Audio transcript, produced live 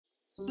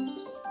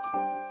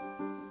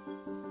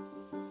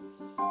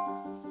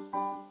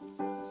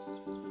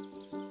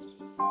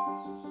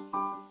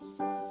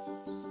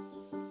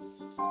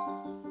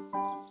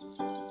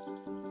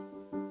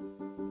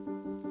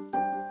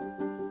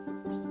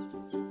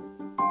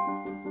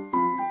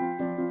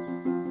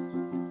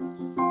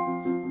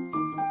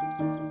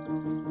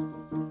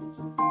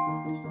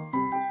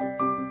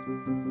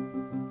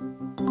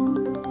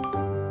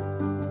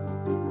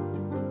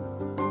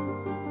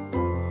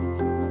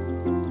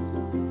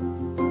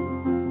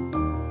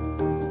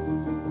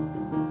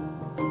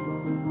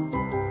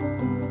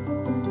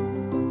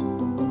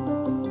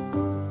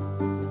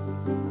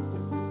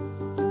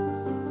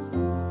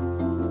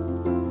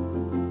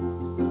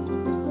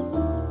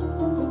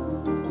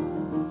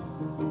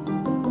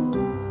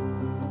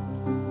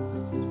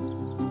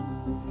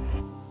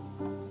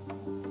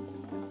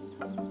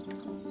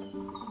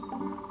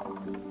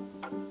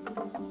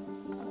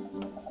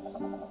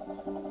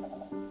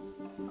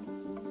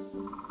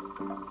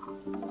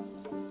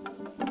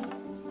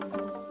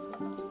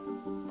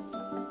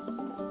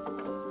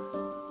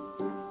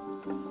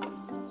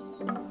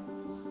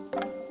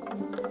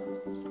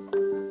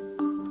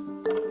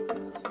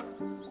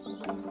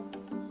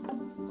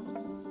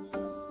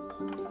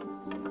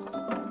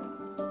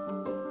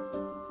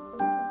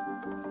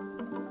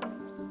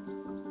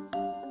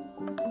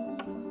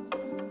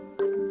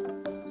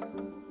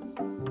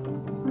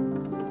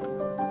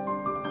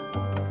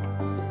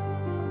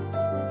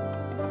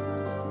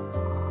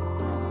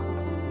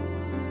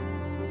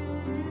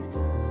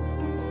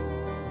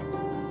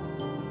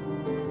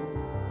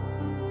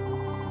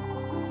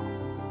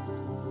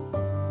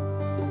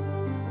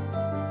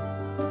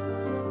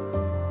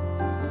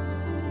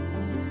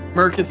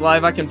Merc is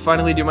live, I can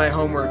finally do my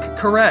homework.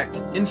 Correct.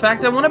 In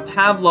fact, I want to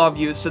Pavlov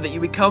you so that you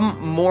become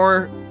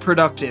more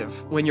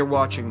productive when you're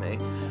watching me.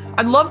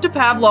 I'd love to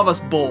Pavlov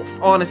us both.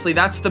 Honestly,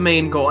 that's the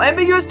main goal.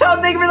 Ambiguous Toad,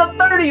 thank you for the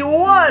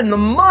 31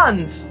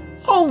 months!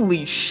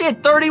 Holy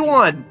shit,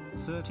 31!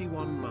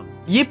 31 months.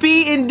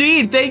 Yippee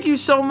indeed, thank you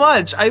so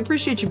much. I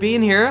appreciate you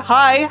being here.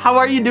 Hi, how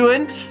are you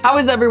doing? How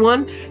is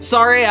everyone?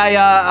 Sorry,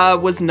 I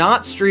was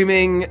not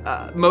streaming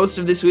most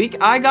of this week.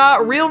 I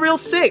got real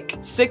sick.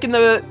 Sick in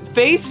the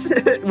face,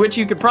 which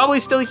you could probably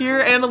still hear,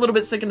 and a little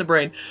bit sick in the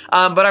brain.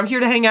 But I'm here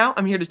to hang out,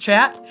 I'm here to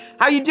chat.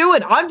 How you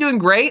doing? I'm doing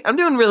great, I'm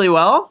doing really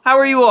well. How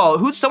are you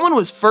all? Someone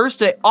was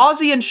first at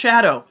Ozzy and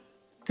Shadow.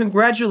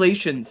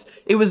 Congratulations.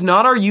 It was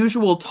not our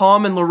usual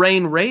Tom and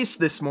Lorraine race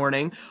this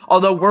morning,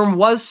 although Worm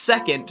was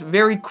second,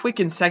 very quick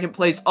in second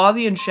place.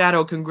 Ozzy and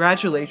Shadow,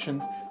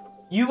 congratulations.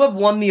 You have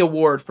won the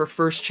award for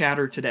first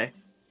chatter today.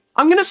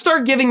 I'm gonna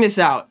start giving this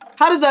out.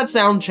 How does that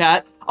sound,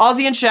 chat?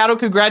 Ozzy and Shadow,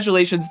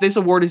 congratulations. This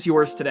award is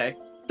yours today.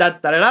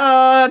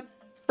 Da-da-da-da!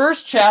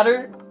 First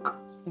chatter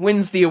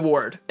wins the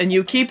award, and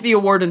you keep the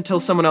award until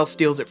someone else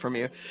steals it from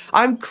you.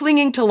 I'm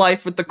clinging to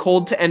life with the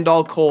cold to end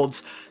all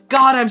colds.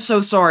 God, I'm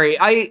so sorry.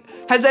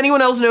 Has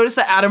anyone else noticed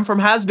that Adam from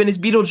Has-Been is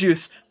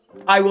Beetlejuice?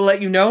 I will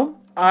let you know.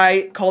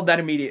 I called that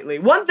immediately.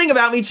 One thing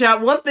about me, chat,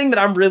 one thing that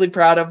I'm really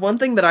proud of, one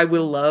thing that I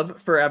will love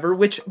forever,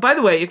 which, by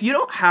the way, if you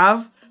don't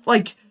have,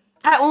 like,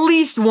 at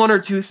least one or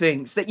two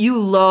things that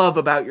you love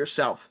about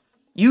yourself,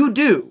 you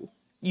do.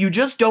 You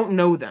just don't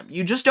know them.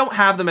 You just don't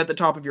have them at the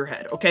top of your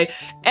head, okay?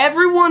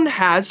 Everyone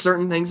has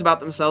certain things about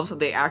themselves that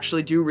they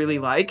actually do really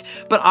like,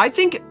 but I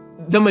think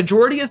the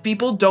majority of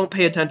people don't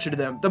pay attention to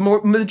them. The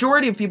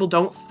majority of people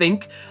don't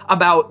think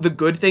about the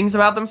good things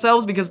about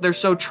themselves because they're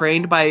so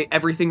trained by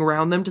everything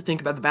around them to think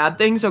about the bad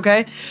things,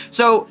 okay?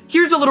 So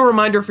here's a little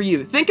reminder for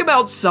you. Think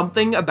about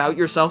something about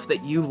yourself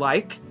that you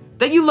like.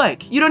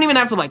 You don't even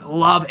have to, like,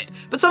 love it,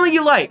 but something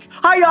you like.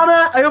 Hi,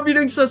 Yana! I hope you're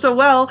doing so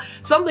well.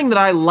 Something that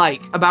I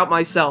like about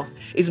myself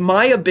is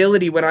my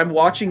ability when I'm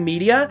watching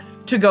media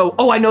to go,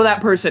 oh, I know that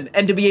person,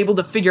 and to be able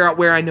to figure out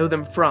where I know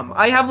them from.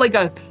 I have, like,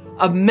 a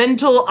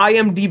mental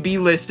IMDb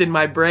list in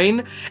my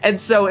brain, and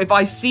so if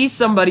I see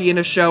somebody in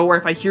a show or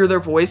if I hear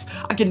their voice,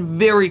 I can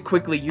very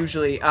quickly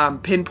usually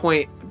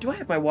pinpoint. Do I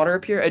have my water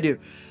up here? I do.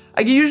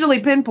 I can usually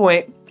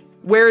pinpoint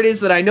where it is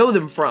that I know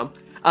them from,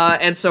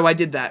 and so I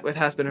did that with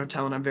Has-Been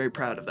Hotel, and I'm very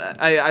proud of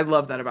that. I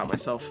love that about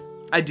myself.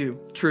 I do,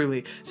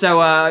 truly.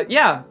 So,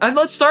 yeah,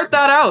 let's start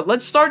that out.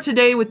 Let's start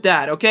today with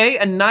that, okay?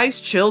 A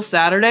nice, chill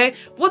Saturday.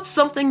 What's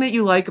something that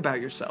you like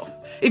about yourself?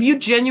 If you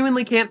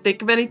genuinely can't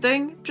think of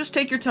anything, just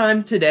take your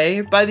time today.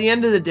 By the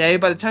end of the day,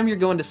 by the time you're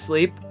going to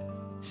sleep,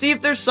 see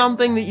if there's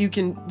something that you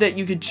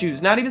could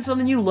choose. Not even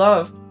something you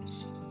love,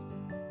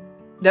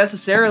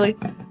 necessarily.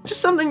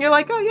 Just something you're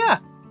like, oh yeah,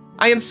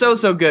 I am so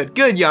good.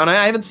 Good, Yana.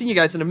 I haven't seen you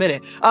guys in a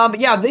minute. But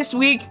yeah, this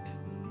week,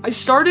 I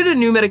started a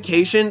new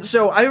medication,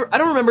 so I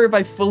don't remember if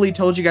I fully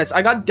told you guys.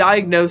 I got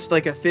diagnosed,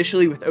 like,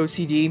 officially with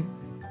OCD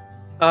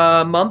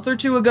a month or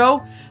two ago,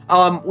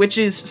 which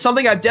is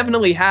something I've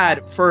definitely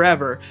had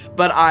forever,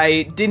 but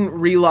I didn't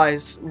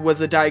realize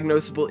was a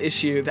diagnosable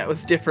issue that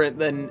was different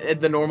than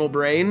the normal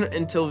brain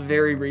until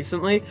very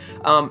recently.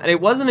 And it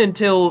wasn't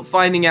until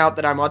finding out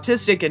that I'm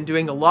autistic and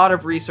doing a lot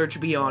of research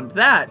beyond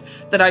that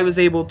I was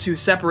able to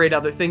separate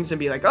other things and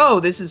be like, oh,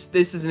 this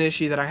is an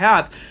issue that I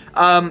have.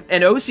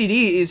 And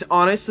OCD is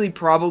honestly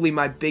probably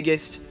my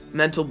biggest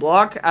mental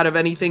block out of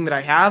anything that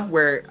I have,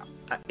 where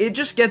it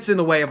just gets in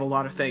the way of a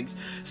lot of things.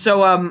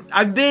 So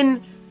I've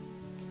been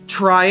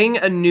trying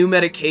a new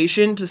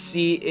medication to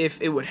see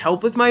if it would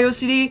help with my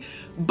OCD,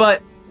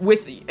 but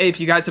if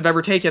you guys have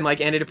ever taken like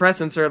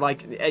antidepressants or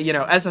like, you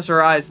know,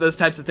 SSRIs, those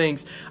types of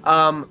things,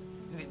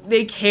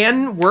 they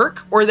can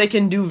work or they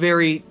can do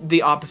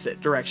the opposite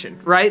direction,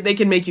 right? They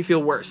can make you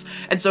feel worse.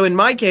 And so in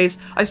my case,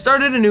 I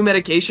started a new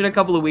medication a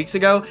couple of weeks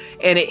ago,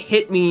 and it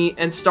hit me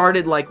and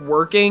started like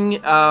working,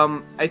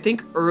 I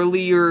think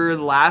earlier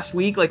last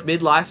week, like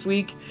mid last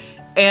week.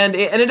 And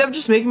it ended up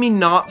just making me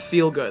not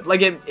feel good.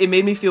 Like it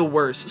made me feel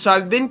worse. So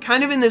I've been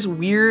kind of in this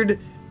weird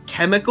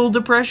chemical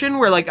depression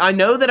where like I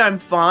know that I'm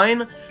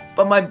fine,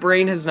 but my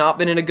brain has not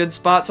been in a good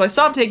spot. So I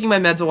stopped taking my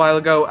meds a while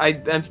ago.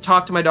 I've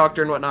talked to my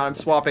doctor and whatnot. I'm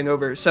swapping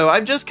over. So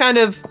I've just kind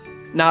of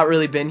not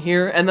really been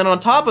here. And then on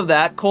top of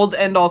that, cold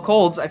to end all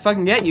colds, I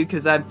fucking get you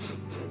because I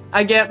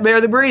can't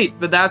barely breathe.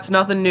 But that's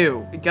nothing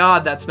new.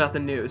 God, that's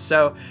nothing new.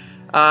 So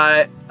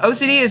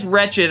OCD is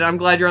wretched. I'm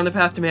glad you're on the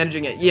path to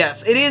managing it.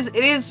 Yes, it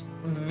is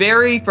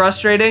very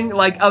frustrating.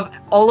 Like, of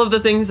all of the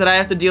things that I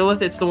have to deal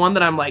with, it's the one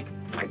that I'm like,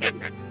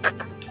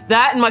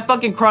 that and my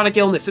fucking chronic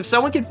illness. If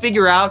someone can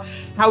figure out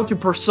how to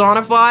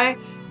personify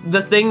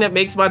the thing that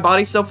makes my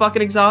body so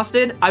fucking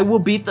exhausted, I will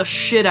beat the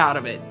shit out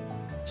of it.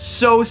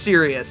 So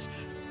serious.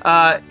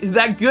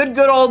 That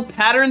good old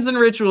patterns and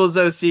rituals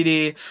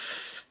OCD.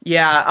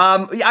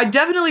 Yeah, I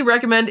definitely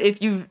recommend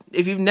if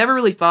you've never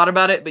really thought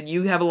about it, but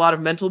you have a lot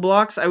of mental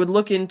blocks, I would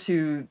look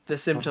into the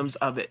symptoms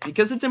of it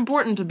because it's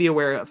important to be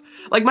aware of.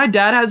 Like my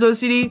dad has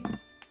OCD,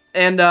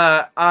 and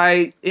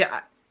I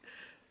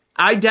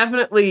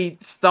definitely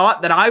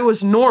thought that I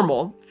was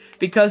normal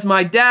because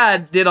my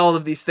dad did all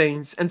of these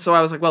things, and so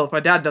I was like, well, if my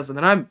dad doesn't,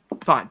 then I'm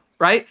fine,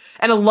 right?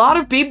 And a lot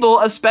of people,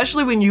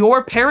 especially when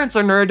your parents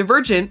are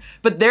neurodivergent,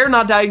 but they're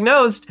not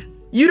diagnosed,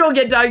 you don't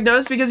get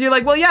diagnosed because you're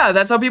like, well, yeah,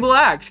 that's how people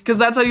act, because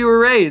that's how you were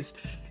raised.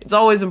 It's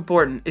always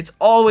important. It's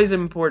always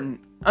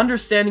important.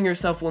 Understanding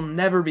yourself will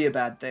never be a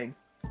bad thing.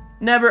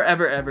 Never,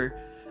 ever, ever.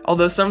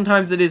 Although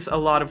sometimes it is a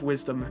lot of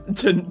wisdom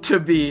to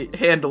be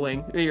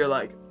handling. You're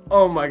like,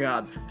 oh my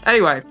god.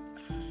 Anyway.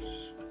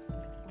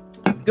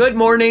 Good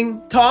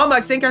morning. Tom,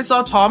 I think I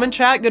saw Tom in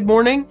chat. Good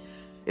morning.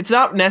 It's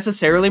not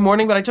necessarily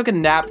morning, but I took a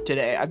nap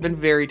today. I've been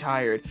very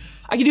tired.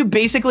 I can do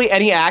basically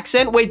any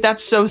accent. Wait,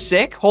 that's so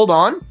sick. Hold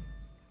on.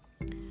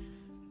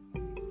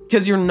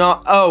 Because you're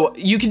not, oh,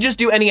 you can just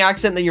do any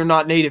accent that you're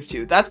not native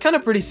to. That's kind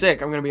of pretty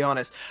sick, I'm gonna be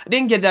honest. I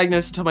didn't get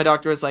diagnosed until my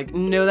doctor was like,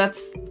 no,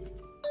 that's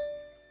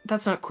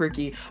not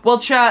quirky. Well,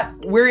 chat,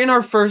 we're in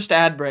our first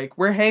ad break.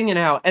 We're hanging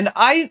out. And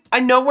I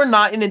know we're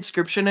not in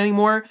Inscription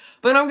anymore,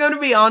 but I'm gonna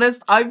be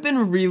honest, I've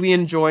been really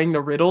enjoying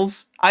the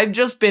riddles. I've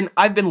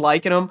been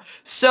liking them.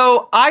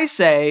 So I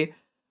say,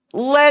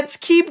 let's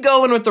keep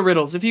going with the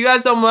riddles. If you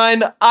guys don't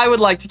mind, I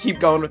would like to keep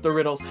going with the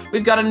riddles.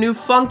 We've got a new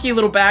funky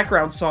little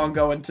background song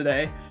going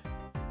today.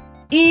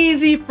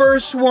 Easy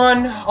first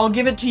one. I'll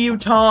give it to you,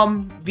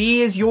 Tom.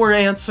 B is your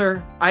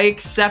answer. I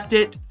accept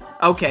it.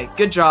 Okay,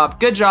 good job.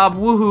 Good job.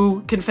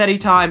 Woohoo. Confetti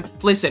time.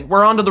 Listen,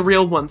 we're on to the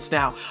real ones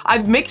now.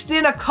 I've mixed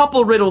in a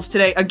couple riddles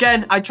today.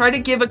 Again, I try to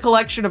give a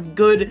collection of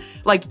good,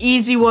 like,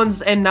 easy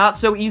ones and not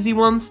so easy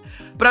ones.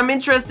 But I'm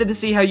interested to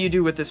see how you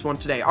do with this one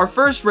today. Our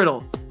first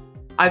riddle.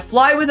 I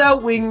fly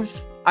without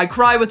wings. I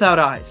cry without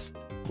eyes.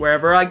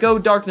 Wherever I go,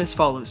 darkness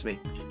follows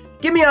me.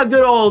 Give me a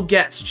good old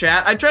guess,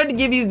 chat. I tried to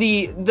give you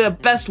the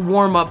best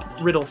warm-up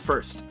riddle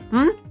first.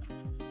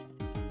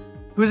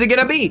 Who's it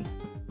gonna be?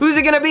 Who's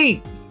it gonna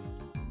be?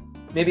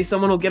 Maybe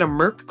someone will get a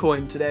Merc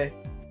coin today.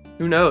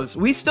 Who knows?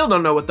 We still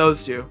don't know what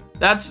those do.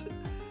 This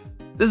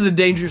is a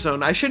danger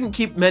zone. I shouldn't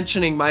keep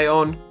mentioning my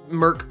own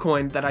Merc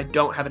coin that I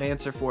don't have an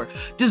answer for.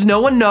 Does no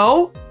one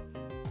know?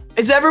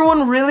 Is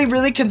everyone really,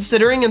 really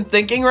considering and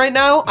thinking right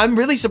now? I'm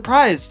really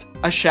surprised.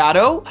 A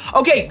shadow?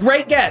 Okay,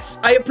 great guess.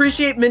 I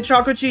appreciate Mint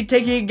Chocolate Cheat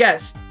taking a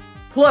guess.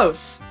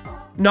 Close.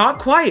 Not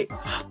quite.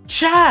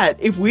 Chat,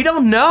 if we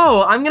don't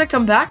know, I'm gonna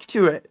come back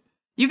to it.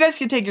 You guys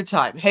can take your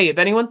time. Hey, if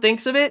anyone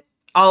thinks of it,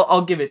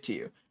 I'll give it to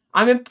you.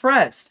 I'm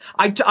impressed.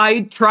 I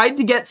tried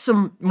to get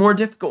some more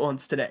difficult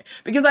ones today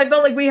because I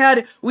felt like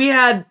we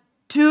had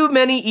too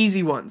many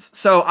easy ones.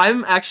 So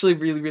I'm actually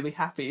really, really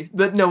happy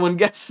that no one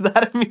guessed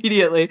that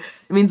immediately. It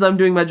means I'm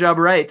doing my job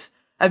right.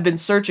 I've been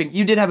searching.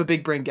 You did have a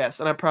big brain guess,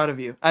 and I'm proud of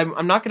you.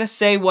 I'm not going to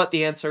say what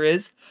the answer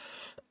is,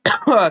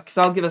 because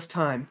I'll give us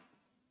time.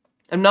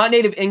 I'm not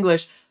native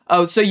English.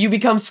 Oh, so you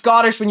become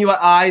Scottish when you...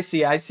 I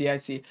see.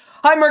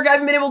 Hi, Mark. I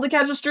haven't been able to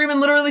catch a stream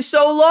in literally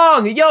so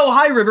long. Yo,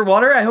 hi,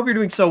 Riverwater. I hope you're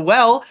doing so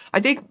well. I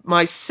think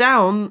my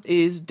sound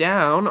is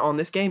down on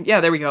this game.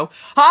 Yeah, there we go.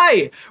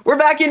 Hi, we're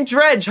back in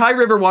Dredge. Hi,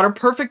 Riverwater.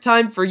 Perfect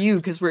time for you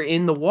because we're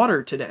in the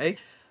water today.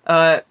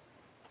 I've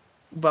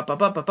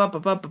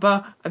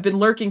been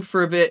lurking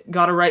for a bit.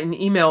 Gotta write an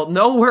email.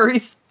 No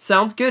worries.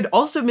 Sounds good.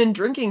 Also been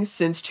drinking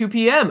since 2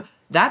 p.m.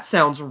 That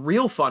sounds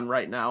real fun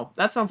right now.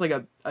 That sounds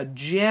like a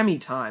jammy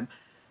time.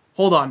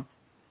 Hold on.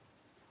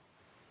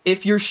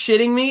 If you're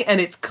shitting me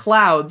and it's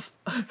clouds,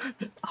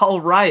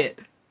 I'll riot.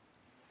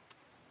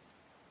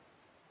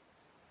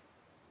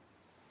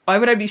 Why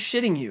would I be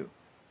shitting you?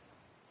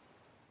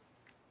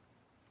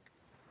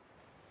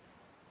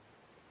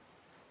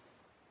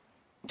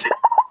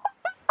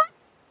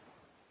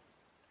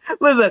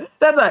 Listen,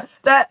 that's fine.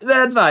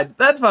 That's fine.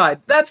 That's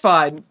fine. That's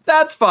fine.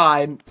 That's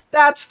fine.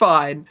 That's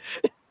fine.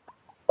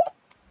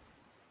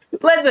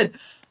 Listen,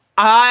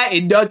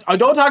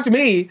 don't talk to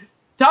me.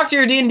 Talk to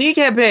your D&D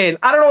campaign.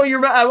 I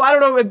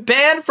don't know,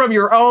 banned from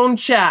your own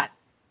chat.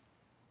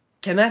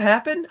 Can that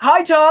happen?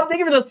 Hi, Tom. Thank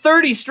you for the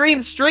 30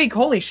 stream streak.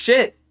 Holy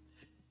shit.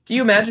 Can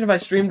you imagine if I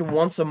streamed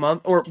once a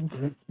month? Or,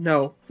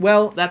 no.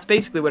 Well, that's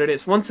basically what it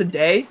is. Once a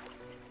day,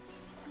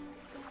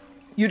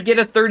 you'd get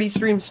a 30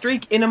 stream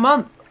streak in a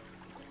month.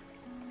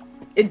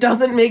 It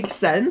doesn't make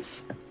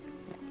sense.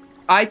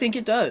 I think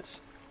it does.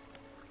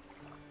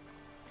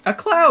 A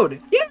cloud.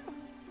 Yeah.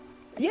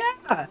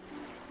 Yeah.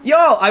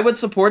 Y'all, I would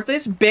support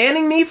this.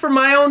 Banning me from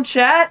my own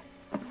chat?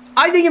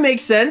 I think it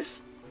makes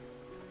sense.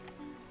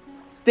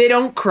 They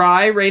don't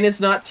cry. Rain is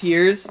not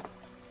tears.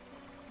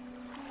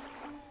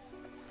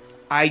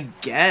 I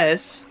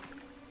guess.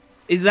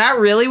 Is that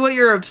really what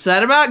you're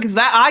upset about? Because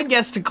I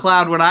guessed a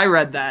cloud when I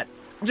read that.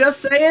 Just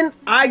saying,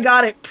 I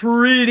got it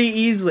pretty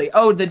easily.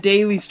 Oh, the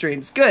daily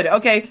streams. Good,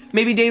 okay.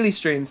 Maybe daily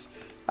streams.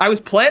 I was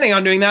planning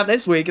on doing that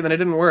this week, and then it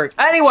didn't work.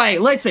 Anyway,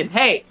 listen,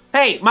 hey,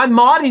 my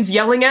mod is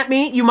yelling at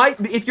me. You might,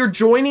 if you're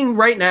joining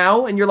right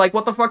now, and you're like,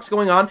 what the fuck's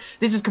going on?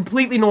 This is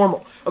completely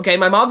normal, okay?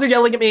 My mods are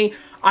yelling at me.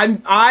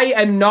 I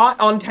am not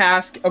on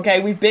task, okay?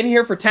 We've been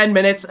here for 10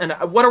 minutes, and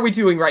what are we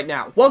doing right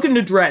now? Welcome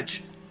to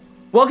Dredge.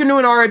 Welcome to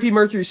an RIP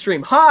Mercury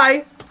stream.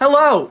 Hi,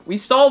 hello, we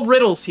solve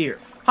riddles here.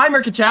 Hi,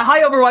 Mercury Chat.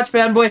 Hi, Overwatch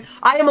fanboy.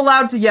 I am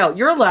allowed to yell.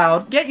 You're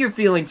allowed. Get your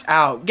feelings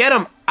out. Get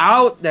them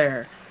out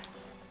there.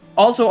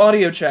 Also,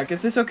 audio check.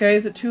 Is this okay?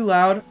 Is it too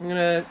loud? I'm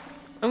gonna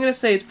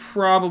say it's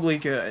probably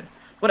good.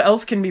 What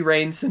else can be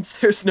rain since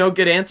there's no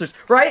good answers,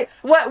 right?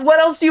 What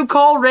else do you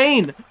call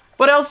rain?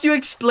 What else do you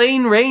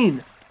explain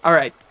rain? All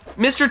right,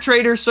 Mr.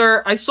 Trader,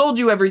 sir, I sold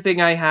you everything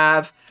I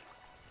have.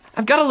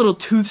 I've got a little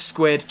tooth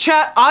squid.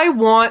 Chat, I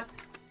want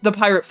the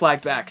pirate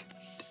flag back.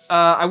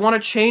 I want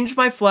to change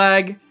my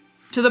flag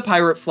to the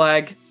pirate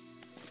flag.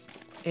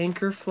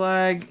 Anchor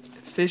flag,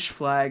 fish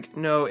flag.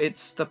 No,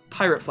 it's the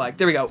pirate flag.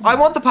 There we go. I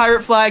want the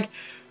pirate flag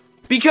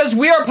because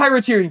we are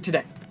pirateering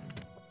today.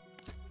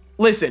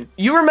 Listen,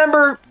 you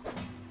remember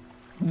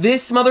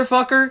this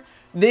motherfucker?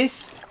 The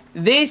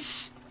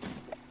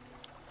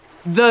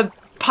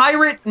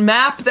pirate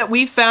map that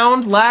we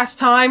found last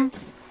time?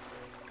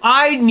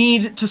 I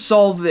need to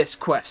solve this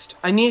quest.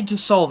 I need to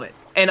solve it.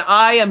 And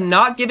I am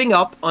not giving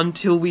up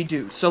until we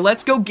do. So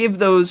let's go give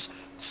those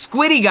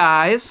squiddy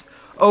guys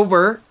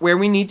over where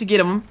we need to get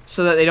them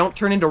so that they don't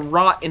turn into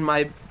rot in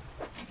my...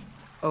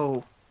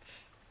 Oh.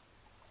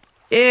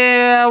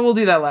 Yeah, we'll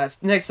do that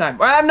next time.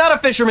 I'm not a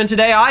fisherman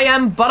today. I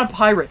am but a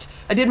pirate.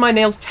 I did my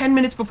nails 10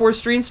 minutes before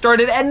stream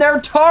started and they're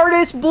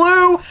TARDIS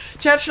blue!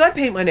 Chat, should I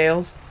paint my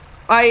nails?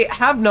 I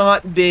have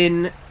not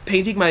been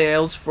painting my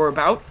nails for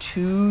about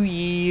 2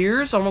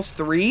 years, almost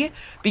 3,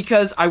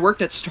 because I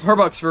worked at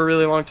Starbucks for a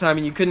really long time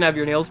and you couldn't have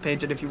your nails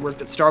painted if you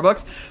worked at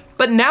Starbucks.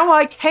 But now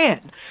I can.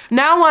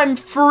 Now I'm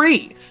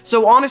free.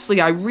 So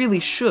honestly, I really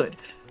should.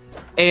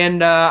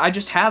 And I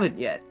just haven't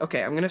yet.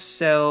 Okay, I'm gonna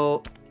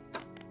sell...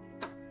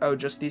 Oh,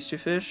 just these 2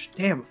 fish?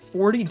 Damn,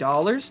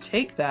 $40?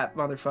 Take that,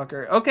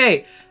 motherfucker.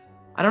 Okay,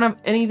 I don't have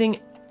anything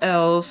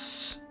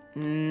else.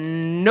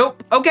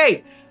 Nope.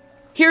 Okay,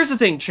 here's the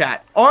thing,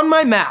 chat. On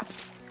my map...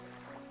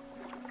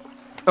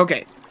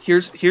 Okay,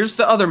 here's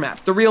the other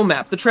map, the real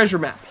map, the treasure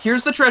map.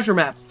 Here's the treasure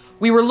map.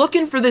 We were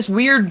looking for this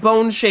weird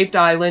bone-shaped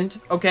island,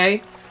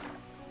 okay?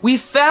 We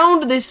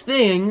found this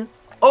thing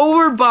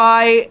over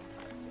by,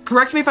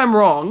 correct me if I'm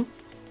wrong,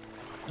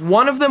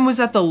 one of them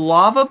was at the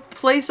lava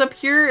place up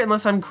here,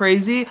 unless I'm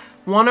crazy.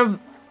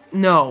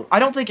 No, I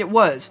don't think it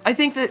was. I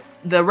think that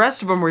the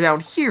rest of them were down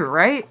here,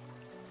 right?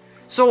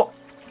 So,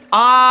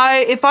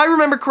 if I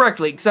remember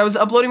correctly, because I was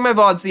uploading my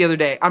VODs the other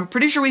day, I'm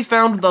pretty sure we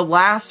found the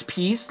last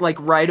piece, like,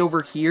 right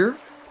over here.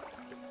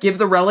 Give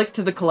the relic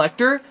to the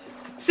collector.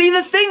 See,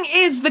 the thing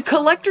is, the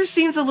collector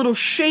seems a little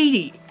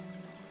shady.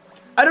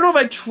 I don't know if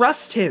I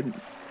trust him.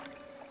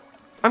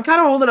 I'm kind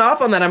of holding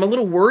off on that. I'm a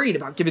little worried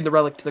about giving the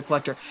relic to the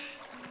collector.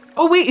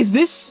 Oh, wait, is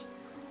this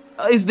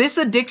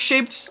a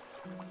dick-shaped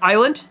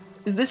island?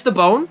 Is this the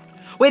bone?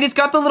 Wait, it's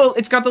got the little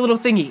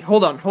thingy.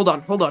 Hold on.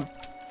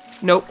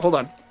 Nope, hold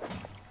on.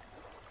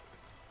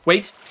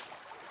 Wait.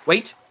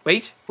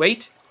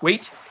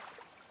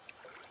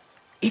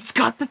 It's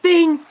got the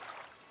thing.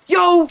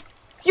 Yo,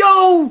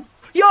 Yo!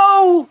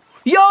 Yo!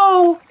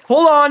 Yo!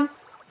 Hold on.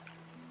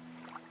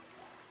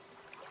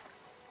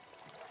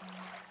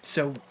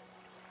 So,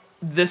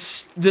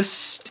 this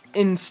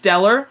in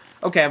stellar.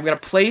 Okay, I'm gonna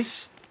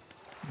place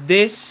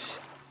this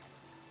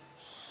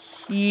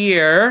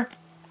here.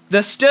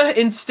 The st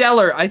in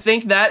stellar. I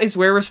think that is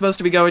where we're supposed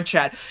to be going,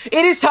 chat.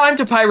 It is time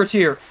to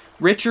pirateer.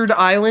 Richard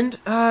Island.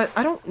 I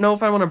don't know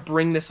if I want to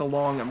bring this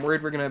along. I'm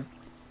worried we're gonna...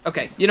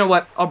 Okay, you know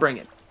what? I'll bring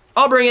it.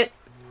 I'll bring it.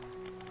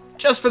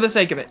 Just for the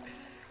sake of it.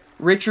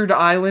 Richard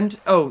Island.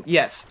 Oh,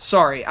 yes.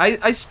 Sorry.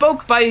 I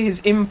spoke by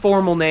his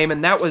informal name,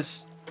 and that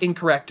was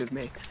incorrect of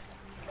me.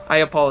 I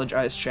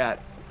apologize, chat.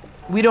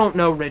 We don't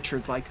know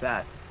Richard like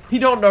that. We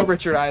don't know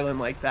Richard Island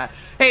like that.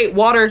 Hey,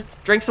 water.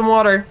 Drink some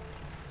water.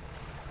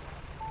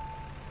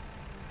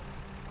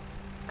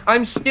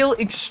 I'm still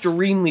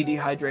extremely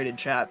dehydrated,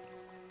 chat.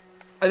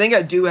 I think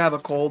I do have a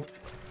cold.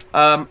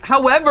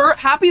 However,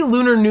 happy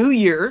Lunar New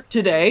Year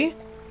today.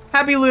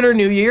 Happy Lunar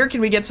New Year. Can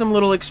we get some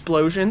little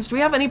explosions? Do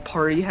we have any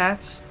party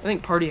hats? I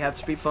think party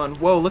hats would be fun.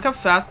 Whoa, look how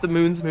fast the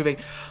moon's moving.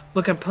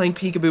 Look, I'm playing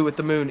peekaboo with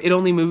the moon. It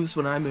only moves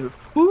when I move.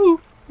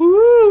 Woo!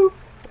 Woo!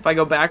 If I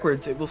go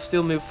backwards, it will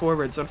still move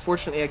forwards.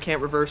 Unfortunately, I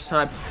can't reverse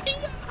time.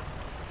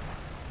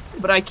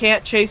 But I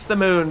can't chase the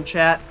moon,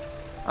 chat.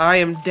 I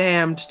am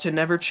damned to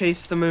never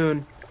chase the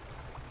moon.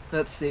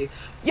 Let's see.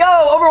 Yo,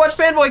 Overwatch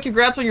fanboy,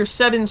 congrats on your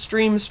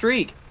 7-stream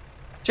streak.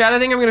 Chat, I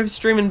think I'm going to be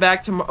streaming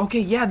back tomorrow. Okay,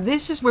 yeah,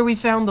 this is where we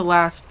found the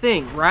last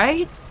thing,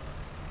 right?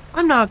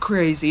 I'm not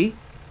crazy.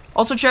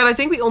 Also, chat, I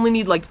think we only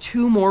need like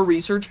 2 more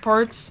research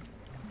parts.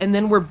 And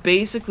then we're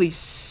basically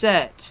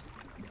set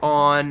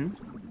on...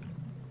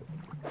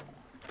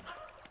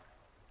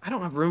 I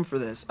don't have room for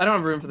this. I don't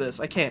have room for this.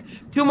 I can't.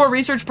 2 more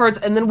research parts,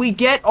 and then we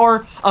get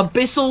our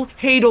Abyssal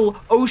Hadal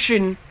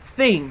Ocean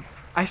thing,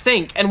 I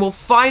think. And we'll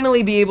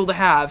finally be able to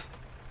have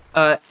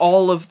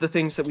all of the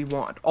things that we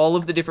want. All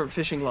of the different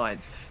fishing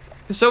lines.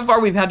 Because so far,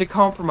 we've had to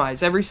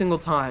compromise every single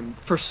time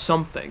for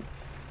something.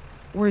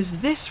 Or is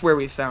this where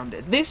we found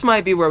it? This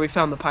might be where we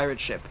found the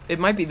pirate ship. It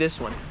might be this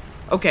one.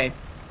 Okay.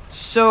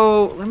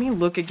 So, let me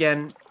look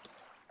again.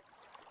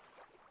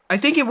 I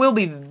think it will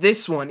be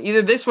this one.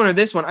 Either this one or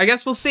this one. I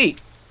guess we'll see.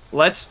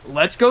 Let's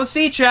go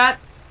see, chat.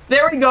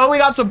 There we go. We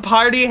got some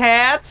party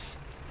hats.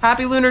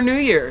 Happy Lunar New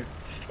Year.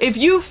 If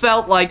you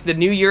felt like the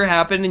new year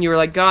happened and you were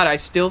like, God, I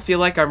still feel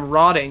like I'm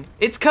rotting,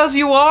 it's because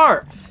you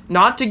are.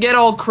 Not to get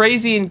all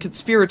crazy and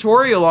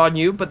conspiratorial on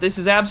you, but this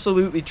is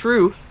absolutely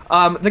true.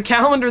 The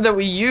calendar that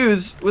we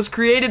use was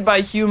created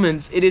by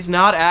humans. It is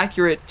not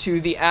accurate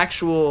to the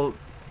actual,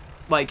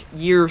 like,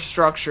 year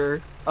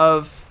structure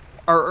of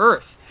our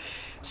Earth.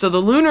 So the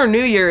Lunar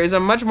New Year is a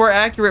much more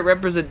accurate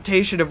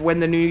representation of when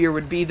the New Year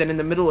would be than in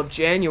the middle of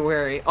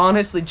January.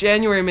 Honestly,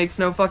 January makes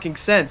no fucking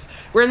sense.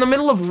 We're in the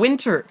middle of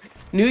winter.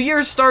 New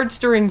Year starts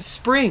during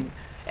spring.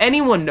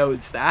 Anyone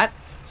knows that.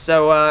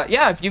 So,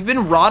 yeah, if you've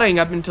been rotting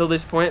up until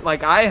this point,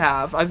 like I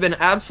have, I've been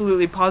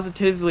absolutely,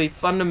 positively,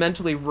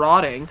 fundamentally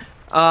rotting,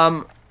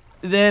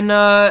 then,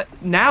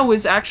 now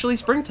is actually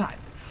springtime.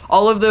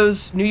 All of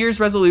those New Year's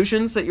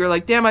resolutions that you're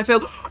like, damn, I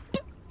failed.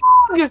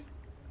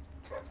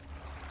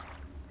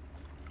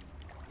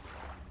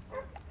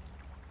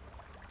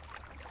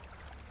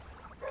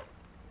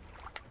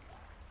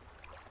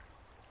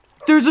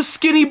 There's a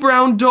skinny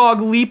brown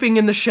dog leaping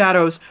in the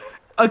shadows.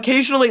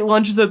 Occasionally it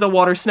lunges at the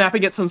water,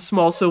 snapping at some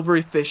small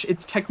silvery fish.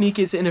 Its technique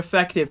is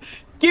ineffective.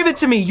 Give it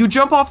to me! You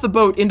jump off the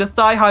boat into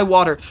thigh-high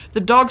water. The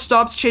dog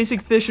stops chasing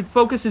fish and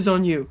focuses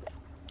on you.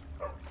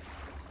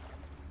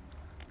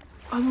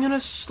 I'm gonna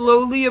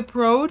slowly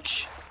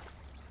approach.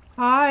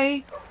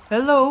 Hi.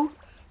 Hello.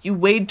 You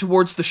wade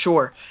towards the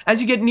shore.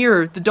 As you get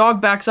nearer, the dog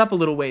backs up a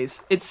little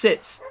ways. It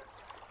sits.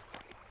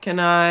 Can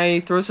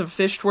I throw some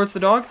fish towards the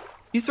dog?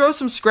 You throw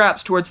some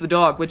scraps towards the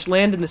dog, which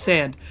land in the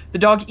sand. The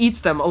dog eats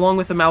them, along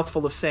with a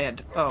mouthful of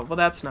sand. Oh, well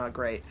that's not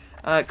great.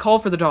 Call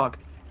for the dog.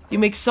 You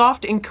make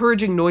soft,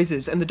 encouraging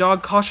noises, and the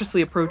dog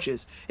cautiously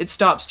approaches. It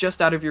stops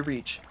just out of your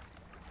reach.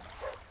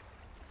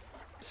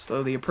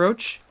 Slowly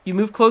approach. You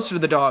move closer to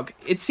the dog.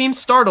 It seems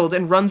startled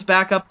and runs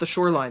back up the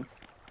shoreline.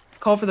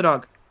 Call for the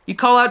dog. You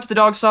call out to the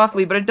dog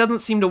softly, but it doesn't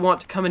seem to want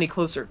to come any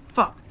closer.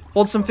 Fuck.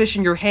 Hold some fish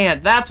in your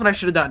hand. That's what I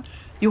should have done.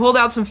 You hold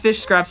out some fish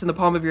scraps in the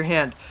palm of your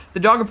hand. The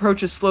dog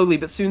approaches slowly,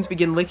 but soon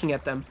begins licking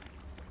at them.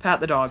 Pat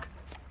the dog.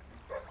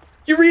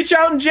 You reach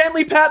out and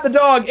gently pat the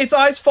dog. Its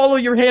eyes follow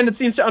your hand and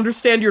seems to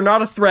understand you're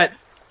not a threat.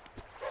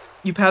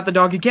 You pat the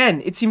dog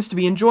again. It seems to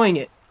be enjoying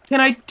it.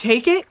 Can I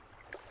take it?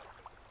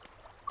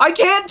 I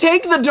can't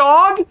take the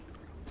dog?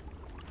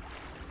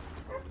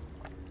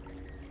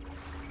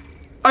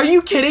 Are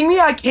you kidding me?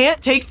 I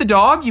can't take the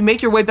dog? You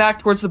make your way back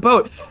towards the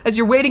boat. As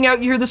you're wading out,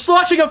 you hear the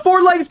sloshing of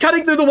 4 legs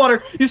cutting through the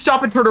water. You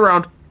stop and turn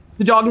around.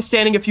 The dog is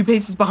standing a few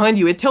paces behind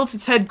you. It tilts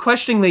its head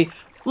questioningly.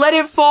 Let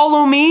it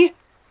follow me?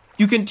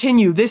 You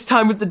continue, this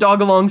time with the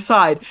dog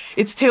alongside.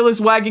 Its tail is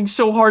wagging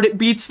so hard it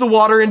beats the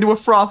water into a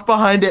froth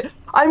behind it.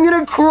 I'm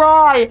gonna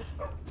cry!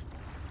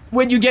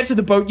 When you get to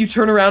the boat, you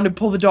turn around and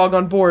pull the dog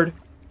on board.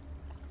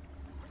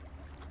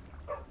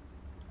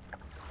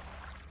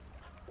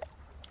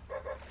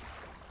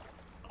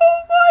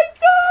 Oh my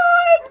god!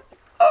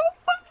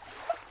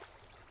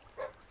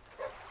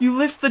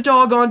 the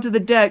dog onto the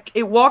deck.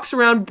 It walks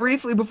around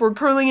briefly before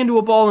curling into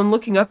a ball and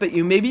looking up at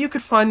you. Maybe you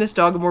could find this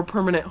dog a more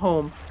permanent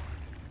home.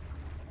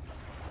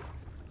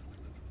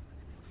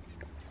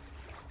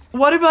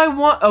 What if I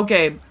want...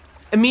 Okay,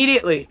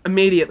 immediately,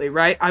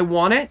 right? I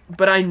want it,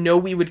 but I know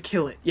we would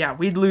kill it. Yeah,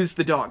 we'd lose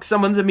the dog.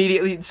 Someone's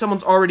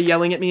already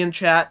yelling at me in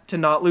chat to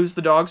not lose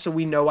the dog, so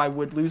we know I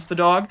would lose the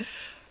dog.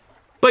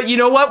 But you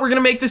know what? We're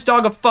gonna make this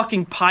dog a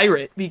fucking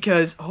pirate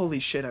because... Holy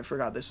shit, I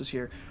forgot this was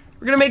here.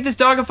 We're gonna make this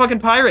dog a fucking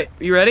pirate.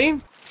 Are you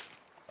ready?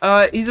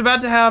 He's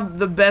about to have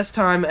the best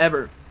time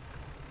ever.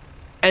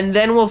 And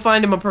then we'll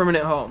find him a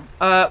permanent home.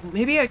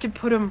 Maybe I could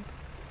put him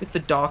with the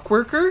dock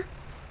worker?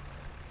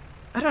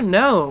 I don't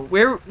know.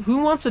 Who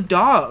wants a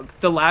dog?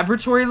 The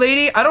laboratory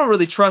lady? I don't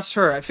really trust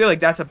her. I feel like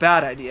that's a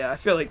bad idea. I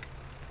feel like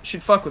I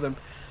should fuck with him.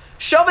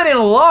 Shove it in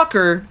a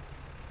locker.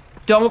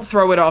 Don't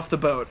throw it off the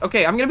boat.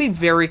 Okay, I'm gonna be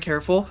very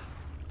careful.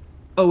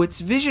 Oh,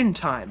 it's vision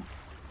time.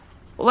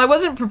 Well, I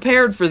wasn't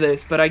prepared for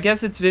this, but I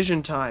guess it's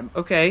vision time.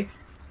 Okay.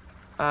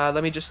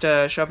 Let me just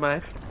shove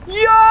my...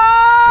 Yo!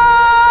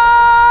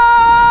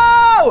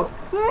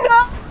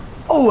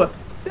 No!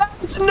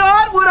 That's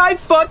not what I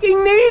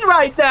fucking need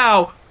right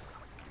now!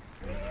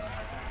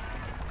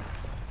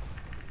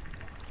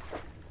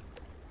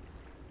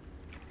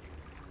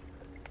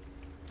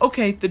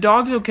 Okay, the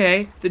dog's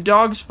okay. The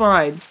dog's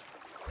fine.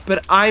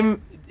 But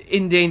I'm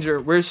in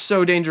danger. We're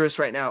so dangerous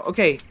right now.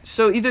 Okay,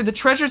 so either the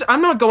treasures...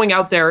 I'm not going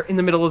out there in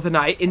the middle of the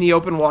night in the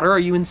open water. Are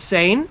you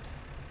insane?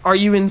 Are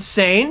you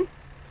insane?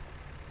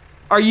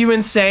 Are you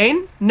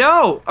insane?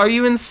 No! Are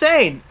you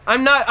insane?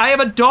 I'm not... I have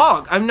a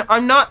dog.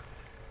 I'm not...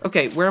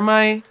 Okay, where am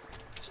I?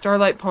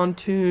 Starlight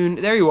Pontoon.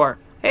 There you are.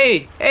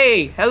 Hey,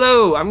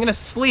 hello. I'm gonna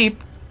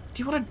sleep.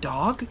 Do you want a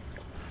dog?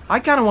 I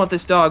kind of want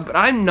this dog, but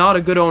I'm not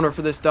a good owner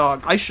for this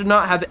dog. I should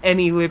not have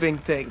any living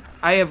thing.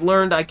 I have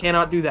learned I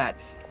cannot do that.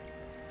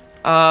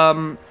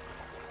 I'll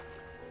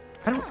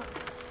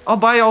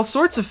buy all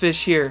sorts of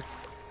fish here.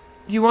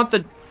 You want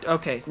the...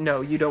 Okay,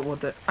 no, you don't want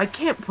the... I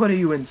can't put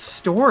you in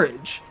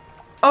storage.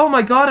 Oh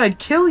my god, I'd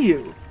kill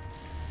you.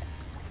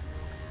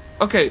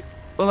 Okay,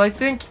 well, I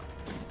think...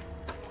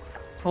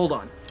 Hold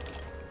on.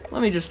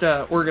 Let me just,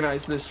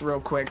 organize this real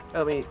quick.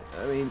 Let me...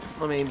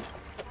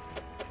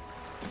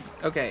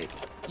 Okay.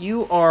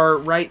 You are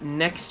right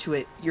next to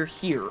it. You're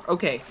here.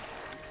 Okay.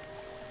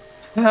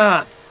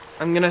 I'm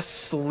gonna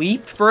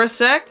sleep for a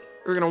sec.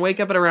 We're gonna wake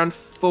up at around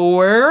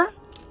 4.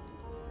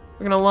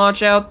 We're gonna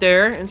launch out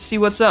there and see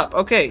what's up.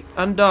 Okay,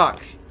 undock.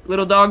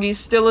 Little doggy's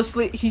still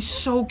asleep. He's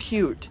so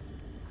cute.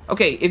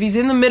 Okay, if he's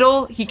in the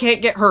middle, he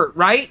can't get hurt,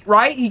 right?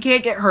 Right? He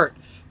can't get hurt.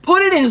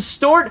 Put it in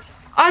storage.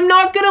 I'm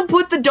not gonna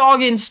put the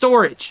dog in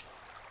storage.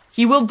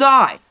 He will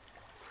die.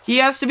 He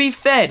has to be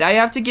fed. I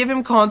have to give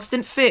him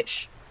constant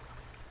fish.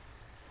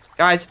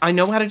 Guys, I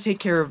know how to take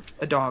care of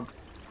a dog.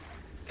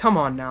 Come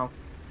on now.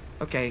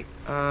 Okay,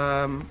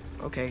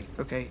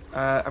 okay.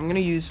 I'm gonna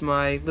use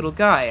my little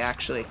guy,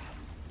 actually.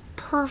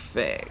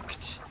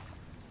 Perfect.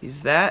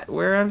 Is that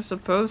where I'm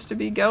supposed to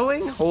be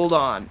going? Hold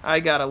on. I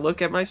gotta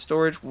look at my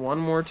storage one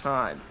more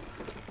time.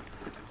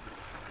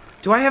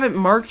 Do I have it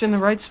marked in the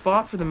right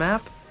spot for the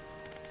map?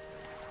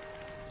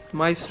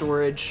 My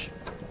storage.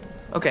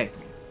 Okay.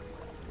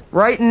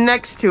 Right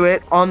next to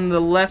it on the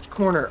left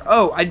corner.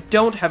 Oh, I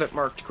don't have it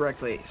marked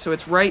correctly. So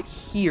it's right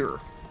here.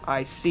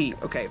 I see.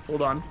 Okay,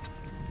 hold on.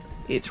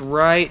 It's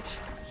right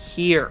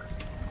here.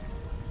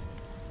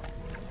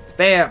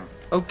 Bam.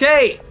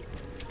 Okay.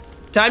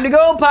 Time to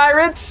go,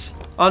 pirates.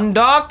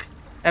 Undock.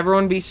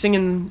 Everyone be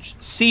singing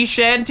sea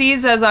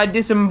shanties as I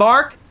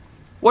disembark.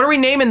 What are we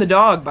naming the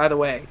dog, by the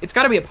way? It's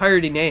got to be a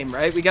piratey name,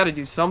 right? We got to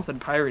do something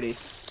piratey.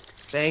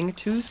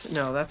 Fangtooth?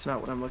 No, that's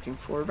not what I'm looking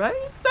for, right?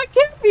 That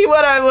can't be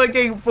what I'm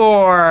looking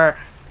for.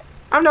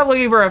 I'm not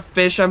looking for a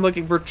fish. I'm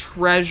looking for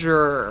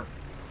treasure.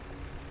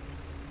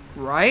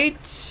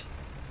 Right?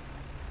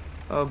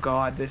 Oh,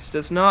 God. This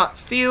does not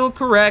feel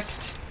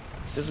correct.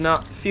 Does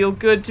not feel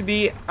good to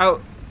be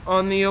out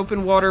on the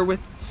open water with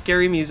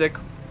scary music.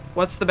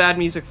 What's the bad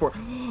music for?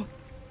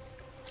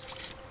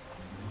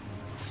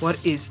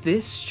 What is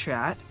this,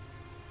 chat?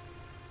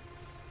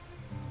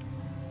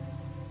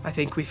 I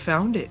think we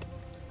found it.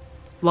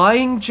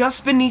 Lying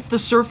just beneath the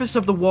surface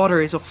of the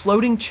water is a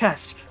floating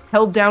chest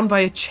held down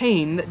by a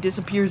chain that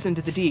disappears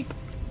into the deep.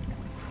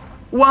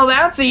 Well,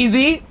 that's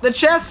easy. The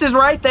chest is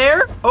right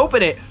there.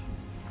 Open it.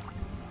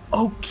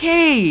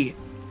 Okay.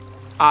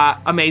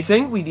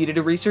 Amazing. We needed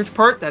a research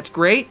part. That's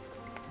great.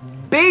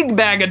 Big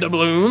bag of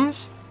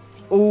doubloons.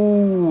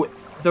 Oh,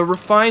 the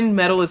refined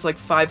metal is like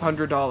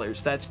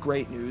 $500. That's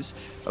great news.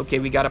 Okay,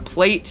 we got a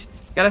plate.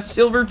 Got a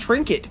silver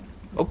trinket.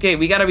 Okay,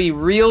 we gotta be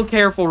real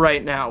careful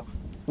right now.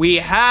 We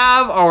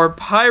have our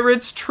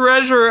pirate's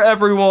treasure,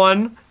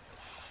 everyone.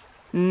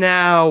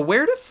 Now,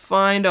 where to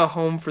find a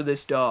home for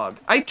this dog?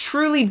 I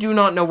truly do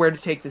not know where to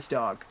take this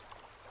dog.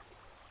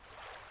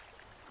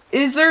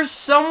 Is there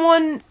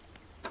someone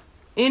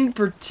in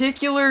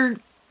particular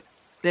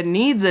that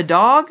needs a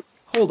dog?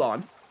 Hold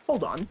on.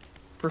 Hold on.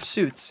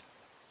 Pursuits.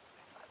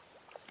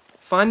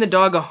 Find the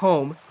dog a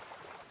home.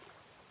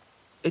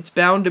 It's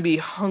bound to be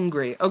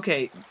hungry.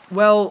 Okay,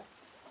 well,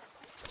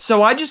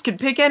 So I just could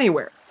pick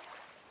anywhere.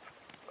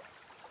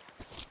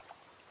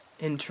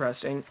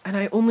 Interesting. And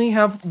I only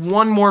have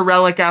one more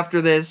relic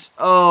after this.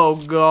 Oh,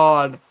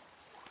 God.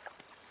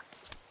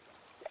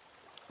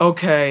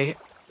 Okay.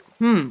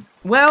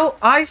 Well,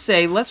 I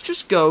say let's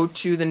just go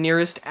to the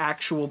nearest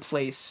actual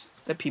place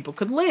that people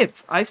could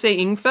live. I say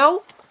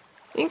Ingfell.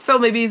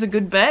 Ingfell maybe is a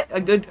good bet. A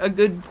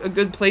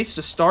good place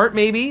to start,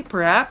 maybe,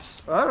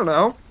 perhaps. I don't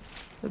know.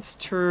 Let's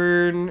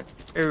turn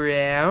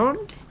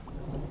around.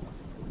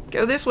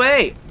 Go this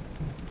way.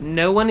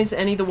 No one is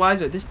any the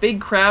wiser. This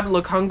big crab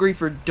look hungry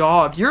for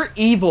dog. You're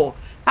evil.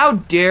 How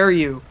dare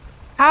you?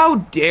 How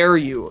dare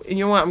you? And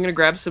you know what? I'm gonna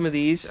grab some of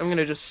these. I'm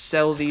gonna just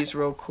sell these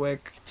real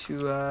quick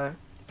to,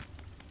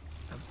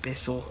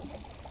 Abyssal.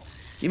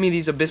 Give me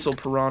these Abyssal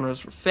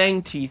piranhas.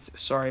 Fang teeth.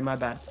 Sorry, my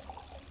bad.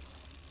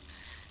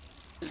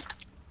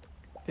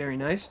 Very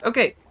nice.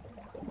 Okay.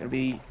 I'm gonna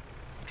be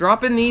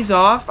dropping these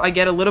off. I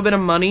get a little bit of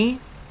money.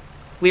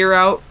 Clear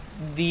out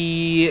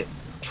the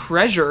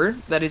treasure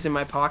that is in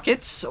my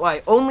pockets. So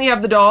I only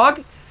have the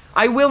dog.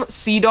 I will...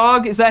 Sea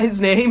Dog, is that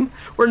his name?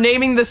 We're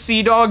naming the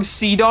Sea Dog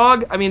Sea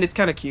Dog. I mean, it's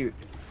kind of cute.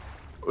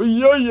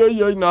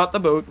 Yeah. Not the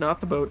boat, not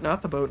the boat,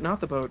 not the boat,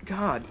 not the boat.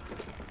 God.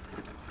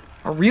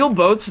 Are real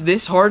boats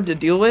this hard to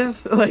deal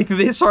with? Like,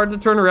 this hard to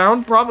turn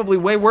around? Probably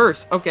way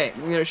worse. Okay,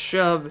 I'm gonna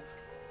shove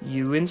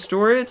you in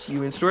storage,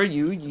 you in storage,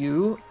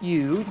 you.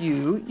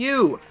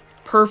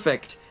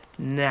 Perfect.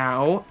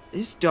 Now,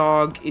 this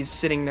dog is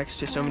sitting next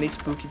to so many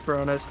spooky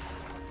piranhas.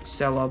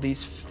 Sell all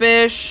these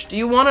fish. Do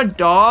you want a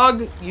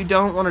dog? You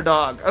don't want a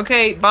dog.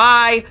 Okay,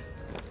 bye.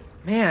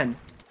 Man.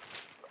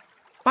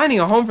 Finding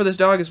a home for this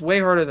dog is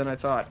way harder than I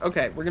thought.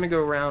 Okay, we're gonna go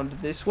around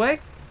this way.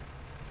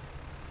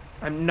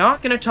 I'm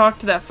not gonna talk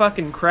to that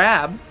fucking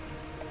crab.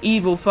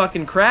 Evil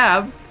fucking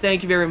crab.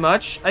 Thank you very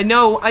much. I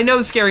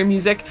know scary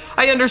music.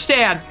 I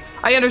understand.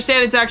 I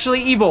understand it's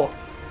actually evil.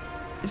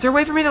 Is there a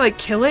way for me to, like,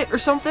 kill it or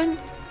something?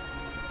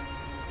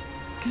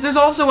 Because there's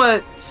also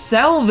a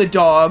sell the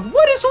dog.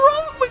 What is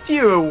wrong with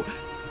you?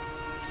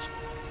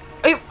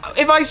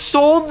 If I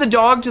sold the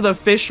dog to the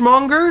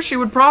fishmonger, she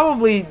would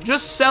probably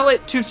just sell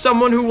it to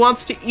someone who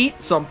wants to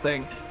eat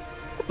something.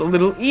 It's a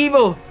little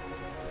evil.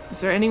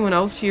 Is there anyone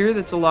else here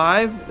that's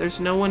alive?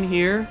 There's no one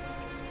here.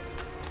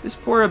 This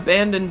poor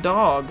abandoned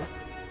dog.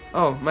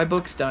 Oh, my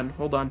book's done.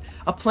 Hold on.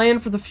 A plan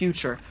for the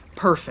future.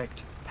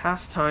 Perfect.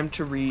 Past time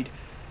to read.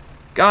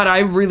 God,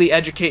 I'm really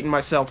educating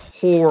myself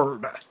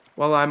hard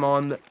while I'm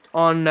on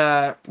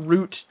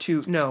route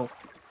to... No.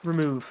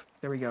 Remove.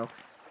 There we go.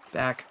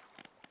 Back.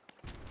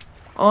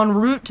 En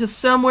route to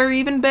somewhere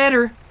even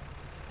better.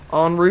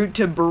 En route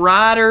to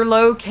brighter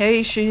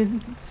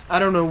locations. I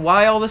don't know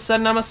why all of a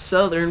sudden I'm a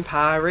southern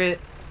pirate.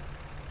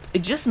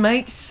 It just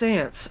makes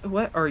sense.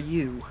 What are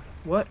you?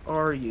 What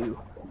are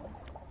you?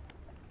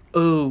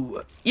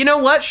 Oh. You know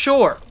what?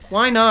 Sure.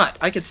 Why not?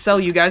 I could sell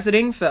you guys at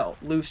Ingfell.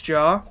 Loose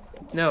jaw.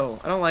 No,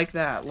 I don't like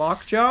that.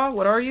 Lockjaw?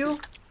 What are you?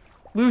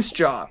 Loose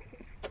jaw.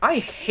 I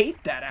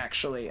hate that,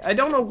 actually. I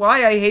don't know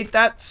why I hate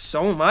that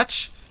so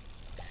much.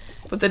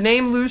 But the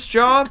name Loose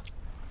Jaw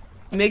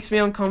makes me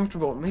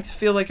uncomfortable. It makes me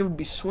feel like it would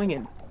be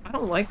swinging. I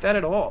don't like that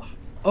at all.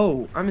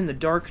 Oh, I'm in the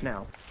dark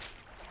now.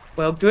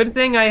 Well, good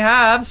thing I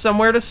have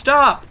somewhere to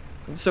stop.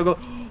 So go...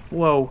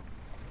 Whoa.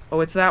 Oh,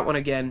 it's that one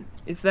again.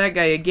 It's that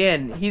guy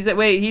again.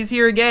 Wait, he's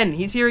here again.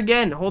 He's here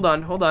again. Hold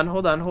on.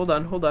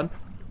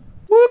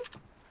 Whoop.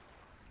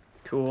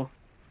 Cool.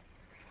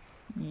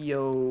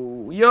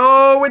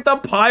 Yo, with the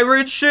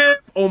pirate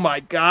ship. Oh my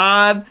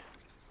god.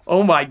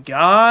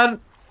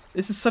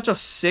 This is such a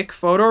sick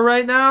photo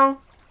right now.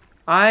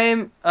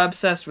 I'm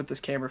obsessed with this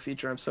camera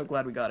feature. I'm so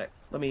glad we got it.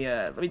 Let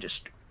me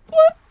just...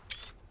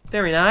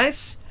 Very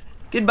nice.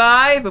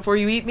 Goodbye. Before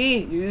you eat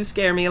me, you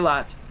scare me a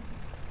lot.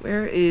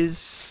 Where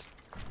is...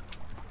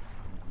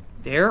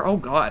 There? Oh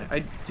god,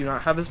 I do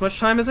not have as much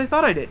time as I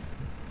thought I did.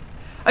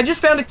 I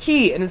just found a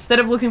key, and instead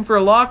of looking for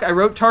a lock, I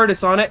wrote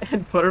TARDIS on it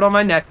and put it on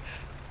my neck.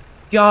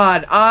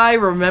 God, I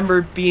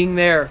remember being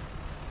there.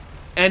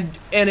 And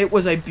it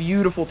was a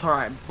beautiful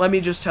time. Let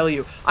me just tell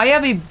you. I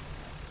have a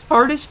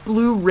TARDIS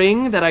blue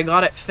ring that I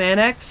got at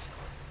FanX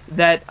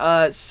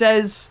that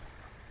says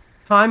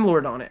Time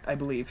Lord on it, I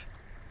believe.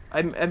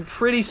 I'm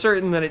pretty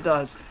certain that it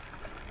does.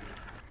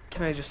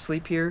 Can I just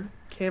sleep here?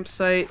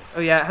 Campsite. Oh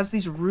yeah, it has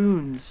these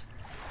runes.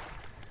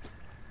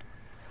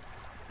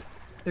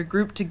 They're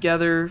grouped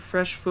together.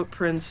 Fresh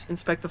footprints.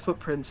 Inspect the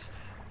footprints.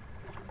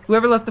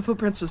 Whoever left the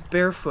footprints was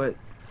barefoot.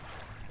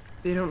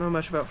 They don't know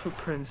much about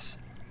footprints.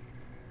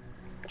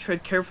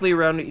 Tread carefully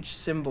around each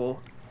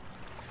symbol.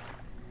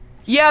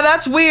 Yeah,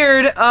 that's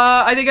weird.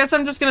 I guess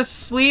I'm just gonna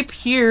sleep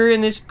here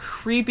in this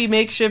creepy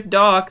makeshift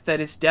dock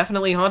that is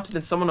definitely haunted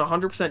and someone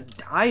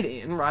 100% died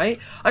in, right?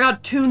 I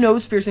got 2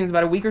 nose piercings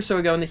about a week or so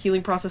ago, and the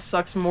healing process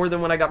sucks more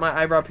than when I got my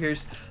eyebrow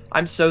pierced.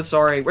 I'm so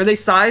sorry. Were they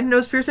side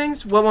nose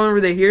piercings? What one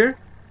were they here?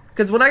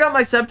 Because when I got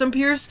my septum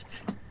pierced,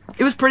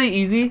 it was pretty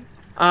easy.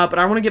 But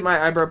I want to get my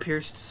eyebrow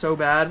pierced so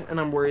bad, and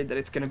I'm worried that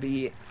it's going to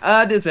be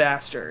a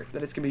disaster.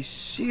 That it's going to be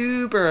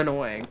super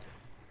annoying.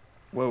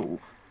 Whoa.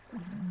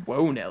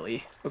 Whoa,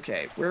 Nelly.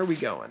 Okay, where are we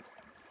going?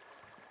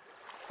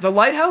 The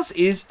lighthouse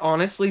is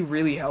honestly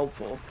really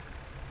helpful.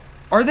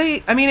 Are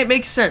they? I mean, it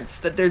makes sense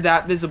that they're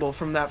that visible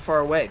from that far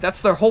away.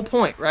 That's their whole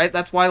point, right?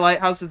 That's why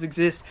lighthouses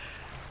exist.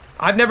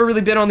 I've never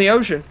really been on the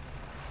ocean,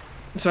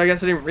 so I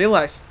guess I didn't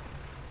realize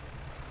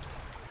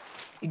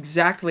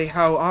exactly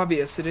how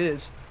obvious it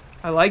is.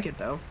 I like it,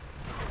 though.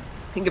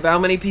 Think of how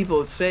many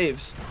people it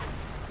saves.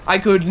 I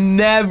could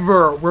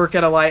never work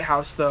at a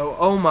lighthouse, though.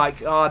 Oh my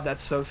god,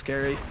 that's so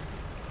scary.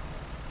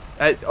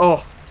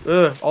 All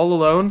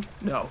alone?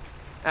 No,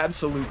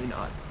 absolutely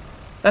not.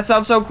 That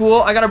sounds so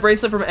cool. I got a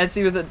bracelet from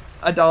Etsy with a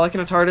Dalek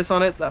and a TARDIS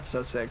on it. That's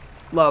so sick.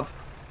 Love.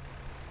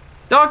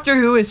 Doctor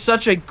Who is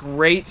such a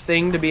great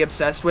thing to be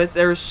obsessed with.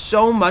 There's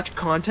so much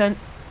content.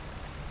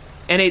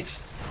 And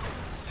it's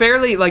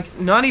fairly, like,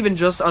 not even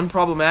just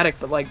unproblematic,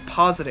 but, like,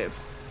 positive.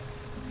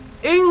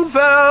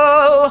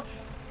 Ingfell!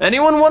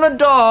 Anyone want a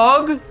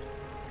dog?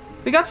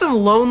 We got some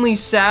lonely,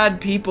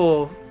 sad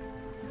people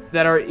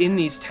that are in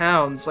these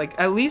towns. Like,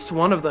 at least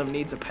one of them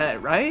needs a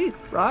pet, right?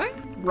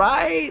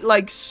 Right?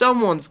 Like,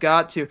 someone's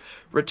got to.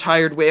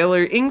 Retired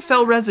whaler,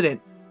 Ingfell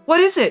resident. What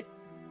is it?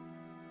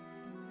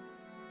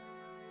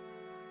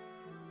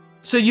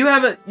 So you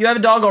have a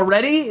dog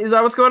already? Is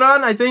that what's going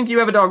on? I think you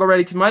have a dog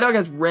already, because my dog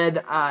has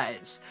red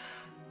eyes.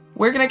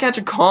 Where can I catch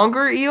a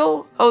conger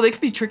eel? Oh, they can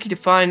be tricky to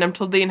find. I'm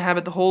told they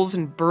inhabit the holes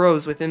and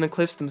burrows within the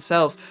cliffs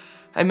themselves.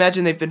 I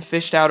imagine they've been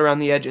fished out around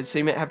the edges, so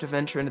you might have to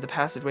venture into the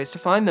passageways to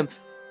find them.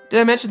 Did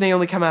I mention they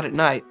only come out at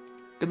night?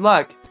 Good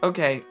luck.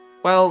 Okay,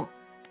 well,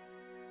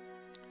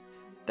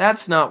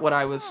 that's not what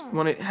I was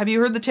wanting. Have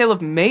you heard the tale of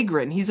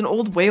Magrin? He's an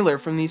old whaler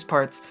from these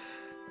parts.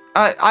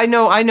 I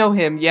know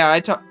him. Yeah,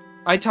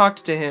 I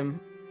talked to him.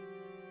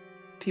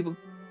 People.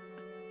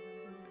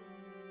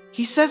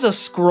 He says a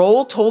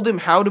scroll told him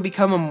how to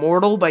become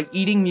immortal by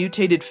eating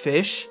mutated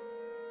fish.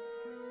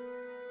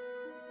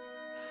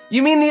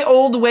 You mean the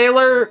old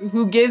whaler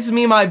who gives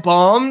me my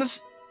bombs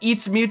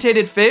eats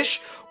mutated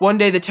fish? One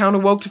day the town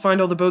awoke to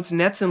find all the boat's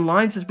nets and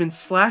lines has been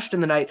slashed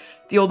in the night.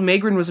 The old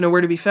Magrin was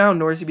nowhere to be found,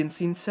 nor has he been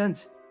seen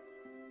since.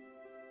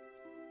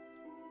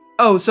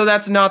 Oh, so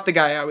that's not the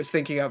guy I was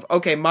thinking of.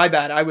 Okay, my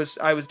bad. I was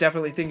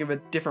definitely thinking of a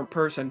different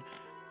person.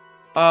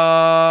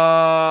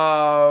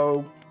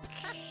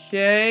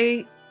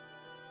 Okay.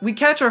 We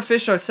catch our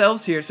fish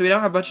ourselves here, so we don't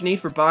have much need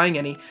for buying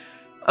any.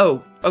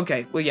 Oh,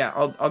 okay. Well, yeah,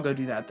 I'll go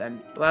do that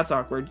then. Well, that's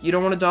awkward. You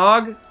don't want a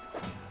dog?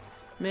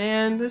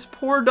 Man, this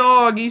poor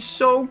dog. He's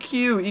so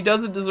cute. He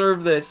doesn't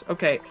deserve this.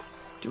 Okay.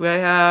 Do I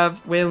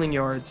have whaling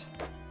yards?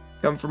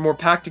 Come for more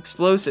packed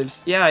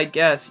explosives. Yeah, I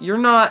guess. You're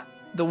not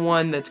the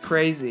one that's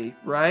crazy,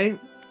 right?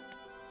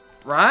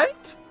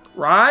 Right?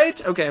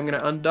 Okay, I'm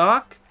gonna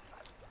undock.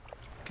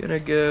 Gonna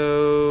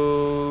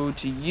go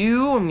to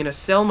you. I'm gonna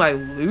sell my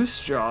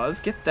loose jaws.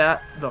 Get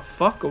that the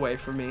fuck away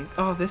from me.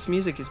 Oh, this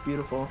music is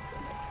beautiful.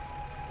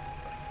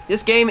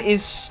 This game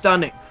is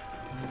stunning.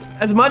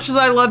 As much as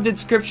I loved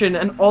Inscription,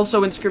 and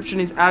also Inscription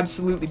is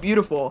absolutely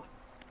beautiful,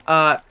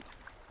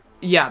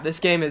 yeah, this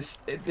game is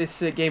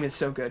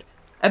so good.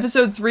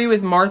 Episode 3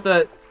 with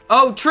Martha.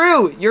 Oh,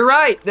 true! You're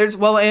right! There's,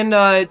 well,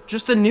 and,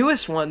 just the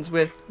newest ones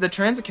with the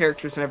transit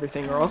characters and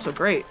everything are also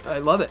great. I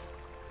love it.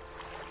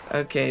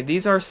 Okay,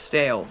 these are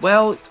stale.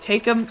 Well,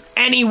 take them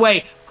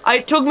anyway.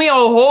 It took me a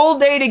whole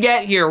day to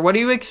get here. What do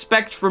you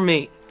expect from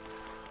me?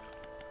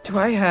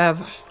 I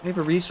have a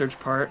research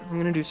part. I'm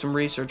gonna do some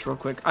research real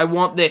quick. I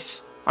want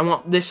this. I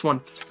want this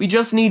one. We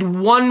just need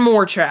one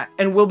more, chat,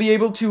 and we'll be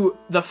able to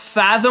the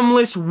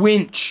fathomless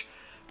winch.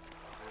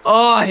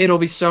 Oh, it'll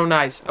be so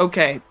nice.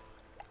 Okay.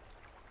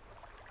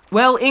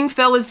 Well,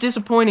 Ingfell is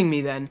disappointing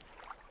me then.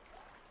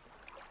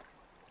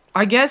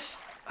 I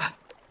guess...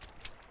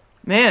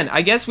 Man,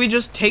 I guess we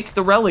just take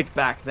the relic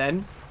back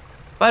then.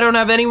 If I don't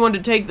have anyone to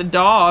take the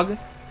dog,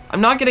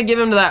 I'm not gonna give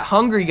him to that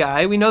hungry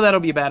guy. We know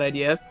that'll be a bad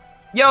idea.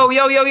 Yo!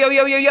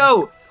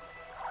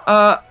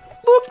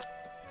 Boop.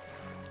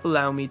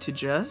 Allow me to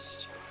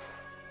just...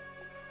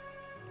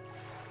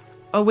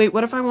 Oh, wait,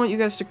 what if I want you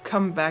guys to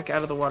come back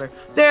out of the water?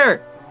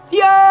 There!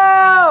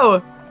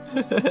 Yo!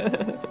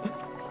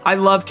 I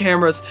love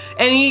cameras.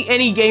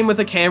 Any game with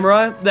a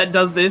camera that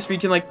does this, where you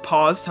can, like,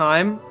 pause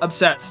time.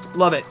 Obsessed.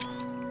 Love it.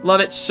 Love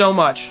it so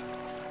much.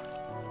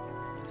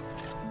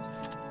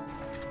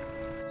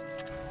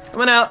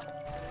 Coming out.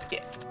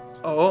 Yeah.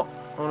 Oh,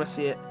 I want to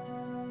see it.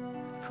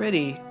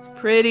 Pretty.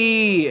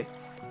 Wait,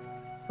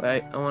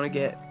 I want to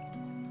get...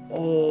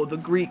 Oh, the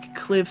Greek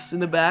cliffs in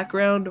the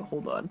background.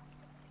 Hold on.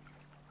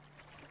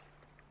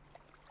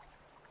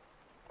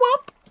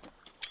 Whoop.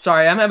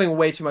 Sorry, I'm having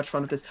way too much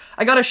fun with this.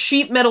 I got a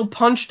sheet metal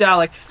punch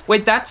Dalek.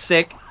 Wait, that's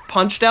sick.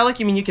 Punch Dalek?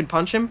 You mean you can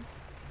punch him?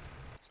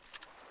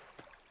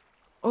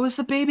 Oh, is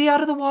the baby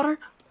out of the water?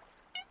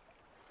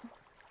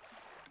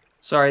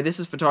 Sorry, this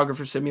is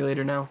Photographer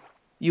Simulator now.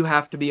 You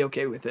have to be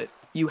okay with it.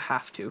 You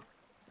have to.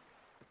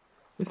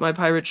 With my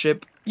pirate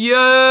ship.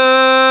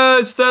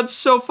 Yes! That's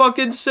so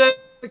fucking sick!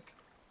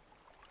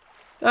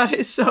 That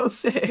is so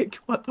sick.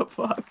 What the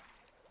fuck?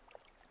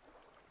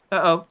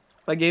 Uh-oh.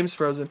 My game's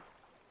frozen.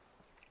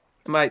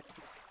 I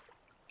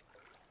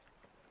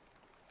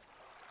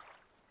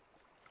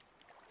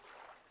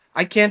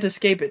can't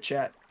escape it,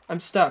 chat. I'm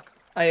stuck.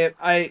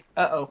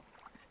 Uh-oh.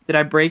 Did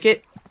I break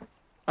it?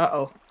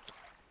 Uh-oh.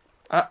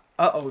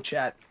 Uh-oh,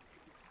 chat.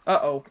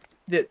 Uh-oh.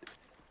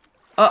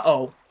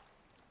 Uh-oh.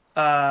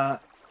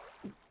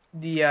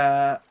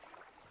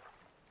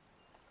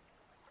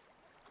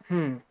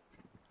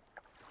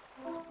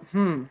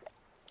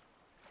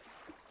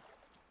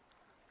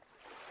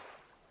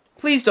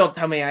 Please don't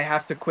tell me I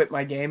have to quit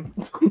my game.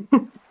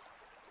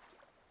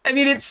 I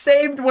mean, it's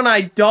saved when I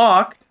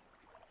docked.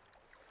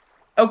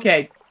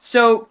 Okay,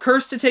 so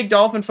cursed to take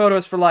dolphin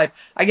photos for life.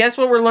 I guess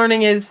what we're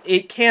learning is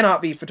it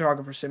cannot be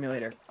Photographer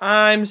Simulator.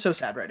 I'm so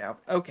sad right now.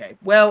 Okay,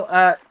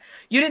 well,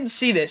 you didn't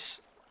see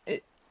this.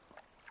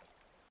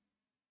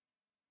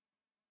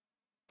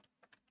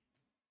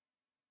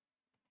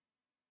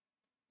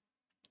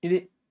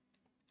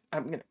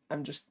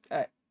 I'm just,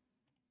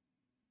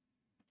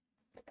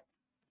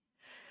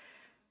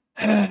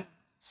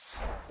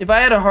 if I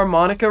had a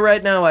harmonica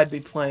right now, I'd be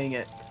playing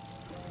it.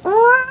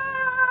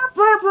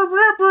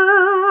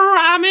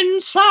 I'm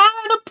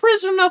inside a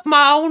prison of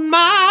my own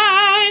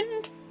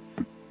mind.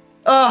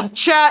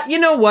 Chat, you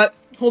know what?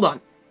 Hold on.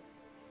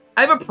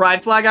 I have a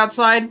pride flag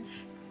outside,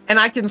 and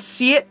I can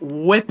see it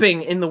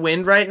whipping in the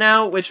wind right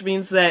now, which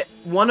means that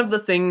one of the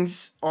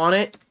things on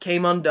it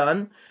came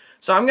undone.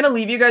 So I'm going to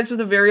leave you guys with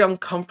a very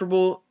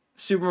uncomfortable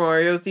Super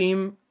Mario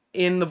theme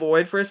in the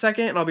void for a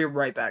second, and I'll be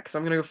right back, because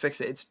I'm going to go fix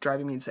it. It's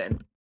driving me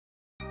insane.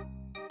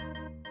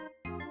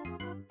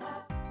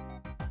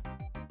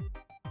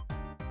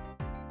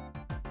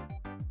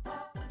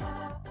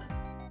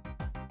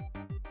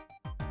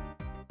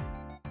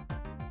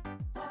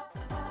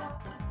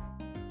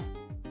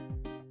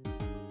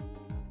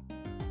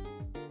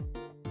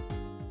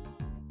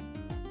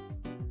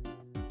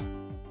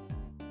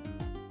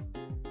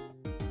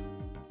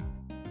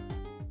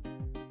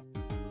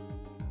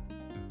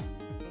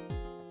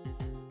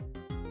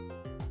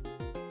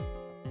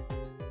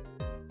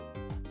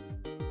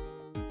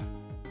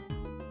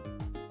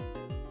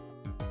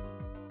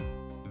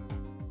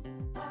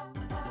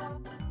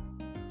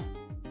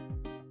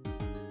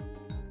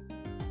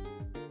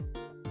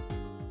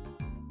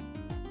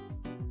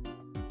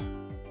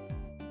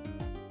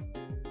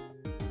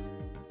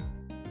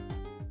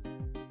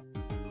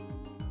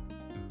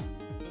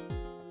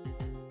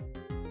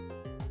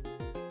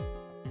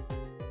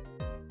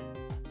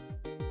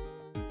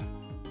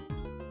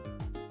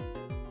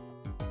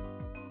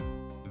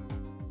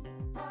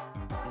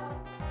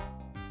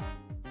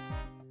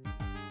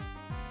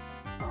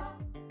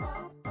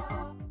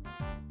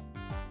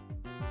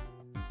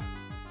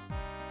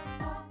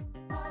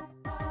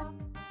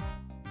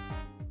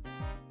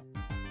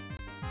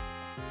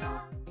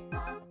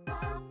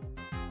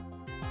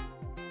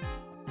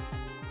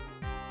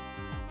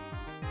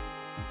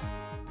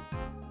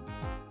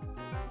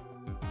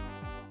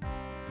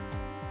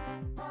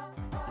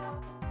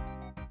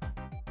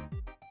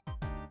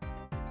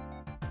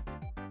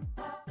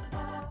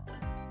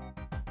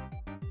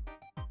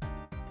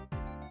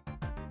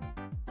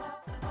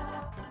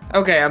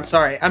 Okay, I'm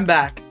sorry. I'm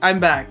back.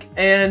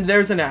 And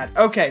there's an ad.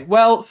 Okay,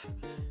 well,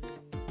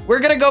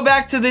 we're gonna go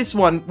back to this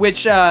one,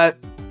 which,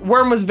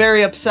 Worm was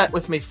very upset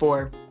with me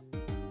for.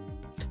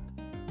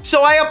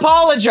 So I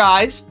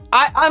apologize.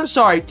 I'm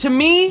sorry. To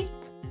me,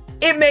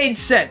 it made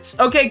sense.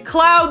 Okay,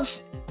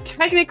 clouds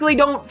technically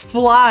don't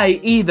fly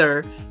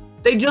either.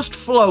 They just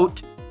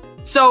float.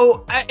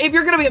 So, if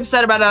you're gonna be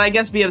upset about it, I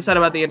guess be upset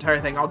about the entire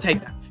thing. I'll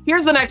take that.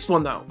 Here's the next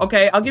one, though.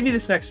 Okay, I'll give you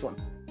this next one.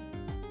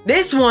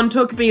 This one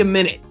took me a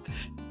minute.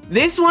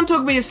 This one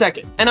took me a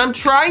second, and I'm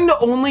trying to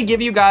only give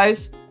you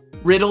guys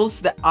riddles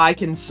that I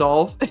can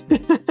solve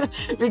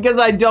because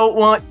I don't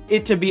want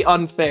it to be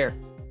unfair.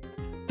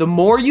 The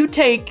more you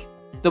take,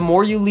 the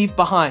more you leave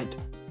behind.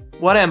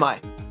 What am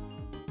I?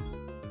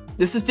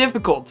 This is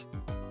difficult.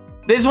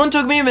 This one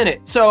took me a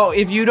minute, so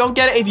if you don't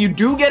get it, if you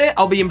do get it,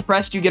 I'll be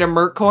impressed you get a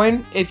Merc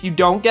coin. If you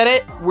don't get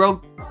it, we're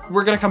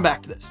gonna come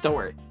back to this, don't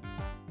worry.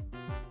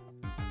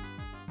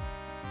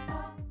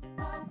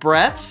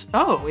 Breaths?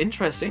 Oh,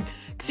 interesting.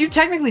 Because you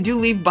technically do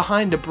leave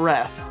behind a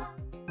breath.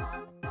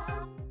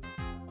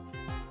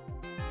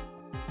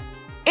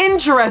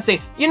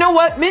 Interesting. You know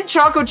what? Mint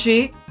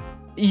Choco-Chi,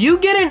 you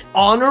get an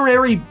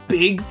honorary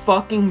big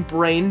fucking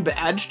brain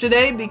badge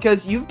today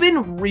because you've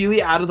been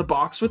really out of the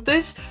box with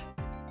this.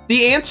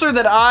 The answer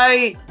that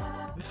I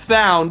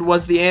found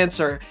was the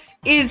answer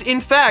is,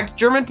 in fact,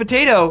 German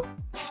potato,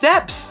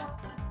 steps.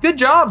 Good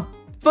job.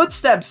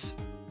 Footsteps.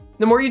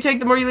 The more you take,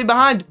 the more you leave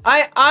behind.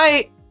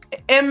 I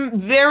am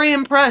very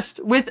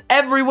impressed with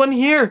everyone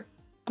here.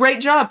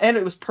 Great job. And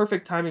it was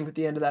perfect timing with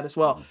the end of that as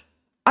well.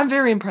 I'm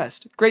very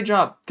impressed. Great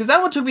job. Because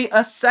that one took me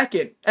a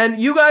second.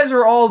 And you guys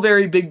are all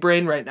very big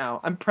brain right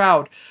now. I'm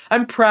proud.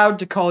 I'm proud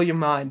to call you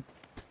mine.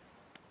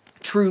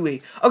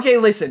 Truly. Okay,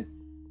 listen.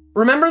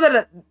 Remember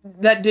that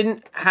that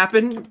didn't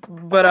happen,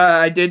 but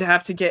I did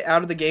have to get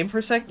out of the game for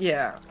a sec?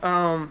 Yeah.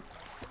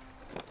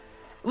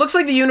 Looks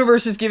like the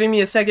universe is giving me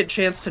a second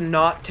chance to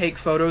not take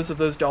photos of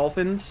those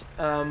dolphins.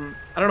 I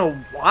don't know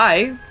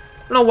why,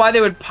 don't know why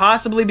they would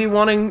possibly be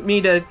wanting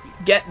me to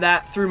get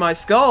that through my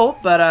skull,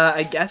 but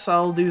I guess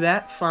I'll do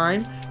that.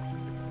 Fine.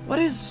 What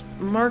is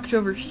marked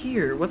over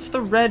here? What's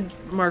the red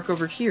mark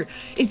over here?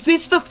 Is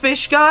this the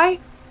fish guy?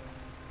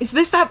 Is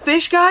this that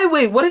fish guy?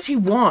 Wait, what does he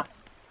want?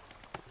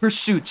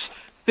 Pursuits.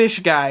 Fish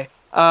guy.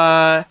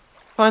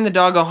 Find the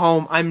dog a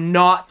home. I'm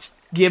not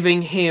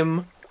giving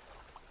him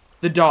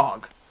the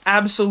dog.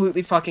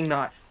 Absolutely fucking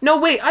not. No,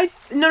 wait,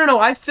 no,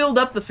 I filled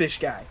up the fish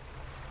guy.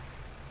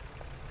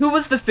 Who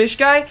was the fish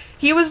guy?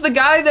 He was the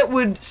guy that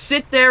would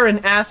sit there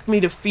and ask me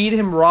to feed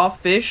him raw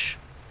fish.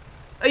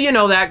 You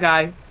know, that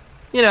guy.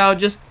 You know,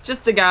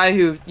 just a guy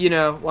who, you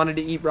know, wanted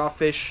to eat raw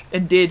fish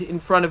and did in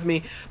front of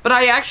me. But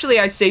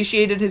I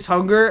satiated his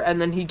hunger, and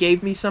then he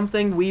gave me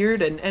something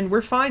weird, and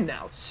we're fine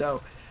now.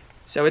 So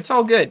it's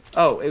all good.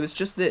 Oh, it was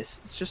just this.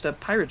 It's just a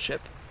pirate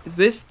ship. Is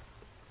this...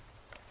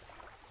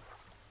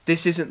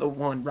 This isn't the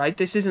one, right?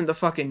 This isn't the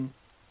fucking...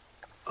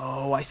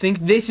 Oh, I think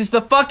this is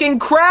the fucking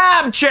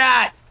crab,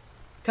 chat!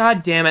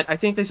 God damn it. I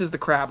think this is the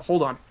crab.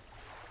 Hold on.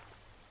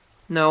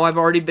 No, I've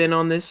already been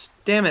on this.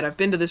 Damn it, I've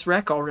been to this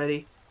wreck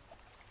already.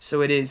 So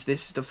it is.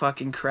 This is the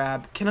fucking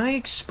crab. Can I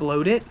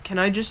explode it? Can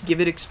I just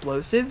give it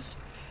explosives?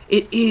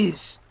 It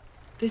is.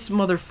 This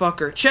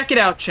motherfucker. Check it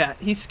out, chat.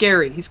 He's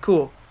scary. He's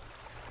cool.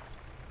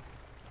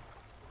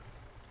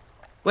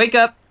 Wake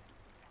up.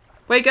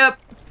 Wake up.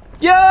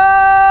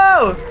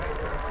 Yo!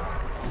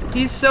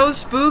 He's so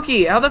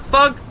spooky. How the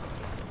fuck?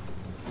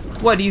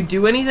 What, do you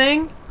do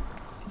anything?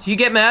 Do you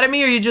get mad at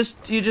me, or you just,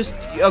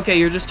 okay,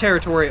 you're just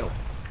territorial.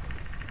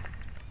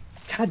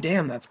 God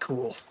damn, that's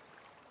cool.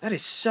 That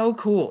is so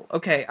cool.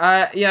 Okay,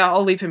 yeah,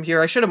 I'll leave him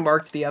here. I should have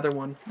marked the other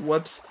one.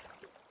 Whoops.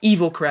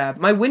 Evil crab.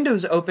 My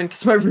window's open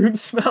because my room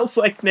smells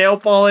like nail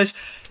polish.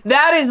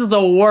 That is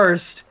the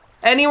worst.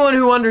 Anyone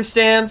who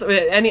understands,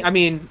 I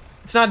mean,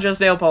 it's not just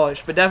nail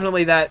polish, but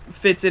definitely that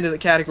fits into the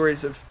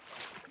categories of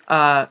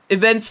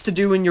events to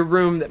do in your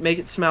room that make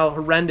it smell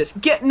horrendous.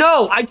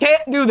 No, I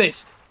can't do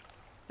this!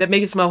 That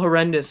make it smell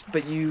horrendous,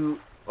 but you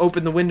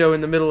open the window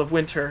in the middle of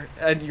winter,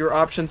 and your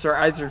options are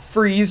either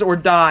freeze or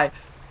die.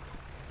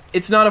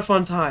 It's not a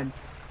fun time.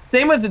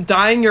 Same with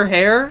dyeing your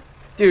hair.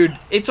 Dude,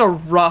 it's a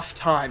rough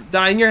time.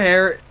 Dyeing your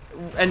hair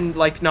and,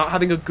 like, not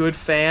having a good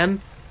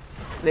fan,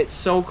 and it's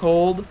so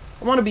cold.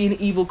 I want to be an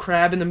evil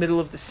crab in the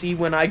middle of the sea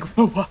when I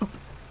grow up.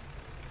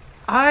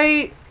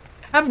 I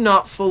have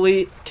not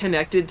fully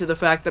connected to the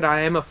fact that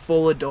I am a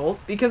full adult,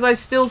 because I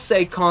still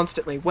say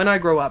constantly, when I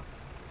grow up,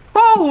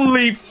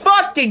 holy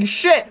fucking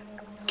shit!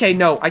 Okay,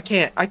 no, I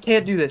can't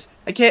do this.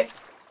 I can't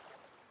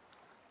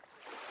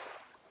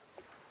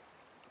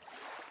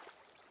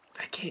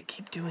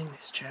keep doing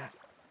this, chat.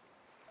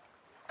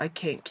 I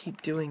can't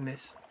keep doing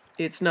this.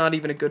 It's not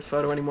even a good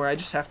photo anymore. I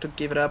just have to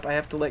give it up. I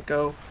have to let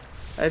go.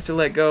 I have to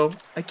let go.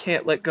 I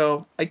can't let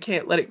go. I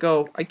can't let it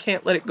go. I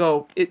can't let it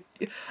go. It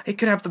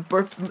could have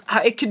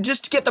it could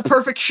just get the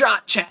perfect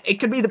shot, chat. It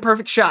could be the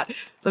perfect shot.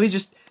 Let me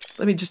just,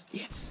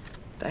 yes.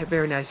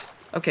 Very nice.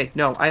 Okay,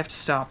 no, I have to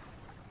stop.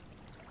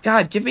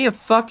 God, give me a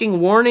fucking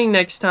warning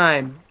next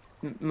time,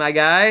 my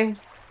guy.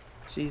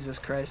 Jesus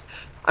Christ.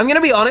 I'm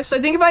gonna be honest, I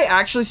think if I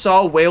actually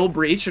saw a whale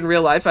breach in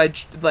real life, I'd,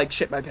 like,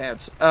 shit my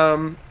pants.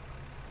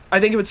 I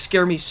think it would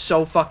scare me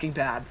so fucking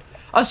bad.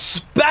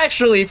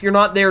 Especially if you're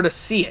not there to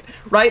see it,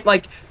 right?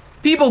 Like,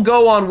 people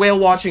go on whale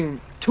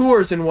watching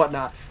tours and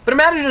whatnot. But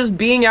imagine just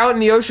being out in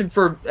the ocean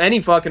for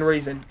any fucking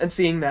reason and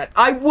seeing that.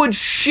 I would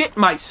shit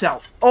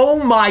myself.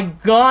 Oh my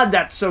god,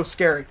 that's so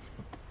scary.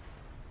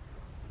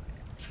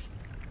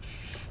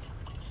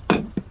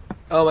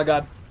 Oh my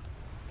god.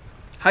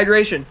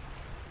 Hydration.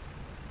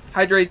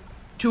 Hydrate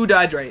to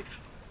dehydrate.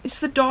 Is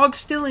the dog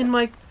still in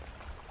my...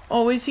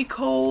 Oh, is he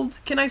cold?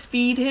 Can I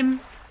feed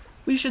him?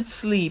 We should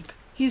sleep.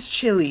 He's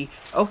chilly.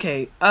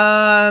 Okay,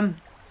 oh,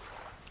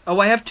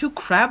 I have 2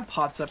 crab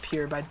pots up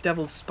here by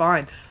Devil's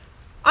Spine.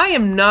 I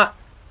am not...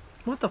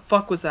 What the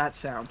fuck was that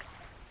sound?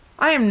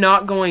 I am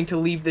not going to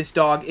leave this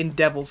dog in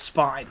Devil's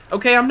Spine.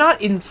 Okay, I'm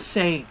not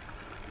insane.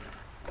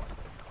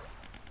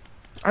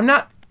 I'm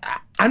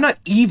not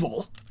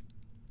evil.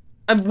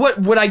 What,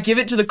 would I give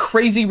it to the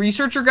crazy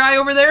researcher guy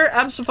over there?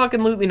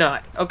 Abso-fucking-lutely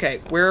not.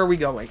 Okay, where are we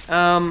going?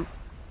 I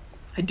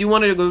do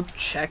want to go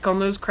check on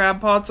those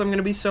crab pots, I'm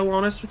gonna be so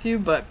honest with you,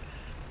 but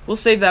we'll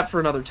save that for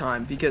another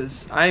time,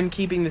 because I'm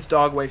keeping this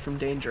dog away from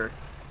danger.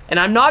 And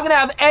I'm not gonna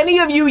have any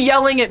of you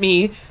yelling at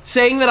me,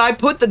 saying that I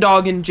put the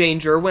dog in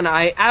danger, when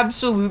I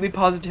absolutely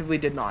positively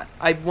did not.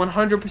 I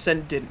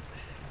 100% didn't.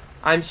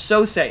 I'm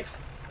so safe.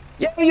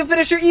 Yeah, you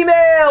finished your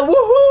email!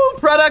 Woohoo!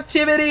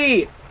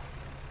 Productivity!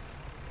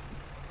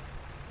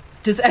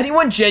 Does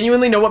anyone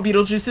genuinely know what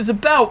Beetlejuice is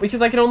about?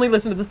 Because I can only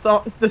listen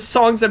to the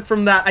songs, and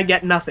from that I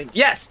get nothing.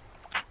 Yes!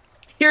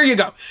 Here you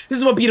go. This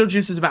is what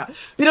Beetlejuice is about.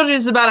 Beetlejuice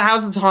is about a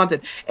house that's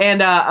haunted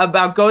and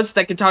about ghosts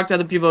that can talk to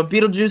other people.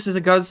 Beetlejuice is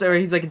a ghost, or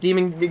he's like a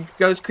demon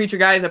ghost creature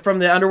guy that from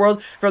the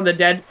underworld, from the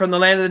dead, from the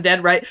land of the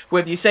dead, right?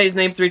 Where if you say his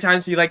name 3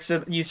 times,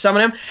 you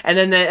summon him. And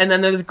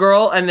then there's a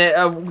girl and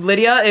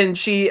Lydia, and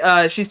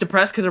she's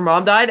depressed because her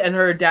mom died, and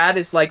her dad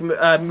is like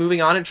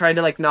moving on and trying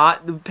to like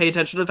not pay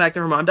attention to the fact that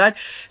her mom died,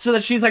 so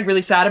that she's like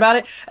really sad about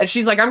it, and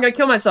she's like, I'm gonna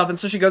kill myself, and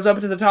so she goes up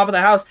to the top of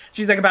the house.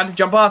 She's like about to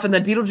jump off, and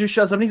then Beetlejuice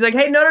shows up, and he's like,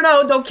 hey, no,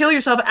 don't kill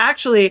yourself.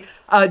 Actually,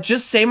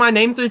 just say my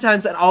name 3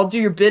 times, and I'll do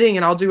your bidding,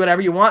 and I'll do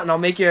whatever you want, and I'll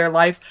make your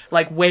life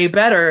like way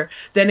better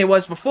than it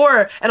was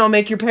before, and I'll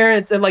make your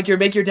parents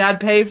make your dad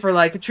pay for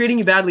like treating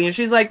you badly. And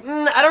she's like,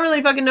 I don't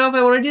really fucking know if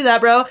I want to do that,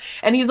 bro.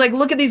 And he's like,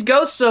 look at these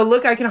ghosts. So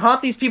look, I can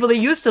haunt these people that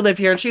used to live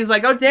here. And she's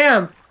like, oh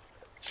damn.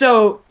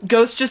 So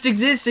ghosts just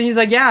exist. And he's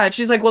like, yeah. And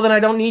she's like, well, then I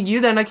don't need you,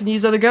 then I can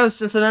use other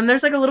ghosts. And so then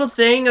there's like a little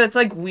thing that's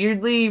like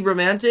weirdly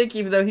romantic,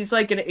 even though he's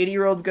like an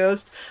 80-year-old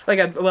ghost. Like,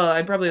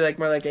 I'd probably like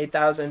more like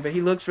 8,000, but he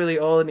looks really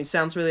old and he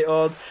sounds really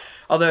old,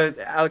 although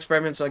Alex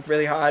Brightman's like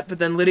really hot. But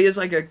then Lydia's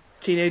like a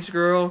teenage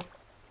girl.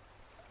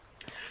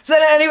 So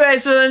then, anyway,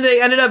 so then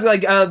they ended up,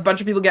 like, a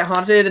bunch of people get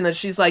haunted, and then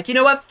she's like, you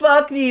know what,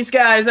 fuck these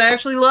guys, I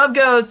actually love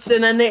ghosts.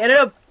 And then they ended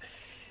up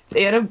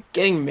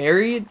getting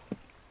married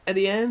at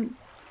the end.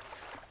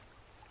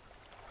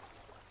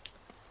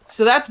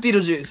 So that's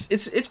Beetlejuice.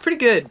 It's pretty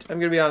good, I'm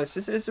gonna be honest.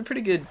 It's a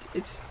pretty good,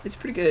 it's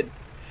pretty good.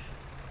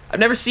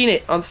 I've never seen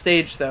it on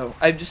stage, though.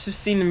 I've just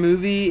seen the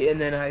movie, and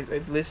then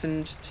I've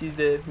listened to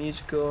the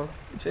musical.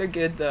 It's very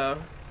good, though.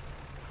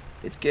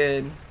 It's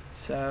good,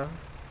 so,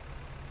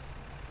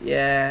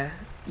 yeah.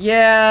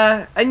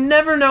 Yeah, I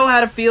never know how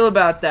to feel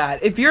about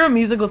that. If you're a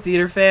musical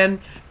theater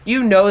fan,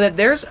 you know that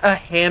there's a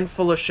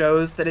handful of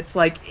shows that it's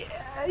like,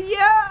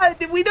 yeah,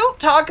 we don't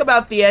talk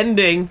about the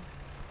ending.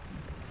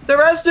 The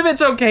rest of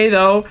it's okay,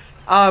 though.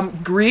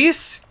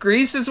 Grease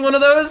is one of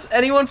those.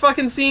 Anyone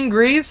fucking seen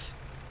Grease?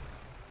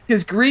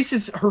 Because Grease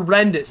is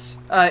horrendous.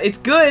 It's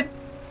good,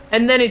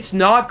 and then it's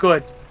not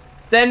good.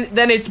 Then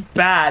it's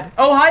bad.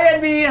 Oh, hi,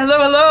 Envy.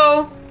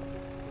 Hello.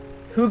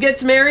 Who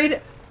gets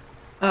married?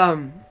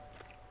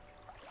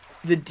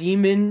 The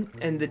demon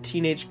and the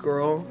teenage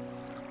girl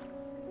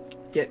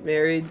get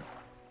married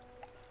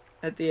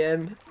at the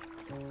end.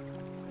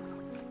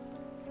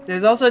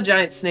 There's also a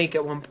giant snake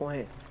at one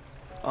point.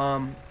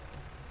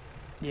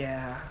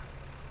 Yeah.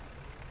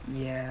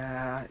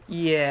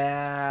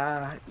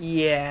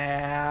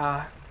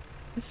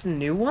 This is a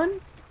new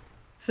one?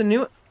 It's a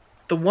new...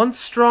 The once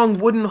strong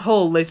wooden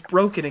hull lays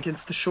broken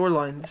against the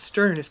shoreline. The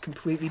stern is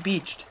completely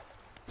beached.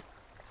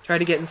 Try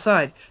to get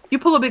inside. You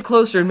pull a bit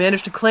closer and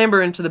manage to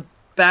clamber into the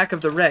back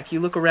of the wreck. You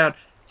look around.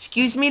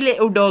 Excuse me,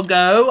 little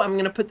doggo. I'm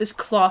gonna put this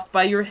cloth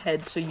by your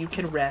head so you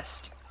can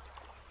rest.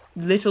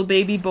 Little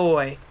baby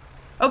boy.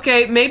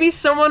 Okay, maybe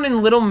someone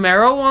in Little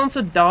Marrow wants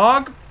a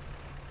dog?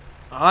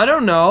 I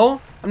don't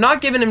know. I'm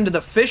not giving him to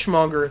the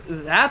fishmonger,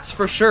 that's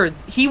for sure.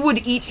 He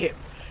would eat him.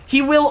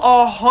 He will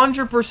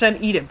 100%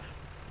 eat him.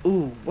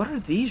 Ooh, what are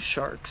these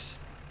sharks?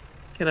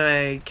 Can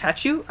I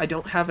catch you? I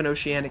don't have an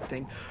oceanic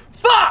thing.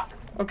 Fuck!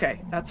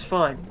 Okay, that's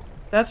fine.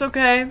 That's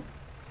okay.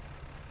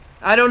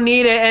 I don't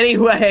need it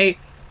anyway.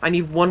 I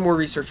need one more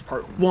research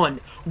part.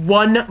 One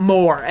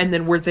more, and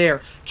then we're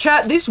there.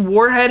 Chat, this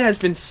warhead has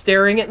been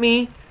staring at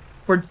me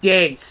for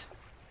days.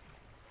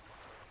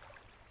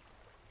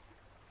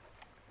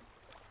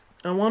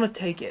 I want to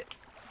take it.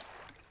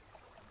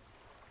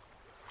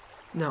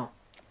 No.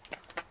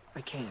 I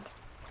can't.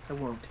 I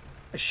won't.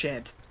 I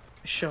shan't.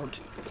 I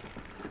shan't.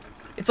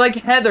 It's like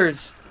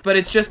Heather's, but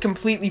it's just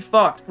completely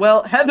fucked.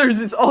 Well,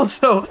 Heather's is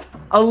also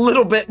a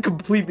little bit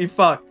completely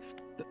fucked.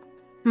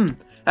 I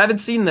haven't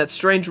seen that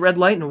strange red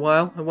light in a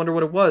while. I wonder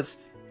what it was.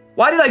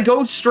 Why did I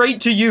go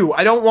straight to you?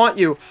 I don't want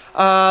you.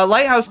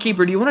 Lighthouse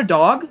Keeper, do you want a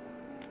dog?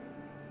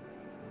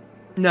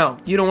 No,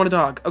 you don't want a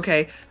dog.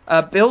 Okay.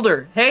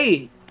 Builder,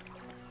 hey.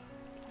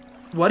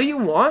 What do you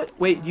want?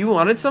 Wait, you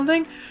wanted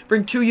something?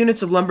 Bring 2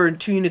 units of lumber and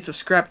 2 units of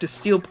scrap to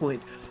Steel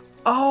Point.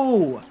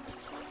 Oh.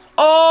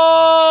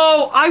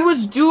 Oh, I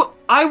was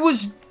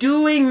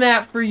doing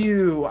that for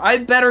you. I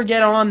better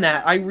get on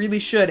that. I really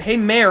should. Hey,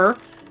 Mare.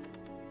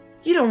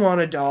 You don't want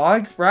a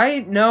dog,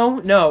 right?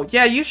 No.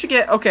 Yeah, you should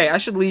get... Okay, I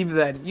should leave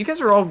then. You guys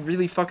are all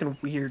really fucking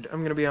weird.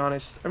 I'm gonna be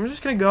honest. I'm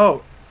just gonna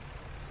go.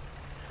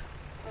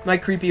 My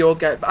creepy old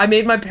guy. I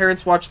made my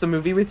parents watch the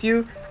movie with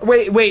you.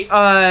 Wait,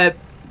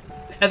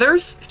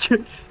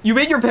 Heathers? You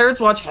made your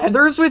parents watch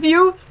Heathers with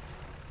you?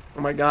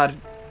 Oh my god.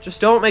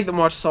 Just don't make them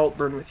watch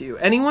Saltburn with you.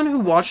 Anyone who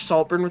watched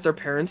Saltburn with their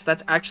parents,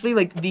 that's actually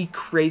like the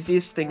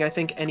craziest thing I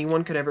think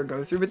anyone could ever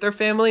go through with their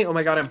family. Oh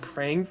my god, I'm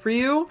praying for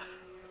you.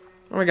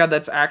 Oh my god,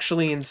 that's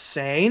actually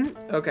insane.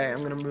 Okay,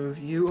 I'm gonna move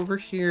you over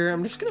here.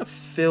 I'm just gonna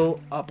fill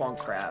up on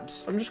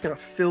crabs. I'm just gonna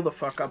fill the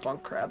fuck up on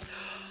crabs.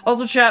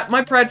 Also, chat,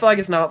 my pride flag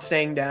is not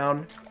staying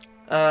down.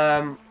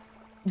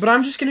 But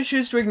I'm just gonna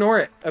choose to ignore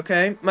it,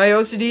 okay? My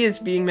OCD is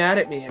being mad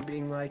at me and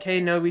being like,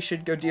 hey, no, we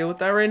should go deal with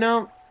that right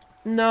now.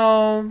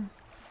 No.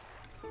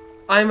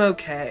 I'm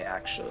okay,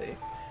 actually.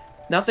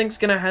 Nothing's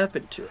gonna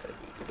happen to it.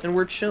 And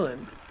we're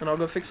chilling. And I'll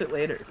go fix it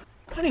later.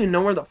 I don't even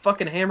know where the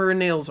fucking hammer and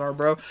nails are,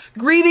 bro.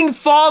 Grieving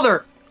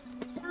father.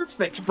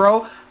 Perfect,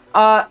 bro.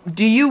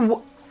 Do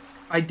you...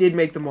 I did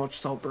make them watch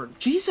Saltburn.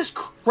 Jesus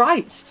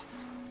Christ.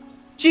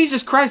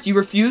 Jesus Christ, you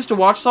refuse to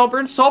watch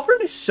Saltburn?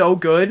 Saltburn is so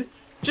good.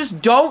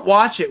 Just don't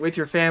watch it with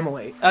your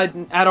family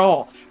at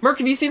all. Merc,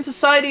 have you seen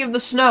Society of the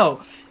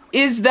Snow?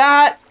 Is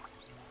that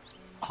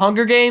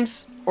Hunger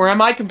Games? Or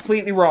am I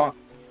completely wrong?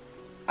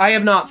 I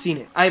have not seen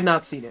it. I have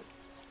not seen it.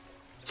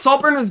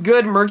 Saltburn is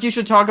good. Merc, you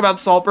should talk about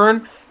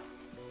Saltburn.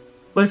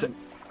 Listen.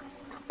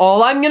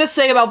 All I'm going to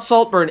say about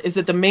Saltburn is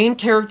that the main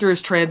character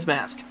is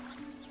transmask.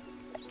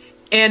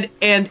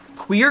 And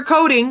queer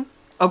coding,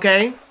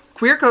 okay?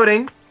 Queer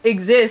coding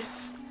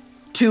exists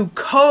to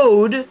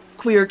code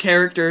queer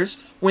characters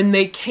when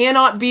they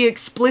cannot be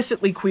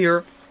explicitly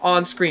queer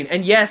on screen.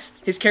 And yes,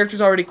 his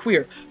character's already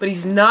queer, but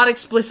he's not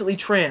explicitly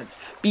trans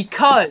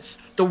because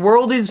the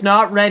world is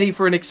not ready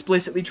for an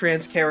explicitly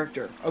trans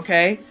character,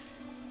 okay?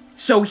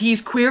 So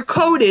he's queer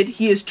coded,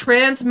 he is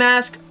trans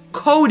mask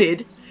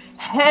coded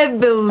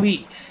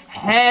heavily,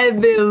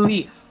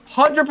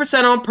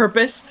 100% on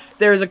purpose.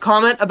 There is a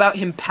comment about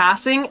him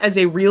passing as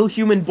a real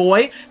human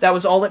boy. That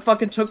was all it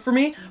fucking took for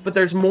me, but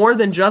there's more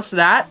than just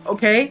that,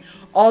 okay?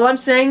 All I'm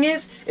saying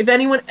is, if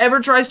anyone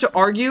ever tries to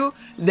argue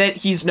that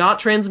he's not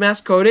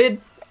transmask coded,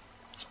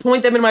 just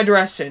point them in my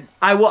direction.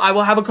 I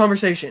will have a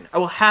conversation. I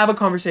will have a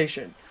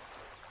conversation.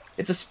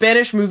 It's a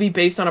Spanish movie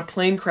based on a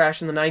plane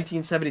crash in the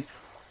 1970s.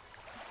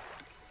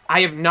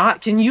 I have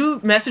not... Can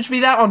you message me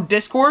that on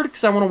Discord?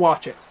 Because I want to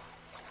watch it.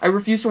 I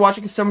refuse to watch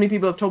it because so many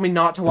people have told me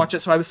not to watch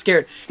it, so I was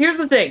scared. Here's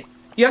the thing.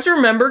 You have to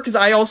remember, because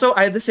I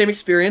had the same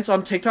experience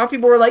on TikTok.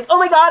 People were like, oh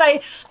my god, I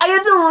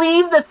had to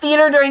leave the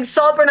theater during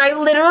Saltburn. I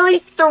literally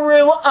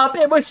threw up.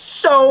 It was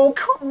so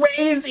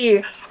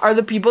crazy. Are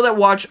the people that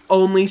watch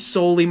only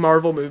solely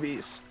Marvel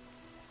movies.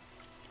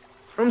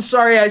 I'm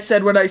sorry I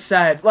said what I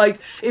said. Like,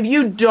 if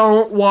you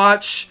don't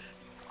watch,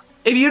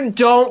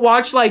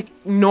 like,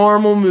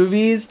 normal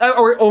movies,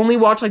 or only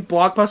watch, like,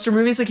 blockbuster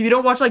movies, like, if you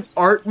don't watch, like,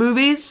 art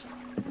movies,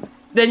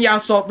 then yeah,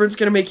 Saltburn's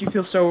gonna make you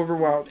feel so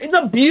overwhelmed. It's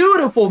a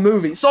beautiful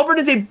movie. Saltburn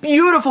is a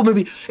beautiful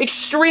movie.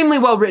 Extremely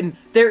well written.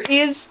 There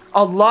is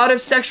a lot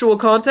of sexual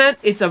content.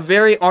 It's a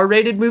very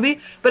R-rated movie,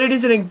 but it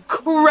is an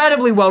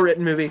incredibly well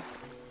written movie.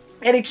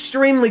 And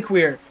extremely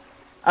queer.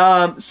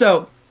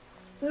 So,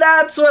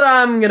 that's what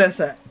I'm gonna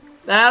say.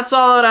 That's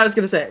all that I was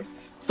gonna say.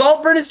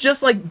 Saltburn is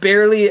just like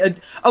barely a...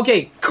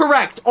 Okay,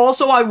 correct.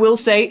 Also, I will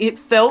say it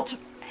felt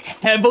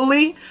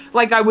heavily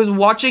like I was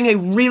watching a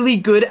really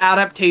good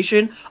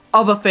adaptation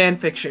of a fan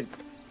fiction.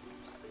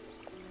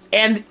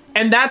 And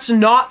that's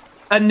not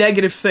a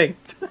negative thing.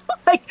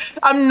 Like,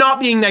 I'm not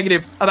being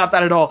negative about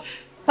that at all.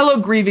 Hello,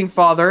 grieving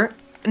father.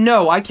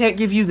 No, I can't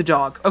give you the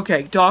dog.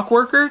 Okay, dock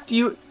worker, do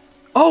you...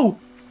 Oh!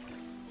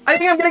 I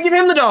think I'm gonna give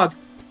him the dog!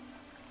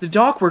 The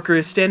dock worker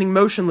is standing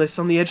motionless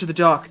on the edge of the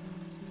dock.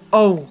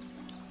 Oh.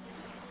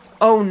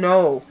 Oh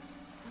no.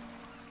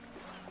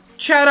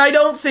 Chad, I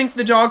don't think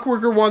the dock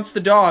worker wants the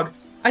dog.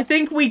 I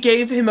think we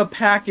gave him a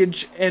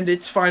package and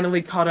it's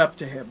finally caught up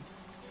to him.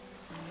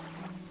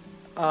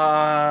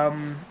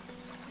 The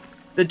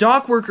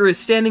dock worker is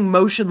standing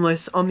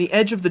motionless on the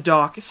edge of the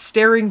dock,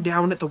 staring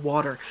down at the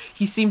water.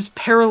 He seems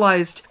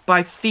paralyzed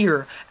by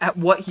fear at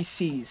what he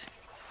sees.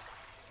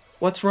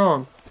 What's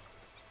wrong?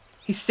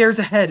 He stares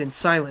ahead in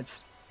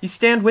silence. You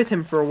stand with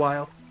him for a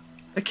while.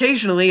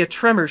 Occasionally, a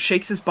tremor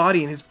shakes his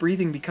body and his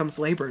breathing becomes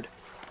labored.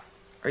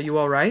 Are you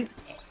alright?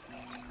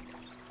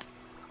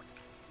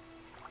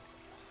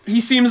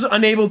 He seems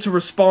unable to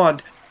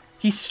respond.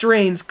 He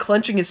strains,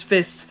 clenching his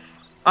fists,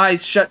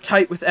 eyes shut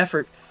tight with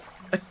effort.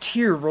 A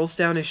tear rolls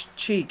down his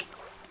cheek.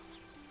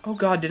 Oh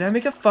god, did I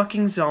make a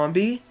fucking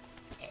zombie?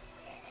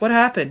 What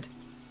happened?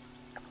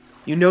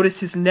 You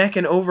notice his neck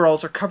and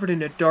overalls are covered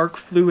in a dark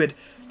fluid,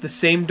 the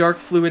same dark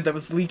fluid that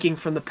was leaking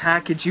from the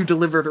package you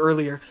delivered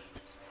earlier.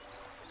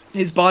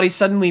 His body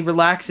suddenly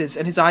relaxes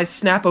and his eyes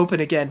snap open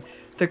again.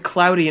 They're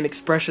cloudy and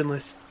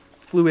expressionless.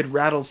 Fluid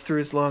rattles through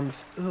his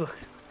lungs. Ugh.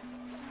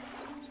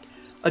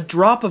 A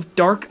drop of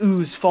dark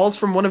ooze falls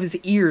from one of his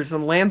ears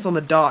and lands on the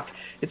dock.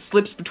 It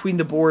slips between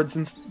the boards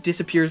and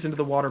disappears into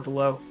the water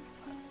below.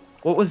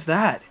 What was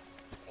that?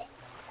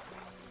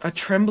 A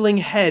trembling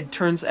head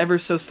turns ever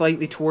so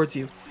slightly towards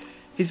you.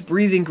 His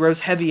breathing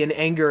grows heavy in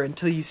anger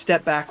until you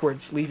step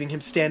backwards, leaving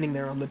him standing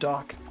there on the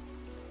dock.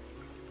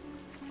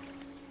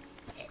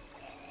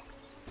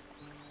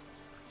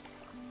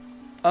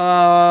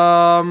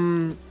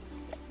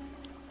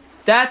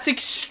 That's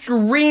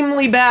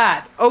extremely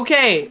bad.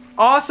 Okay,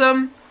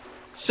 awesome.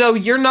 So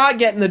you're not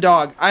getting the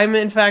dog. I'm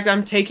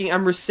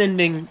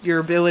rescinding your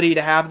ability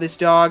to have this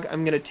dog.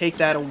 I'm gonna take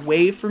that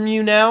away from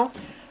you now.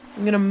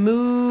 I'm gonna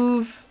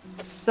move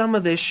some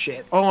of this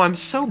shit. Oh, I'm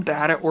so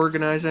bad at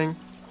organizing.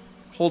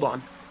 Hold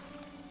on.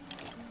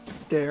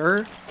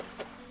 There.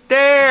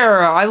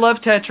 There! I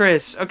love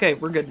Tetris. Okay,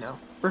 we're good now.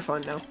 We're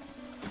fine now.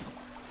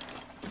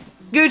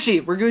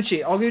 Gucci! We're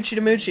Gucci. All Gucci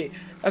to Moochie.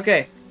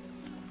 Okay.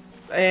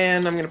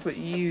 And I'm gonna put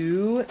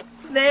you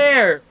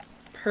there.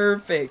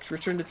 Perfect.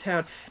 Return to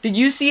town. Did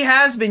you see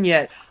Has Been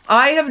yet?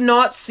 I have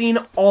not seen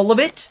all of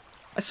it.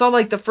 I saw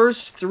like the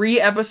first 3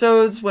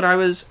 episodes when I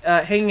was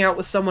hanging out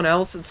with someone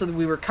else, and so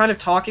we were kind of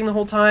talking the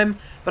whole time,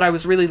 but I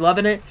was really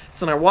loving it.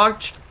 So then I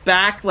watched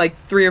back like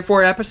 3 or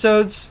 4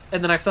 episodes,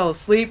 and then I fell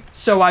asleep.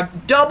 So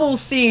I've double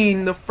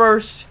seen the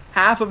first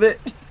half of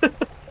it,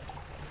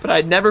 but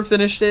I never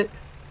finished it.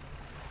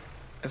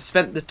 I've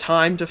spent the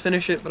time to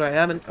finish it, but I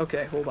haven't.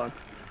 Okay, hold on.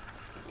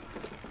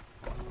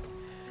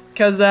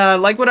 Because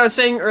like what I was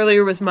saying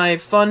earlier with my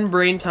fun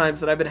brain times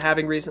that I've been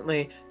having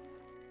recently.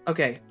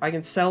 Okay, I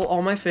can sell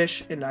all my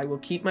fish, and I will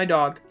keep my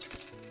dog.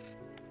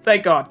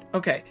 Thank God.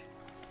 Okay.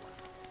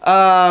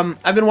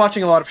 I've been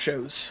watching a lot of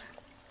shows.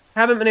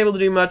 Haven't been able to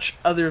do much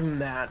other than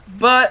that.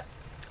 But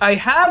I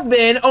have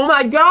been... Oh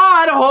my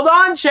God! Hold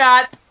on,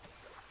 chat!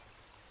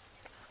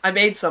 I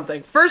made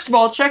something. First of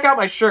all, check out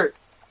my shirt.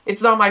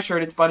 It's not my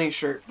shirt, it's Bunny's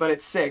shirt, but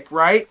it's sick,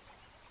 right?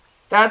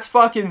 That's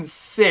fucking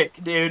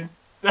sick, dude.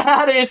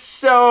 That is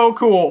so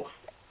cool.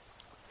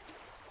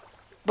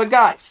 But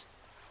guys...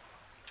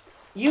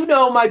 You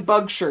know my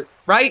bug shirt,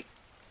 right?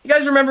 You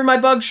guys remember my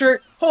bug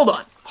shirt? Hold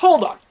on.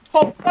 Hold on.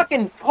 Hold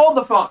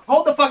the phone.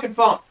 Hold the fucking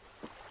phone.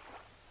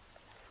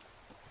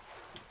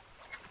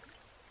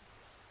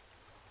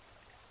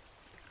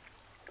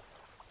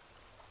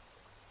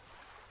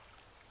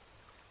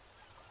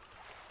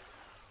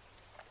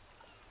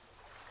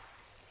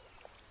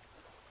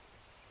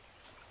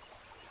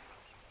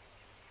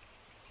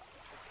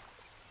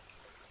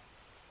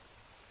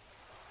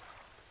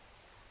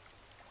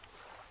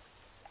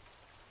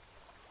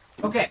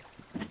 Okay.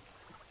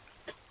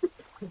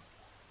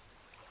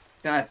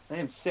 God, I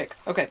am sick.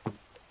 Okay.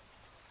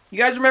 You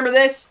guys remember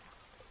this?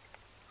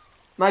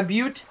 My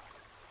butte?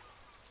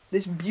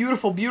 This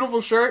beautiful,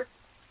 beautiful shirt?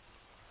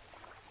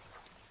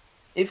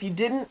 If you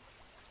didn't,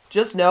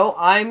 just know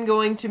I'm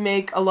going to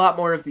make a lot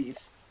more of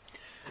these.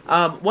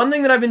 One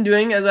thing that I've been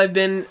doing as I've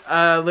been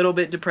a little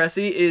bit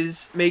depressy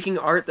is making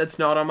art that's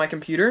not on my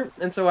computer.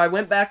 And so I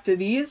went back to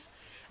these,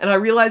 and I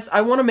realized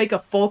I want to make a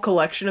full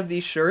collection of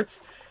these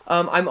shirts.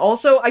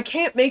 I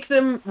can't make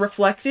them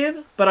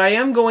reflective, but I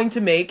am going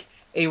to make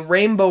a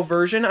rainbow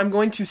version. I'm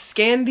going to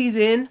scan these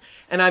in,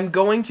 and I'm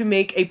going to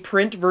make a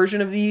print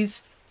version of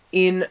these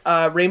in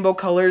rainbow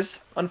colors.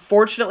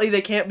 Unfortunately,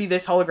 they can't be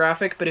this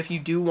holographic, but if you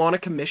do want to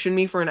commission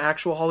me for an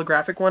actual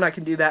holographic one, I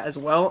can do that as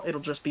well.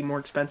 It'll just be more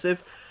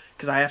expensive,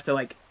 because I have to,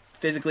 like,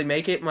 physically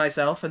make it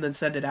myself and then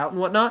send it out and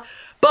whatnot.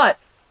 But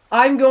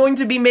I'm going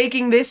to be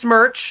making this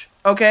merch,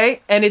 okay?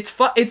 And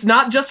it's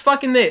not just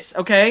fucking this,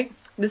 okay?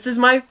 This is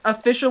my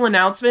official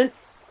announcement.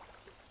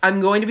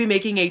 I'm going to be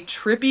making a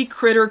Trippy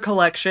Critter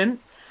collection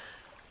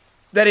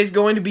that is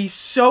going to be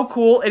so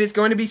cool. It is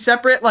going to be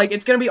separate. Like,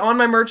 it's going to be on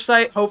my merch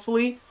site,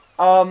 hopefully.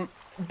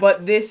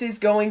 But this is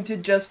going to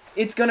just...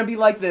 It's going to be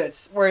like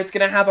this, where it's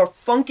going to have a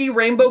funky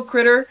rainbow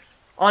critter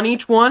on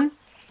each one.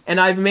 And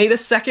I've made a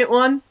second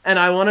one, and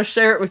I want to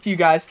share it with you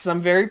guys, because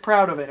I'm very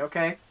proud of it,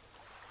 okay?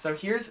 So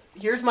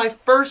here's my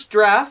first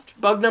draft,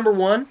 bug number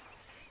 1.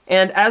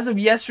 And as of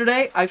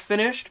yesterday, I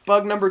finished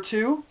bug number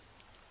 2,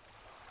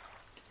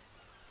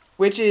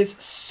 which is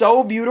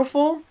so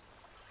beautiful.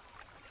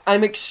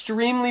 I'm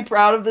extremely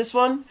proud of this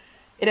one.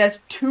 It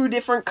has 2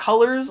 different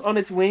colors on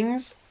its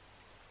wings.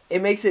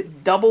 It makes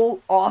it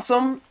double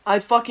awesome. I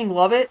fucking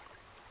love it.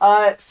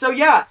 So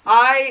yeah,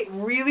 I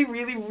really,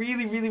 really,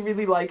 really, really,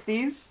 really like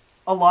these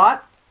a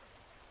lot.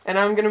 And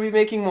I'm going to be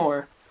making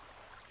more.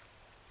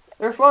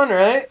 They're fun,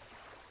 right?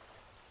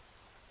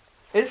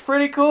 It's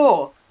pretty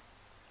cool.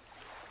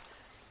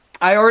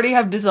 I already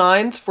have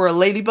designs for a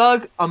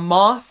ladybug, a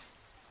moth,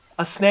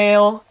 a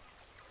snail,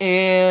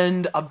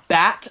 and a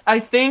bat, I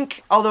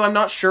think. Although I'm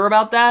not sure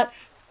about that.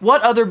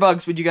 What other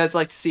bugs would you guys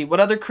like to see? What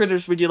other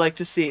critters would you like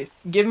to see?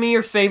 Give me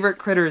your favorite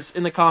critters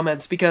in the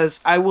comments, because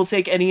I will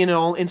take any and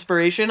all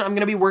inspiration. I'm going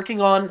to be working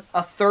on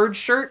a 3rd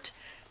shirt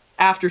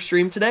after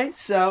stream today,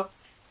 so...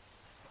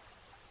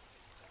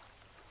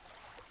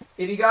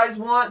 If you guys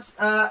want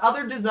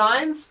other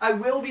designs, I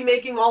will be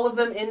making all of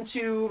them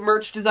into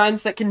merch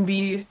designs that can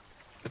be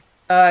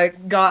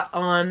got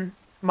on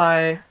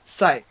my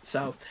site.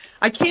 So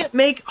I can't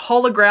make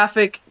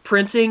holographic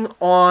printing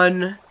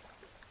on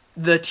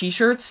the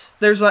t-shirts.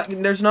 There's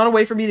not a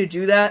way for me to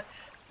do that.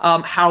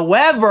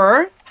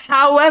 However,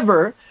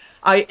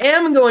 I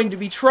am going to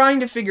be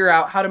trying to figure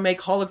out how to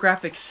make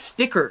holographic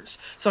stickers.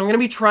 So I'm going to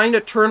be trying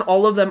to turn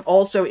all of them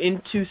also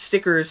into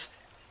stickers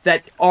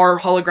that are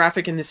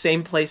holographic in the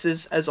same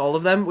places as all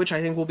of them, which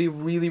I think will be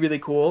really, really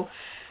cool.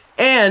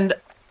 And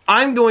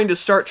I'm going to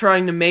start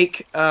trying to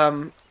make,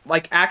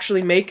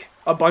 actually make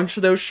a bunch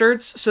of those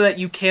shirts so that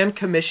you can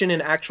commission an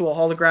actual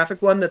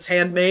holographic one that's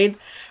handmade,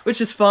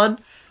 which is fun.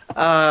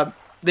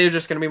 They're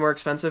just going to be more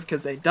expensive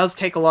because it does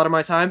take a lot of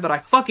my time, but I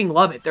fucking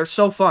love it. They're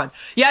so fun.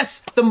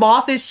 Yes, the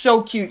moth is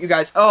so cute, you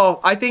guys. Oh,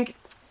 I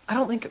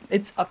don't think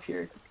it's up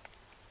here.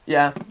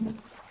 Yeah.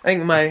 I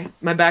think my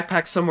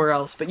backpack's somewhere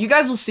else, but you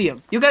guys will see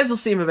him. You guys will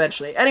see him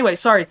eventually. Anyway,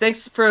 sorry,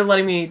 thanks for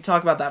letting me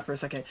talk about that for a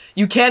second.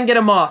 You can get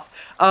a moth.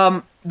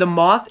 The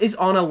moth is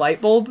on a light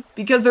bulb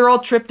because they're all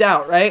tripped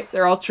out, right?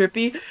 They're all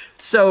trippy.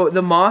 So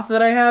the moth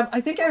that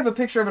I think I have a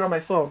picture of it on my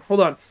phone. Hold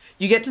on.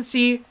 You get to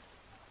see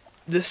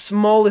the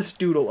smallest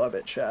doodle of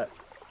it, chat.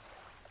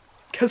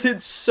 Because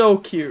it's so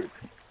cute.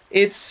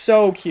 It's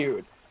so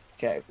cute.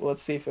 Okay, well,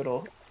 let's see if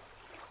it'll...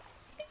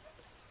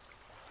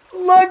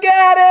 Look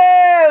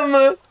at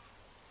him!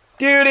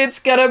 Dude, it's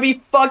gonna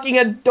be fucking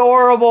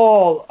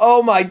adorable.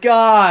 Oh my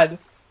god.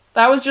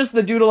 That was just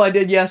the doodle I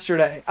did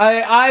yesterday.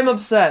 I'm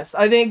obsessed.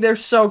 I think they're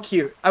so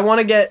cute. I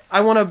want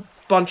a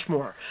bunch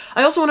more.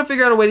 I also want to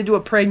figure out a way to do a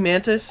praying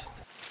mantis,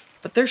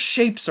 but their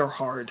shapes are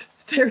hard.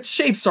 Their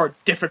shapes are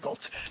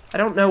difficult. I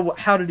don't know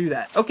how to do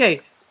that. Okay.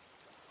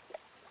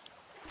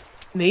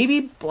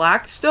 Maybe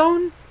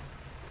Blackstone?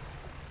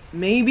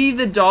 Maybe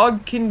the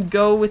dog can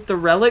go with the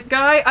relic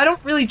guy? I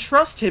don't really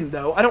trust him,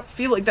 though. I don't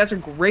feel like that's a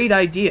great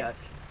idea.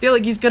 I feel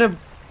like he's gonna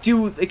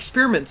do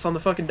experiments on the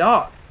fucking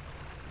dog.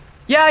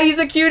 Yeah, he's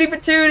a cutie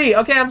patootie.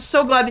 Okay, I'm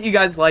so glad that you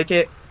guys like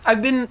it.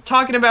 I've been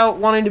talking about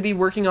wanting to be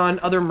working on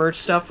other merch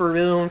stuff for a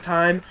really long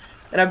time,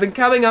 and I've been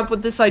coming up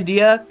with this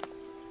idea,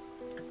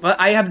 but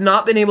I have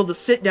not been able to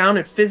sit down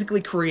and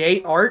physically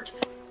create art,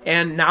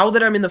 and now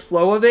that I'm in the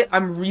flow of it,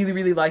 I'm really,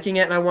 really liking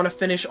it, and I want to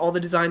finish all the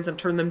designs and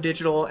turn them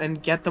digital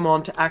and get them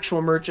onto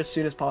actual merch as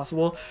soon as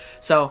possible.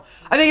 So,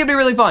 I think it'd be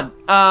really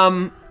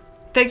fun.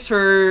 Thanks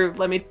for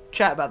letting me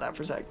chat about that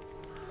for a sec.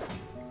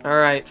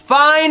 Alright,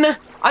 fine!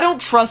 I don't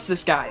trust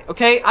this guy,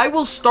 okay? I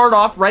will start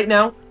off right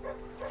now.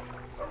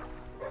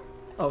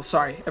 Oh,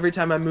 sorry. Every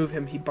time I move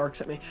him, he barks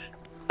at me.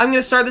 I'm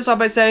gonna start this off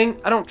by saying,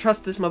 I don't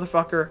trust this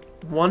motherfucker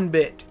one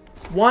bit.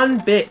 One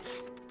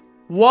bit.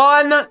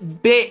 One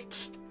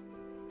bit!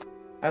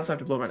 I also have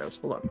to blow my nose.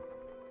 Hold on.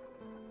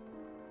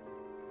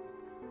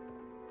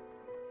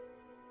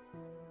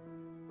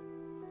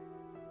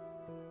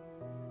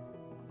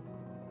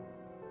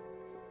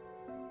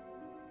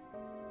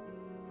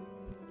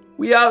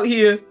 We out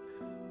here.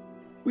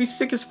 We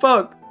sick as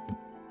fuck.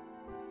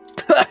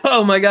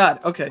 Oh my god.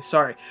 Okay,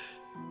 sorry.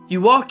 You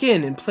walk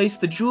in and place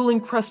the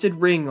jewel-encrusted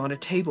ring on a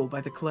table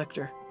by the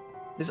collector.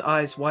 His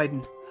eyes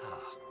widen.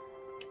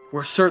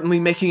 We're certainly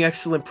making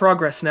excellent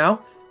progress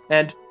now,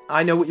 and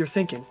I know what you're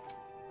thinking.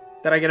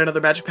 That I get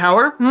another magic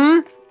power?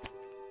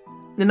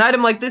 An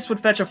item like this would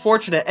fetch a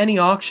fortune at any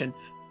auction,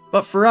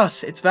 but for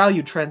us, its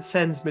value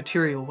transcends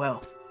material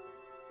wealth.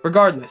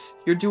 Regardless,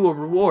 you're due a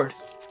reward.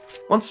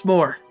 Once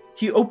more,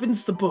 he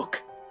opens the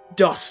book,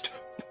 dust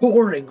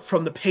pouring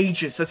from the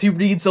pages as he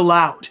reads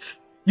aloud.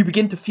 You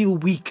begin to feel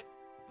weak.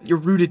 You're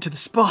rooted to the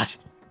spot,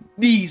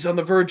 knees on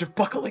the verge of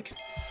buckling.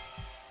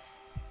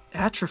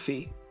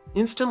 Atrophy.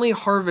 Instantly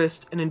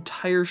harvest an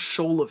entire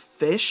shoal of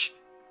fish?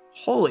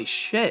 Holy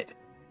shit.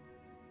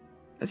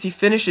 As he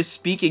finishes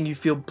speaking, you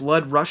feel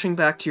blood rushing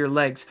back to your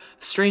legs.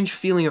 A strange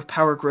feeling of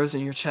power grows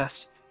in your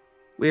chest.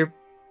 We're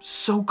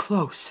so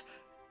close.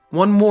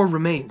 One more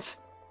remains.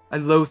 I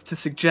loathe to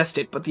suggest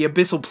it, but the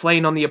abyssal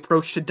plane on the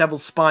approach to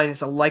Devil's Spine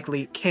is a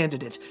likely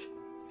candidate.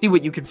 See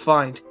what you can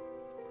find.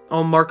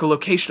 I'll mark a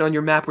location on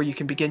your map where you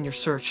can begin your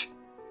search.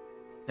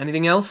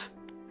 Anything else?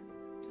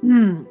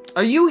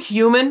 Are you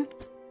human?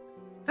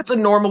 That's a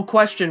normal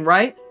question,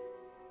 right?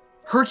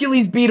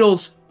 Hercules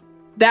beetles.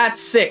 That's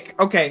sick.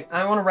 Okay,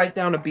 I want to write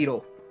down a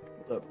beetle.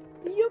 Hold up.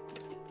 Yep.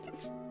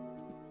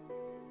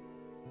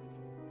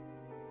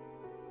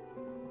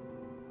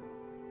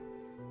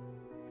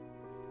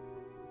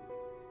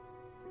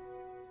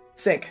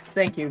 Sick.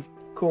 Thank you.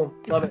 Cool.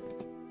 Love it.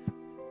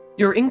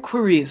 Your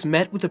inquiry is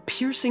met with a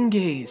piercing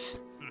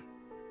gaze.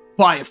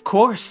 Why, of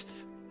course.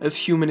 As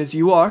human as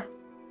you are.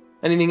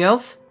 Anything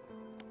else?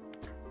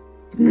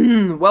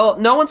 Well,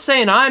 no one's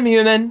saying I'm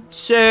human,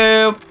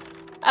 so...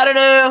 I don't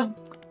know.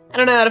 I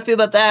don't know how to feel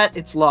about that.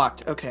 It's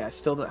locked. Okay, I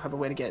still don't have a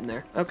way to get in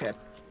there. Okay.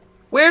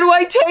 Where do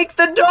I take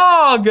the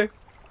dog?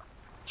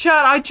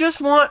 Chat, I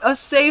just want a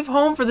safe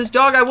home for this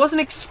dog. I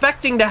wasn't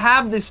expecting to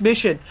have this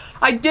mission.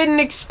 I didn't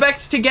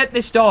expect to get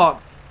this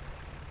dog.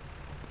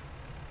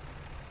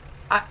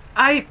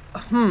 I'm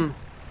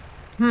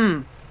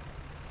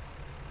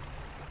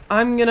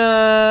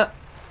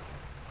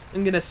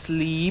gonna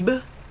sleep.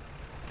 I'm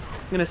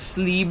gonna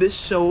sleep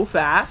so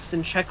fast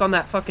and check on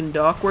that fucking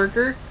dock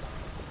worker.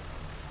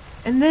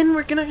 And then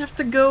we're gonna have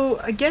to go,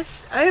 I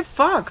guess,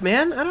 fuck,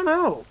 man. I don't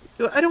know.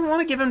 I don't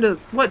want to give him to,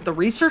 what, the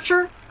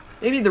researcher?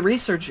 Maybe the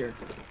researcher.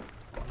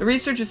 The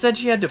researcher said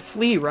she had to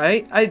flee,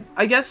 right?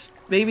 I guess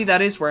maybe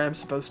that is where I'm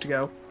supposed to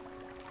go.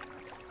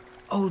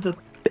 Oh, the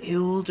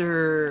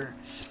builder.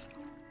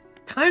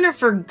 Kind of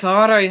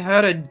forgot I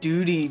had a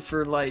duty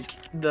for, like,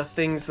 the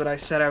things that I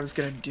said I was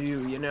gonna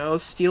do, you know?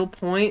 Steel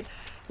point?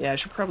 Yeah, I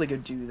should probably go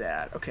do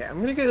that. Okay,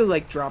 I'm gonna go,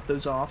 like, drop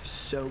those off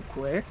so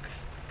quick.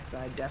 Because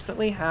I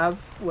definitely have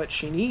what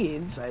she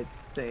needs, I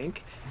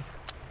think.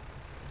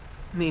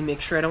 Let me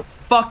make sure I don't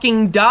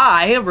fucking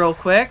die real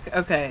quick.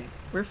 Okay,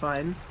 we're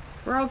fine.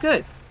 We're all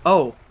good.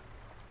 Oh.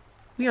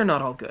 We are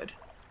not all good.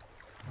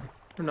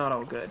 We're not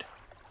all good.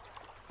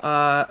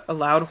 A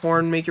loud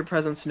horn, make your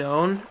presence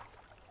known.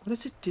 What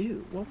does it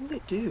do? What will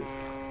it do?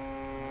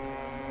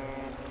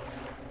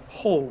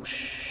 Oh,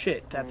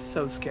 shit. That's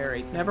so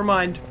scary. Never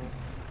mind.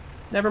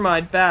 Never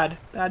mind. Bad.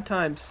 Bad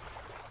times.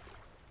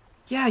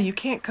 Yeah, you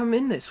can't come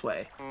in this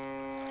way.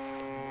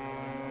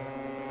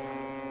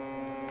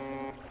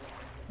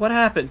 What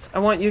happens? I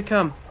want you to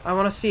come. I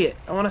want to see it.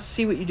 I want to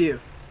see what you do.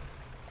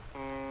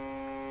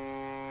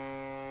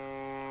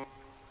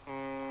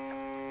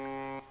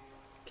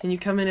 Can you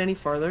come in any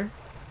farther?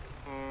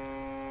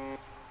 You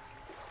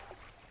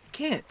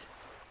can't.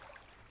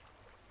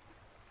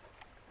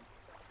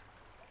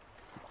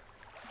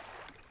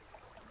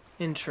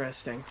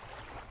 Interesting.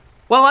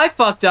 Well, I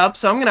fucked up,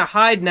 so I'm gonna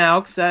hide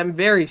now because I'm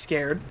very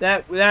scared.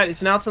 That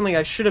is not something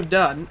I should have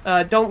done.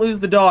 Don't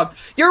lose the dog.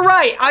 You're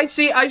right. I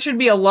should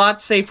be a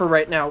lot safer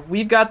right now.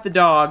 We've got the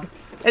dog,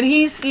 and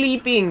he's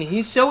sleeping.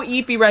 He's so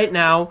eepy right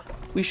now.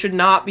 We should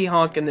not be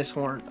honking this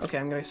horn. Okay,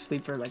 I'm gonna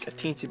sleep for like a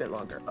teensy bit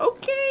longer.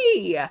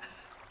 Okay.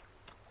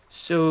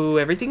 So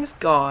everything's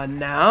gone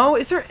now.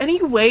 Is there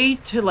any way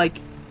to like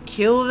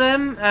kill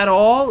them at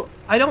all?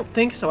 I don't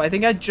think so. I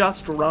think I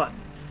just run.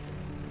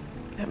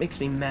 That makes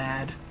me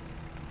mad.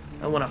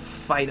 I want to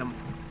fight him.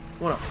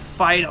 I want to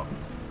fight him.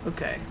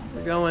 Okay,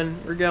 we're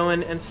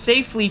going, and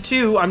safely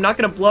too. I'm not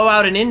gonna blow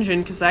out an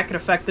engine because that could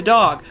affect the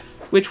dog,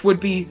 which would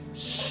be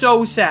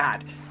so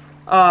sad.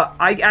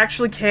 I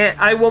actually can't.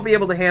 I won't be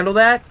able to handle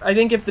that. I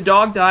think if the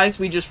dog dies,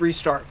 we just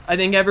restart. I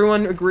think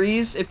everyone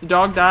agrees. If the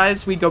dog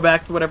dies, we go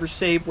back to whatever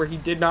save where he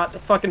did not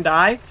fucking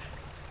die,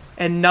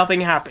 and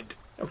nothing happened.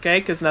 Okay,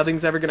 because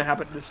nothing's ever gonna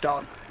happen to this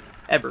dog,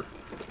 ever.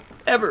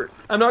 Ever.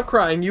 I'm not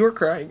crying. You are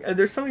crying.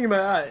 There's something in my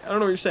eye. I don't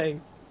know what you're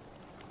saying.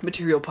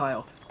 Material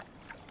pile.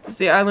 Is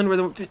the island where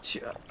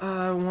the...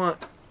 I want...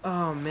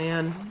 Oh,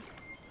 man.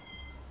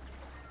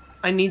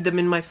 I need them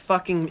in my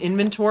fucking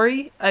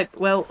inventory?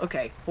 Well,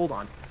 okay. Hold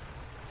on.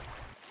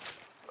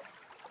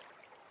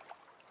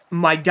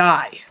 My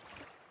guy.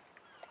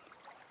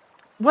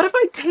 What if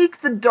I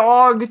take the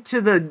dog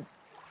to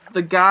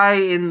the guy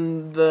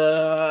in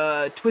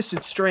the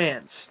Twisted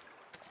Strands?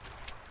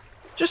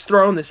 Just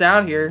throwing this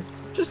out here.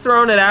 Just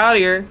throwing it out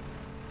here.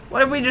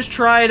 What if we just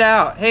try it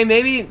out? Hey,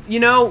 maybe, you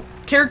know,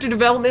 character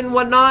development and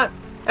whatnot,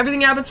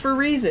 everything happens for a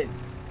reason.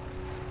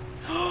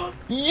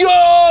 Yo!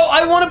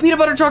 I want a peanut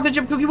butter chocolate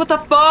chip cookie. What the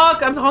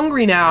fuck? I'm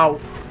hungry now.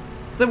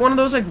 Is that one of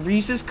those, like,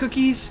 Reese's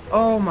cookies?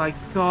 Oh my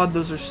god,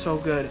 those are so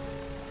good.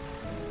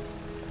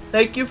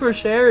 Thank you for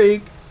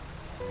sharing.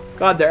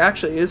 God, there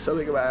actually is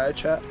something about it,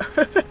 chat.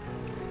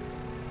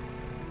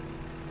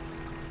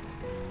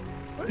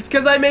 It's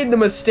because I made the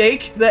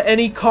mistake that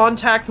any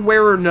contact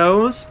wearer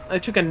knows. I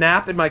took a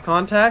nap in my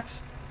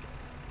contacts.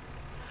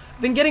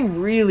 I've been getting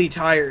really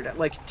tired at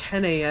like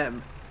 10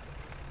 a.m.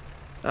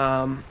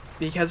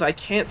 Because I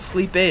can't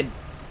sleep in.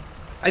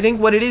 I think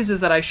what it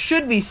is that I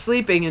should be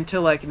sleeping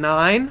until like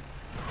 9,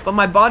 but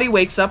my body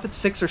wakes up at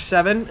 6 or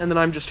 7, and then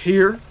I'm just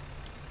here.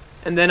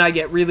 And then I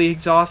get really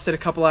exhausted a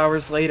couple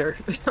hours later.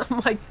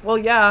 I'm like, well,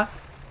 yeah,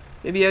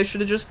 maybe I should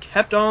have just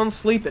kept on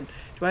sleeping.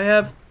 Do I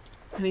have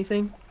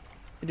anything?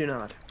 I do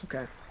not.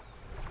 Okay.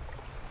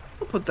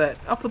 I'll put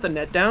the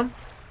net down.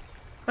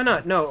 Why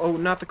not? No, oh,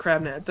 not the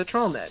crab net. The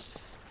trawl net.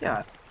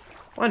 Yeah.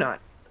 Why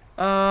not?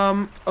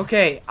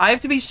 Okay. I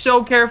have to be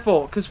so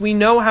careful, because we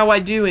know how I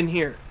do in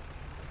here.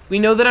 We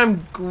know that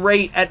I'm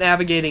great at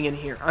navigating in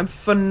here. I'm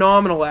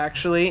phenomenal,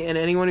 actually, and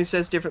anyone who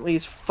says differently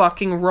is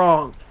fucking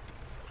wrong.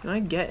 Can I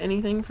get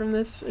anything from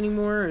this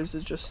anymore, or is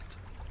it just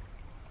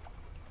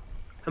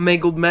a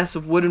mangled mess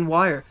of wood and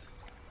wire?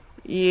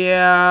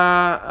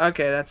 Yeah,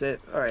 okay, that's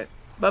it. Alright,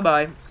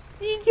 bye-bye.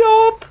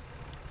 Yup!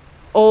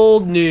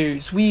 Old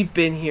news. We've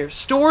been here.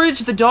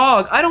 Storage the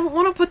dog. I don't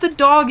want to put the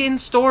dog in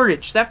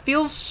storage. That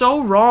feels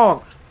so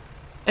wrong.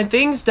 And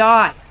things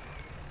die.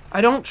 I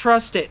don't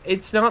trust it.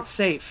 It's not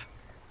safe.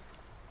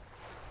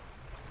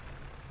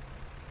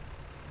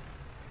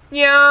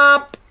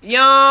 Yup.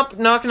 Yup.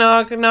 Knock,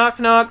 knock, knock,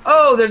 knock.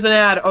 Oh, there's an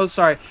ad. Oh,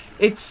 sorry.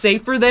 It's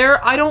safer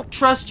there. I don't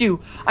trust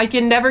you. I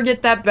can never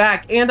get that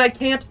back. And I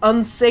can't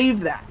unsave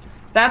that.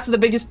 That's the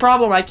biggest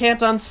problem. I can't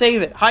unsave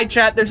it. Hi,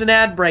 chat. There's an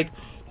ad break.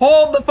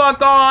 Hold the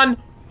fuck on.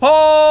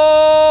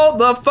 Hold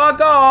the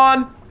fuck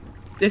on.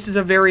 This is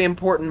a very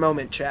important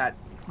moment, chat,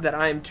 that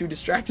I am too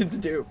distracted to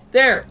do.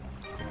 There.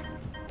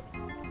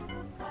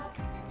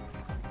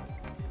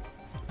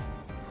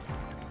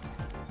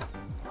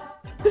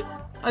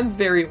 I'm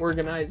very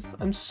organized.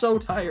 I'm so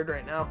tired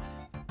right now.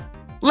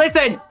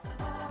 Listen!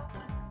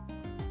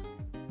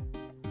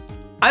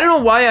 I don't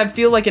know why I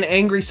feel like an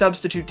angry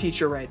substitute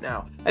teacher right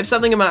now. I have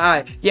something in my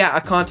eye. Yeah,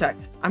 a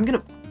contact. I'm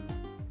gonna...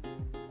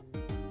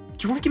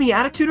 Do you want to give me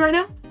attitude right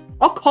now?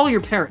 I'll call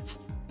your parents.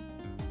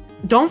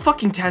 Don't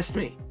fucking test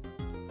me.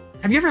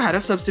 Have you ever had a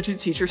substitute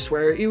teacher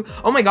swear at you?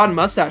 Oh my god,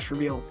 mustache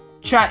reveal.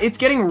 Chat, it's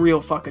getting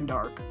real fucking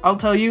dark. I'll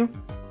tell you.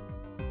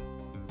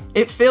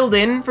 It filled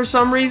in for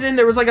some reason.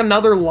 There was like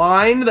another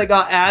line that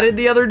got added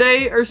the other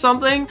day or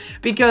something,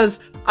 because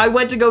I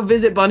went to go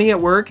visit Bunny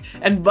at work,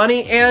 and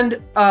Bunny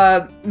and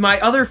my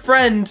other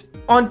friend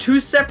on 2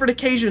 separate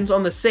occasions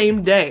on the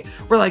same day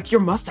were like, your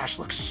mustache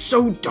looks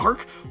so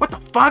dark. What the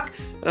fuck?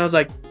 And I was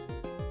like,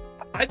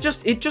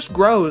 it just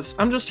grows.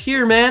 I'm just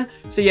here, man.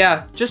 So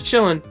yeah, just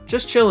chilling.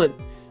 Just chilling.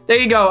 There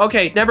you go.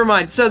 Okay, never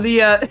mind. So the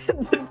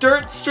the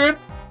dirt strip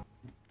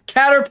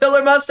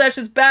caterpillar mustache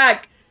is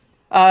back.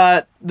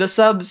 The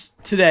subs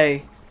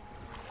today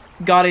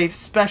got a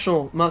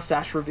special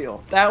mustache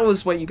reveal. That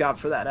was what you got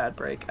for that ad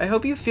break. I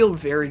hope you feel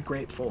very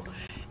grateful.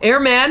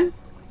 Airman,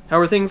 how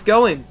are things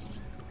going?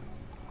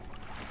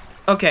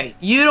 Okay,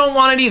 you don't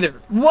want it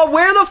either. What?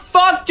 Where the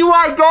fuck do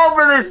I go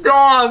for this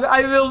dog?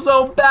 I feel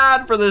so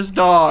bad for this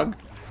dog.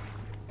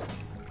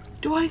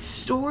 Do I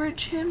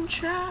storage him,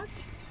 chat?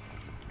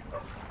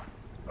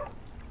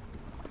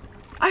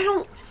 I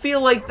don't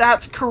feel like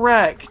that's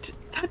correct.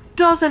 That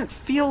doesn't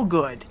feel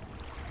good.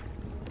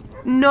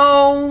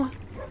 No.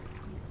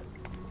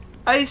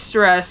 I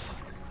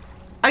stress.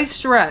 I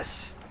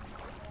stress.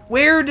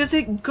 Where does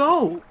it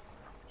go?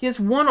 He has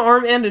one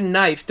arm and a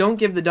knife. Don't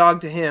give the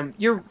dog to him.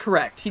 You're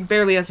correct. He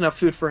barely has enough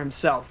food for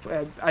himself.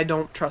 I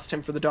don't trust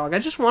him for the dog. I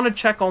just want to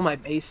check all my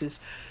bases.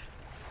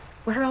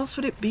 Where else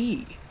would it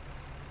be?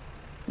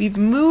 We've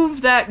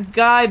moved that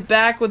guy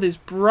back with his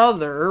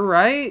brother,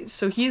 right?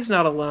 So he's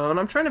not alone.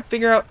 I'm trying to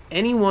figure out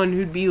anyone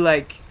who'd be,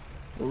 like,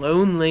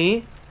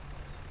 lonely.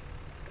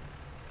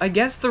 I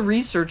guess the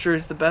researcher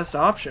is the best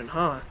option,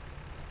 huh?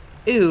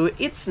 Ew,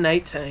 it's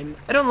nighttime.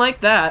 I don't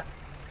like that.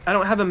 I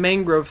don't have a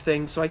mangrove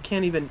thing, so I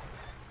can't even...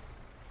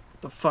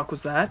 The fuck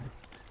was that?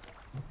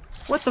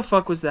 What the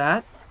fuck was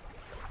that?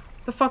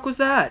 The fuck was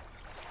that?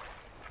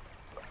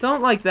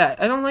 Don't like that.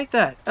 I don't like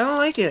that. I don't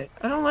like it.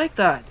 I don't like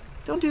that.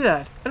 Don't do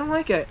that. I don't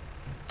like it.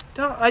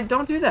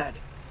 Don't do that.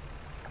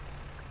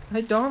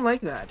 I don't like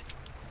that.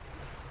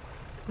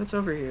 What's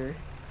over here?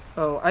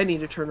 Oh, I need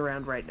to turn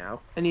around right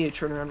now. I need to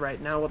turn around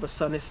right now while the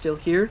sun is still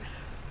here.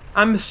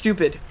 I'm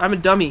stupid. I'm a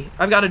dummy.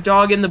 I've got a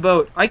dog in the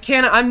boat. I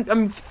can't...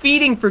 I'm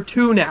feeding for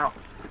 2 now.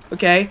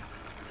 Okay?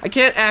 I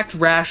can't act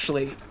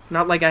rashly.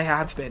 Not like I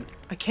have been.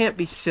 I can't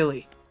be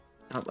silly.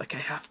 Not like I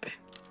have been.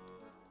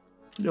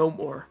 No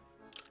more.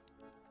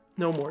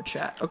 No more,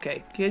 chat.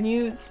 Okay, can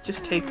you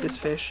just take this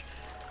fish?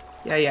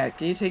 Yeah,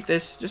 can you take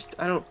this? Just,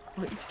 I don't...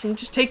 Can you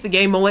just take the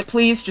game mullet,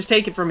 please? Just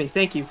take it from me.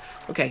 Thank you.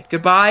 Okay,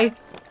 goodbye.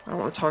 I don't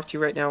want to talk to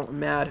you right now. I'm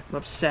mad. I'm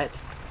upset.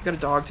 I've got a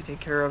dog to take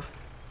care of.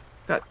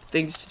 I've got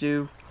things to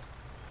do.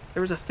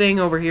 There was a thing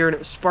over here, and it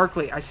was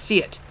sparkly. I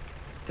see it.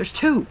 There's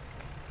 2.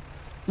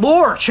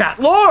 Lore, chat.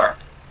 Lore!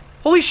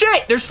 Holy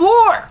shit, there's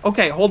lore!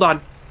 Okay, hold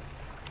on.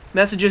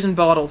 Messages and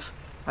bottles.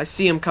 I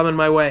see them coming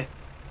my way.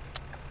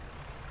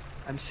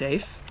 I'm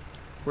safe.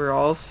 We're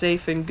all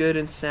safe and good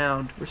and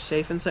sound. We're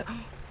safe and sound.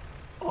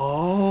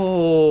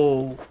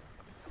 Oh.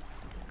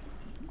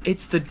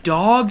 It's the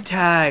dog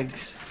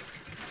tags.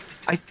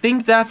 I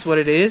think that's what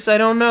it is. I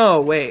don't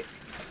know. Wait.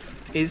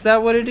 Is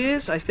that what it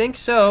is? I think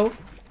so.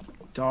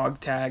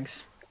 Dog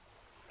tags.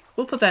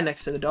 We'll put that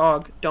next to the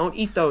dog. Don't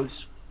eat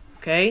those.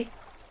 Okay?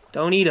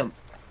 Don't eat them.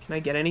 Can I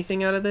get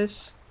anything out of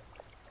this?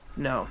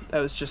 No, that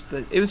was just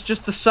the... It was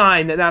just the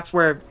sign that that's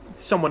where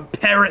someone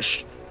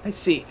perished. I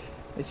see.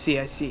 I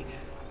see.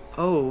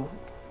 Oh.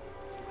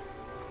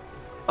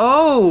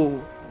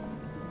 Oh!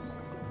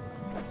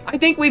 I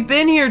think we've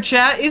been here,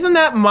 chat. Isn't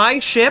that my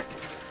ship?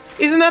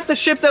 Isn't that the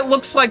ship that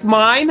looks like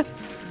mine?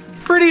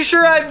 Pretty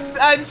sure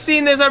I've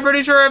seen this. I'm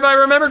pretty sure if I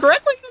remember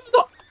correctly, this is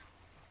the...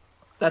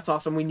 That's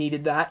awesome. We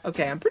needed that.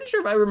 Okay, I'm pretty sure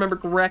if I remember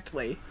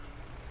correctly.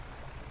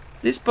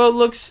 This boat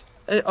looks...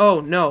 oh,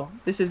 no.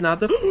 This is not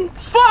the...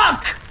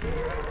 Fuck!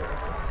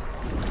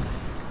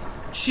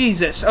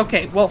 Jesus.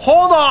 Okay, well,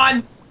 hold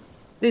on.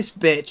 This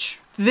bitch.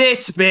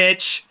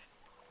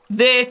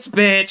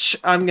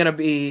 I'm gonna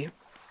be...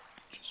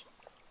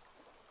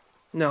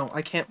 No,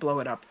 I can't blow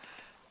it up.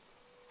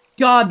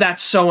 God,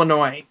 that's so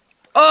annoying.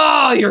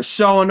 Oh, you're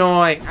so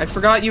annoying. I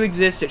forgot you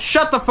existed.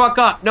 Shut the fuck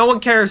up. No one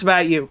cares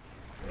about you.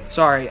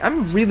 Sorry,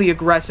 I'm really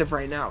aggressive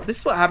right now. This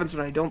is what happens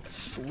when I don't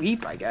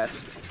sleep, I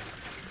guess.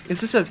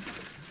 Is this a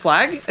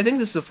flag? I think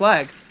this is a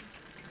flag.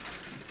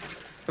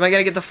 Am I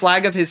gonna get the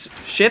flag of his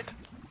ship?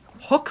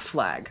 Hook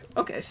flag.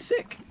 Okay,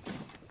 sick.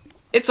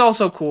 It's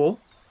also cool.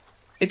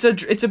 It's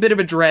a bit of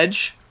a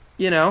dredge,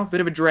 you know, a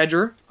bit of a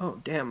dredger. Oh,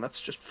 damn,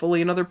 that's just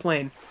fully another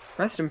plane.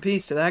 Rest in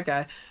peace to that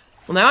guy.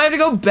 Well, now I have to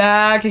go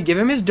back and give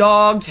him his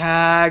dog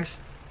tags.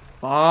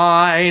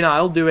 Fine,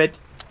 I'll do it.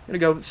 I'm gonna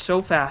go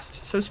so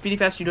fast. So speedy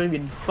fast you don't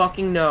even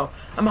fucking know.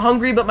 I'm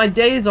hungry, but my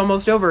day is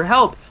almost over.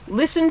 Help.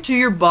 Listen to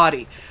your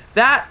body.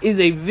 That is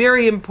a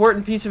very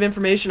important piece of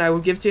information I will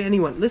give to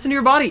anyone. Listen to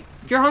your body.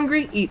 If you're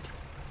hungry, eat.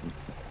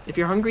 If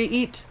you're hungry,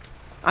 eat.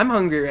 I'm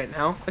hungry right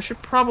now. I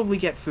should probably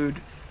get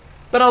food.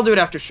 But I'll do it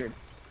after stream.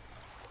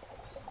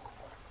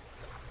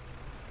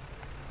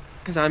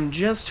 Because I'm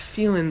just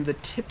feeling the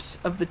tips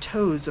of the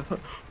toes of...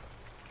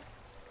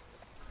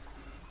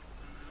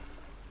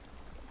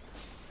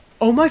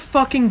 Oh my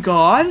fucking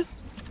god!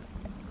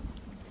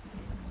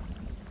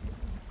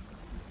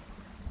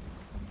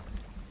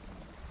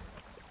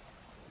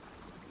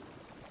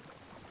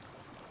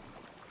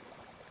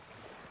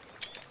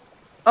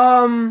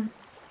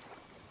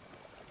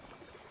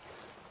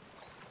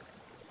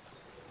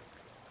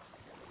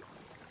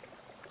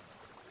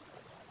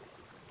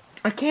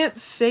 I can't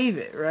save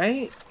it,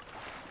 right?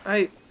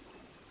 I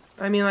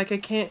mean, like, I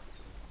can't...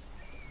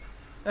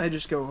 I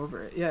just go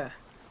over it, yeah.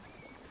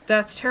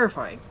 That's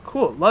terrifying.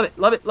 Cool. Love it.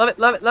 Love it. Love it.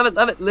 Love it. Love it.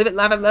 Love it. Live it.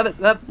 Love it. Love it.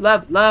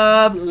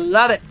 Love it.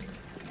 Love it.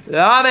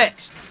 Love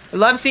it. I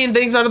love seeing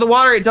things under the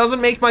water. It doesn't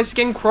make my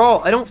skin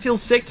crawl. I don't feel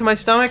sick to my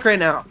stomach right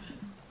now.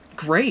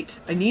 Great.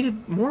 I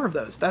needed more of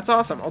those. That's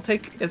awesome. I'll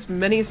take as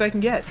many as I can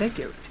get. Thank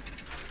you.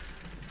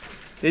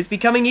 It's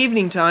becoming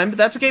evening time, but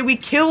that's okay. We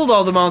killed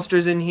all the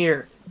monsters in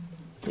here.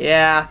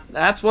 Yeah,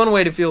 that's one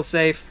way to feel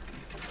safe.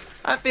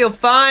 I feel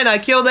fine. I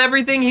killed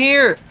everything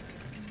here.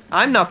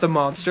 I'm not the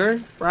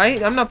monster,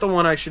 right? I'm not the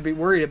one I should be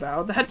worried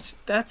about.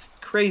 That's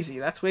crazy.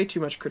 That's way too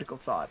much critical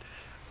thought.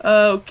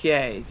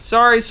 Okay.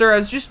 Sorry, sir. I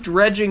was just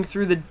dredging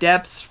through the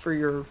depths for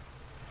your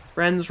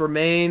friend's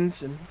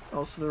remains and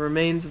also the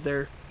remains of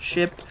their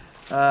ship.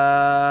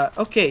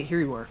 Okay, here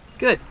you are.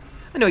 Good.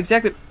 I know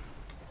exactly.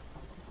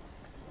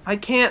 I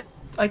can't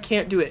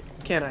do it,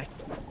 can I?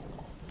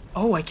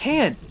 Oh, I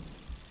can.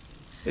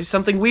 There's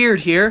something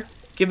weird here.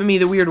 Give me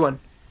the weird one.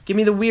 Give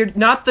me the weird,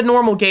 not the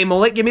normal gay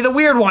mullet. Give me the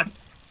weird one.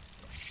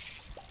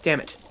 Damn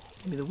it.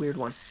 Give me the weird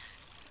one.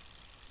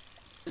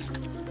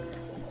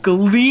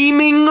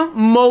 Gleaming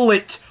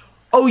mullet.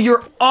 Oh,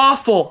 you're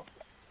awful.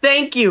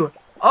 Thank you.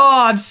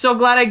 Oh, I'm so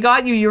glad I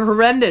got you. You're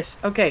horrendous.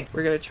 Okay,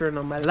 we're gonna turn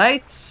on my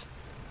lights.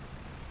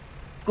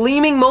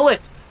 Gleaming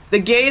mullet. The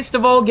gayest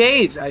of all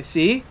gays, I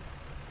see.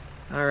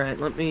 Alright,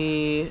 let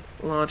me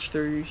launch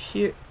through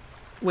here.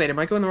 Wait, am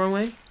I going the wrong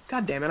way?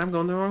 God damn it, I'm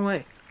going the wrong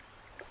way.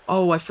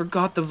 Oh, I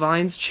forgot the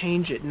vines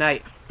change at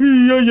night.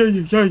 I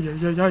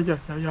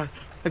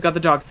got the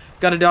dog.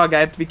 Got a dog. I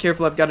have to be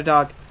careful. I've got a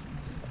dog.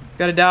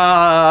 Got a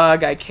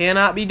dog. I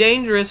cannot be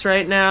dangerous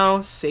right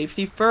now.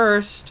 Safety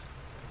first.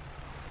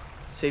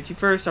 Safety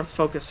first. I'm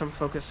focused. I'm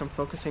focused. I'm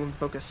focusing. I'm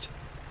focused.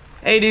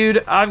 Hey,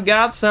 dude, I've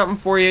got something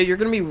for you. You're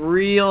going to be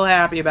real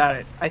happy about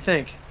it. I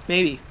think.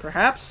 Maybe.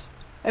 Perhaps?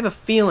 I have a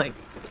feeling.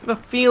 I have a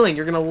feeling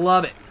you're going to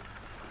love it.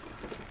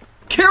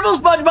 Careful,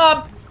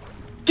 SpongeBob!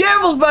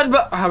 Careful,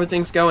 SpongeBob! How are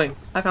things going?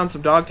 I found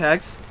some dog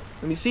tags.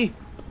 Let me see.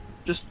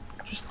 Just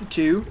the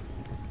two.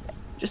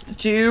 Just the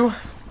two.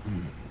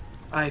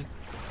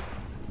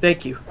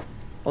 Thank you.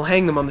 I'll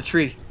hang them on the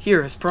tree.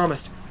 Here, as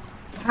promised.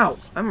 Wow,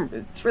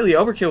 it's really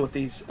overkill with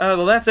these.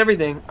 Well, that's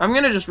everything. I'm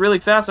gonna just really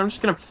fast, I'm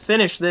just gonna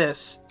finish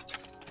this.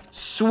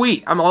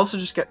 Sweet. I'm also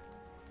just gonna...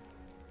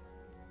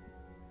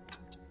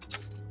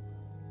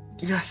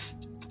 Yes.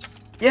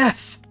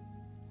 Yes!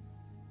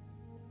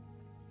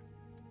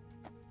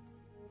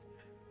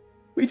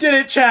 We did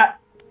it, chat!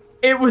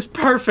 It was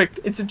perfect.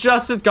 It's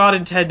just as God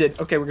intended.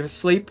 Okay, we're gonna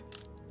sleep.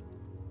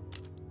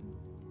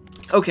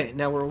 Okay,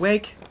 now we're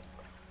awake.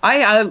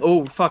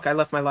 Oh, fuck, I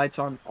left my lights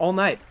on all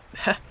night.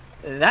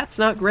 That's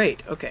not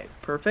great. Okay,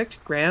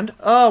 perfect, grand.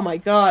 Oh my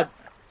god.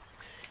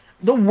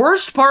 The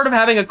worst part of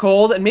having a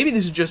cold, and maybe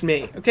this is just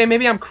me, okay,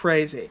 maybe I'm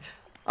crazy,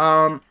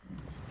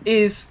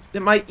 is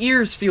that my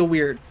ears feel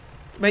weird.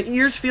 My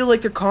ears feel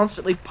like they're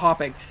constantly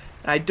popping,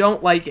 and I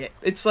don't like it.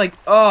 It's like,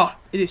 oh,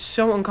 it is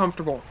so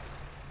uncomfortable.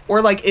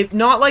 Or like, it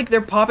not like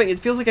they're popping, it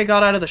feels like I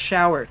got out of the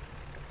shower.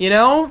 You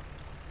know?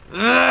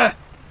 Ugh.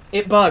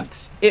 It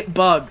bugs. It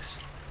bugs.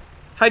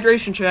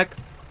 Hydration check.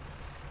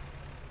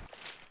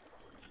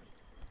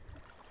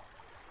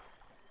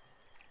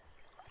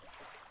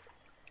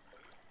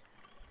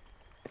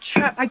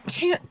 Chat, I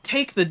can't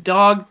take the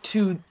dog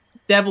to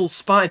Devil's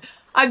Spine.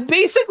 I've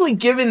basically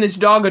given this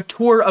dog a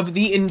tour of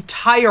the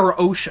entire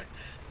ocean.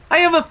 I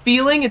have a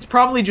feeling it's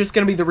probably just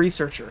going to be the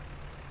researcher.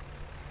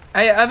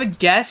 I have a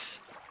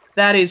guess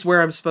that is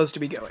where I'm supposed to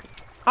be going.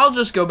 I'll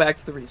just go back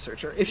to the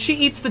researcher. If she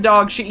eats the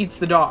dog, she eats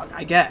the dog,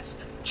 I guess.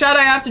 Chad,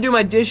 I have to do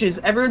my dishes.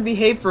 Everyone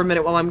behave for a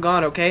minute while I'm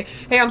gone, okay?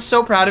 Hey, I'm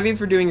so proud of you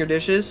for doing your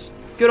dishes.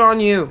 Good on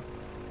you.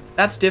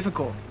 That's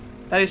difficult.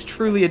 That is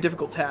truly a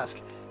difficult task.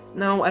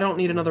 No, I don't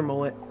need another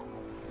mullet.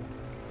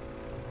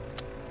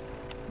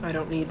 I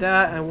don't need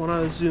that. I want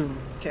to zoom.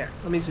 Okay,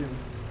 let me zoom.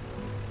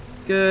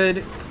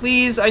 Good.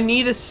 Please, I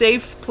need a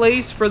safe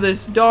place for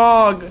this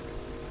dog.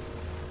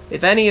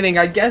 If anything,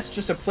 I guess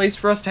just a place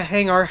for us to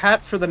hang our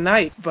hat for the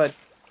night, but...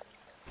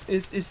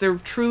 Is there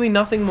truly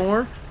nothing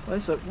more?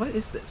 What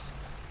is this?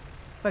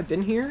 Have I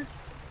been here?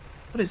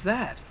 What is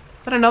that?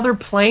 Is that another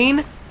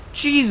plane?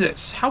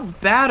 Jesus, how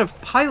bad of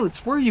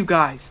pilots were you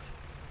guys?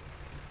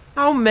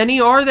 How many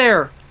are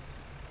there?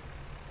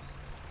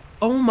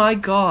 Oh my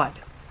god.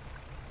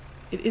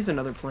 It is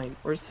another plane.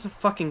 Or is this a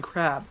fucking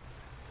crab?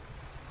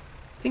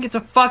 I think it's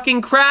a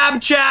fucking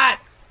crab, chat!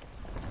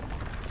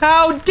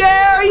 How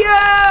dare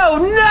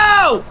you!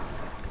 No!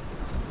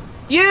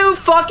 You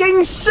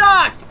fucking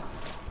suck!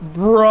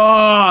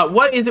 Bruh,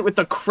 what is it with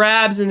the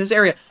crabs in this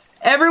area?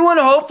 Everyone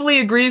hopefully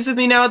agrees with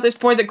me now at this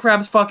point that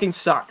crabs fucking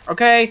suck,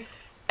 okay?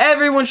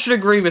 Everyone should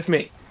agree with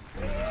me.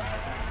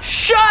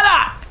 Shut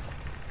up!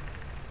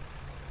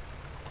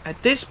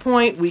 At this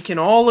point, we can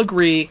all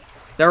agree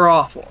they're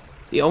awful.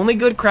 The only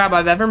good crab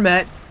I've ever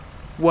met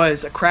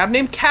was a crab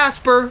named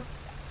Casper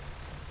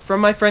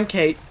from my friend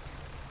Kate.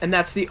 And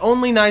that's the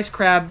only nice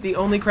crab, the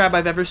only crab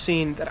I've ever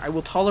seen that I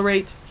will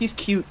tolerate. He's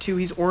cute, too.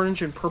 He's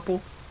orange and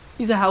purple.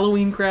 He's a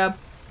Halloween crab.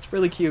 It's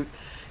really cute.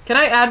 Can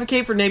I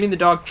advocate for naming the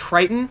dog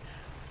Triton?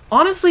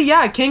 Honestly,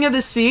 yeah, King of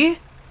the Sea.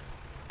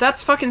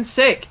 That's fucking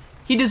sick.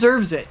 He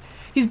deserves it.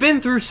 He's been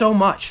through so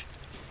much.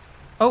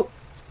 Oh.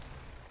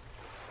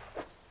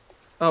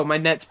 Oh, my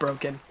net's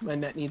broken. My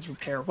net needs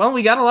repair. Well,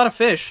 we got a lot of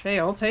fish. Hey,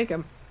 I'll take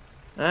them.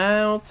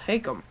 I'll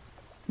take them.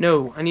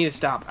 No, I need to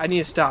stop. I need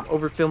to stop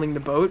overfilling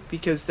the boat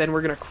because then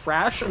we're gonna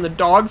crash and the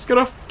dog's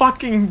gonna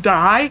fucking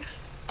die.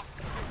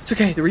 It's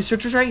okay. The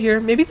researcher's right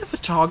here. Maybe the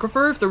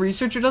photographer, if the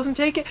researcher doesn't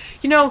take it.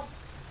 You know,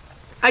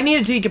 I need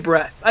to take a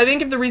breath. I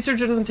think if the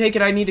researcher doesn't take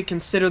it, I need to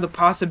consider the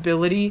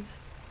possibility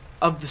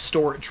of the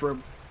storage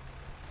room.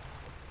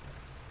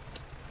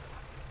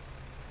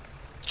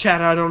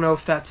 Chat, I don't know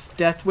if that's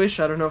Death Wish.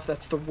 I don't know if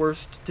that's the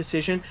worst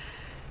decision.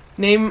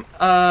 Name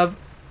of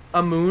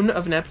a moon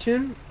of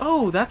Neptune.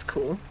 Oh, that's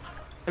cool.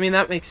 I mean,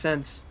 that makes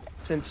sense,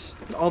 since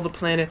all the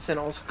planets and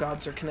also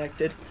gods are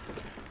connected.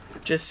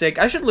 Just sick.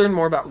 I should learn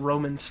more about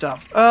Roman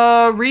stuff.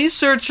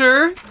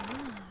 Researcher!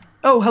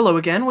 Oh, hello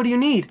again. What do you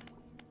need?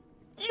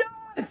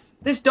 Yes!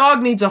 This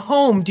dog needs a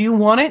home. Do you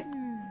want it?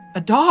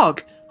 A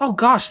dog? Oh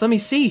gosh, let me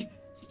see.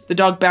 The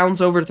dog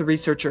bounds over to the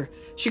researcher.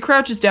 She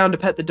crouches down to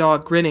pet the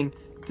dog, grinning.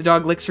 The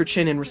dog licks her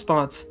chin in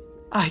response.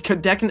 I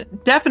could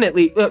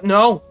definitely...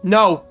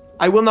 No,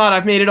 I will not.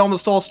 I've made it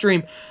almost all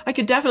stream. I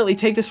could definitely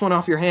take this one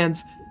off your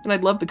hands. And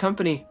I'd love the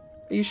company.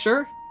 Are you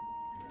sure?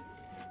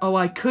 Oh,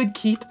 I could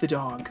keep the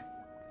dog.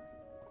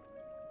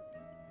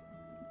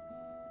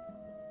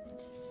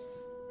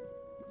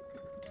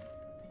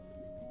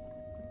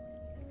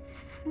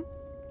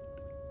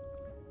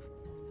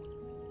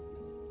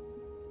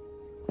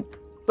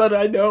 But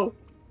I know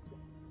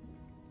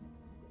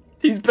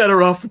he's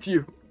better off with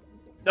you.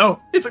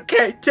 No, it's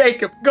okay.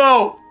 Take him.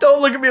 Go.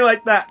 Don't look at me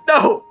like that.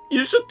 No,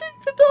 you should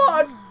take the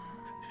dog.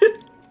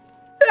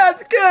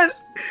 That's good.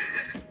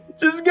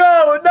 Just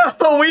go.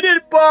 No, we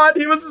didn't bond.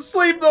 He was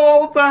asleep the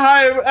whole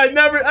time. I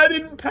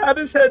didn't pat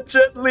his head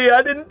gently.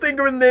 I didn't think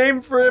of a name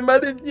for him. I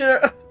didn't, you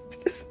know.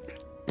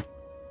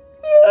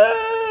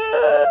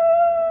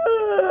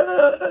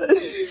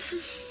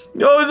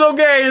 No, it's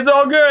okay. It's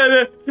all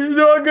good. It's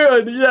all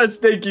good. Yes,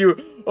 thank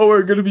you. Oh,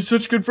 we're gonna be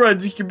such good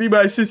friends. He can be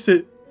my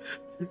assistant.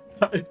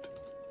 I'm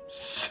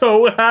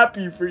so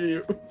happy for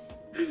you.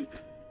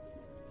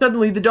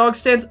 Suddenly, the dog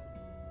stands...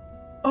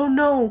 Oh,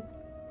 no.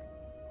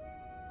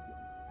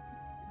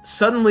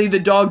 Suddenly, the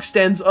dog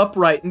stands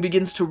upright and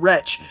begins to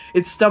retch,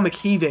 its stomach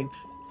heaving.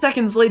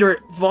 Seconds later,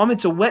 it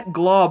vomits a wet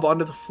glob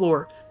onto the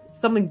floor.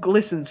 Something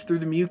glistens through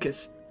the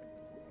mucus.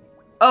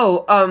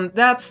 Oh,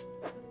 that's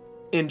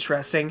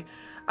interesting.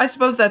 I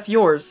suppose that's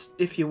yours,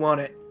 if you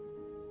want it.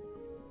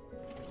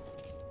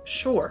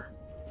 Sure.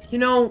 You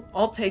know,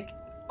 I'll take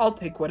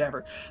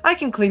whatever. I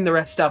can clean the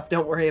rest up,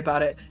 don't worry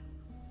about it.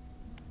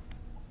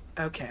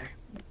 Okay.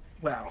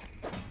 Well.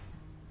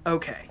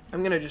 Okay.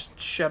 I'm gonna just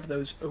shove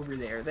those over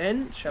there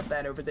then. Shove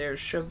that over there.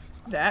 Shove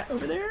that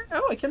over there.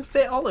 Oh, I can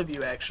fit all of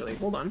you, actually.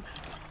 Hold on.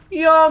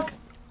 Yonk!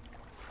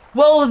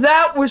 Well,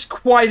 that was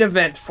quite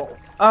eventful.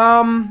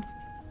 I'm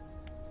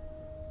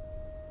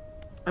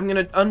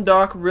gonna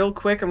undock real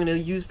quick. I'm gonna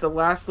use the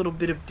last little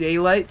bit of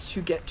daylight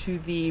to get to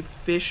the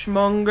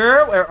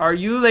fishmonger. Where are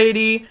you,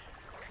 lady?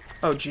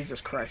 Oh,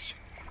 Jesus Christ.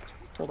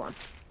 Hold on.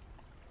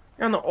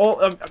 You're on the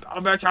old...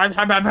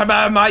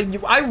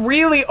 I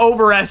really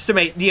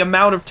overestimate the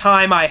amount of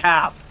time I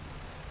have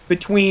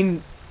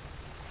between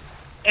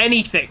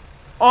anything.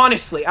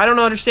 Honestly, I don't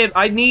understand.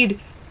 I need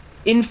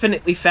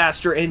infinitely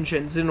faster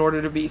engines in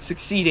order to be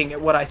succeeding at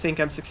what I think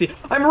I'm succeeding.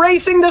 I'm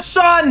racing the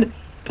sun!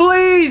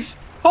 Please!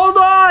 Hold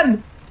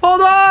on!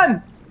 Hold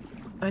on!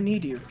 I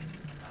need you.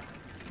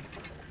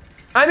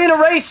 I'm in a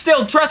race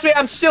still. Trust me,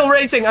 I'm still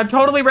racing. I'm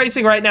totally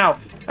racing right now.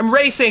 I'm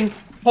racing.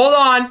 Hold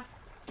on.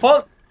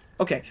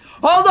 Okay.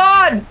 Hold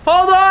on!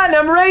 Hold on!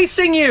 I'm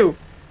racing you!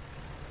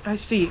 I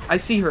see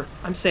her.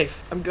 I'm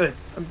safe. I'm good.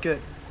 I'm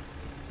good.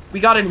 We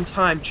got it in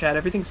time, Chad.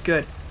 Everything's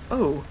good.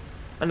 Oh.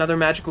 Another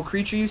magical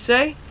creature, you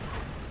say?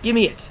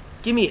 Gimme it.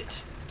 Gimme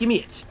it. Gimme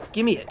it.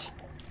 Gimme it.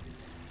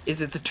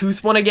 Is it the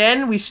tooth one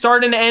again? We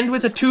start and end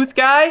with a tooth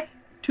guy?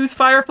 Tooth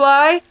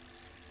firefly?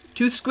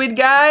 Tooth squid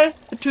guy?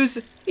 A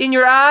tooth in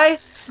your eye?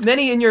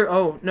 Many in your...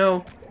 Oh,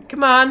 no.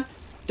 Come on.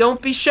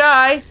 Don't be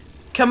shy.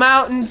 Come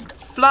out and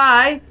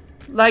fly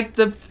like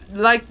the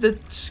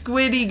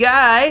squiddy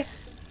guy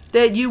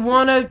that you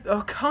wanna...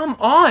 Oh, come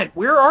on.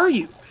 Where are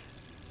you?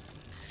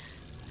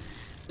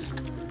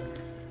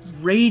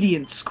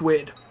 Radiant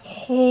squid.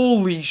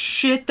 Holy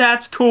shit,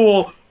 that's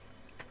cool.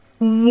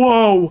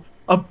 Whoa.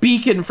 A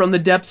beacon from the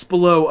depths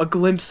below. A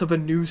glimpse of a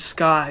new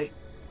sky.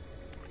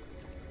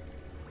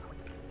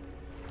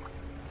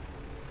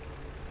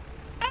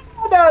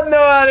 I don't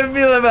know how to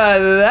feel about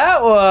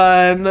that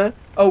one.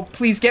 Oh,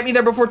 please, get me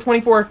there before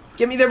 24.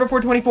 Get me there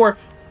before 24.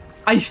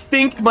 I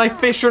think my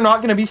fish are not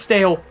going to be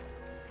stale.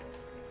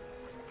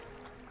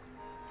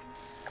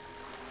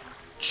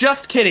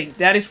 Just kidding.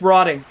 That is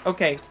rotting.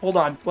 Okay, hold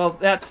on. Well,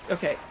 that's...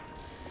 Okay.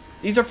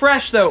 These are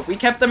fresh, though. We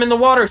kept them in the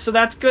water, so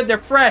that's good. They're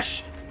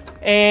fresh.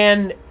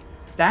 And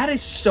that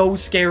is so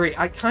scary.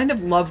 I kind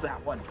of love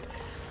that one.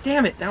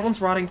 Damn it. That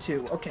one's rotting,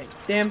 too. Okay.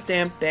 Damn.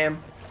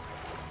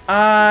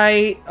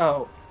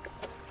 Oh.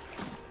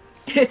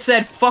 It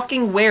said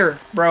fucking where,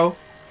 bro.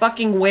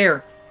 Fucking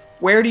where.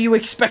 Where do you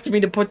expect me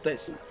to put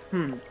this?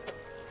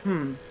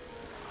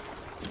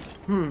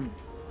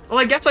 Well,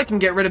 I guess I can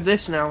get rid of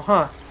this now,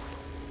 huh?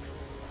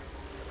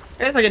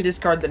 I guess I can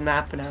discard the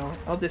map now.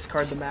 I'll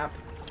discard the map.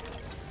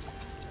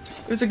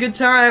 It was a good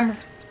time.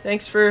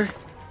 Thanks for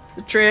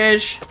the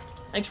treasure.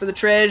 Thanks for the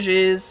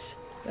treasures.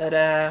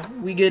 But,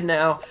 we good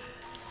now.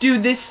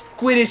 Dude, this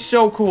squid is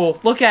so cool.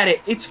 Look at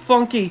it. It's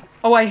funky.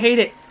 Oh, I hate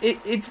it.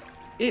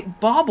 It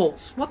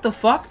bobbles. What the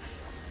fuck?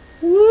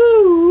 Woo,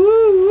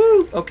 woo,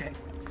 woo. Okay.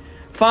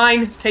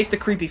 Fine. Take the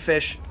creepy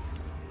fish.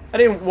 I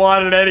didn't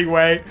want it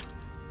anyway.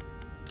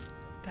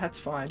 That's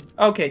fine.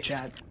 Okay,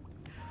 Chad.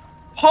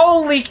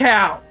 Holy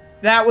cow.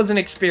 That was an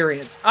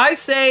experience. I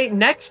say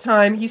next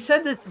time, he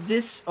said that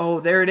this... Oh,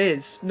 there it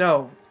is.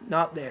 No,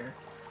 not there.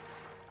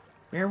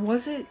 Where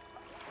was it? He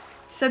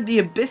said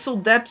the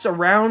abyssal depths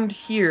around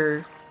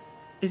here.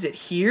 Is it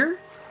here?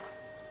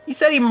 He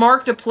said he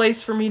marked a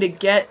place for me to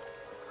get...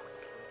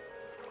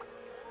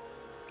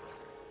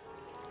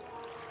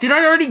 Did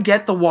I already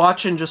get the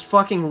watch and just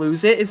fucking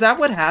lose it? Is that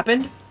what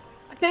happened?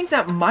 I think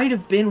that might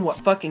have been what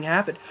fucking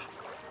happened.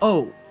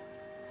 Oh.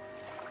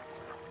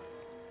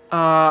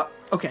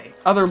 Okay.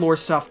 Other lore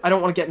stuff. I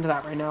don't want to get into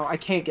that right now. I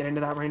can't get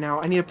into that right now.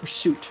 I need a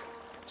pursuit.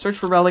 Search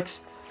for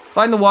relics.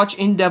 Find the watch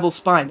in Devil's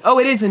Spine. Oh,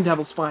 it is in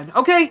Devil's Spine.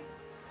 Okay.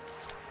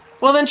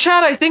 Well then,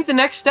 Chad, I think the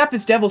next step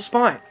is Devil's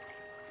Spine.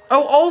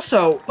 Oh,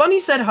 also, Bunny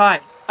said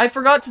hi. I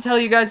forgot to tell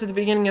you guys at the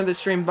beginning of the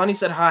stream, Bunny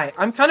said hi.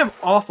 I'm kind of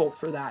awful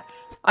for that.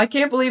 I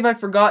can't believe I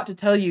forgot to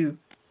tell you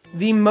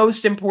the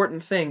most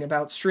important thing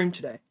about stream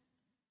today.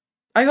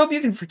 I hope you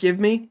can forgive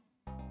me.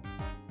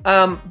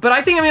 But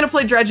I think I'm going to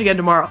play Dredge again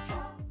tomorrow.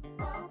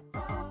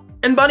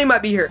 And Bunny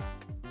might be here,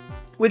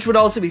 which would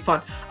also be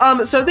fun.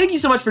 So thank you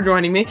so much for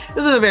joining me.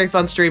 This was a very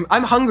fun stream.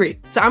 I'm hungry,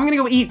 so I'm going to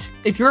go eat.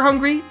 If you're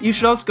hungry, you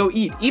should also go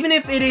eat. Even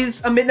if it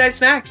is a midnight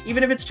snack,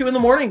 even if it's 2 in the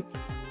morning.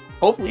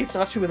 Hopefully it's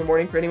not 2 in the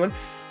morning for anyone.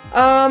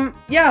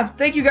 Yeah,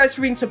 thank you guys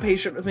for being so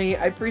patient with me.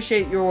 I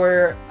appreciate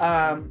your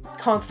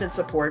constant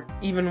support,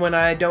 even when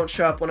I don't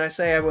show up when I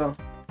say I will.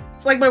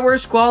 It's like my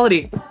worst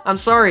quality. I'm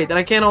sorry that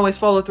I can't always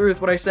follow through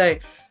with what I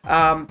say,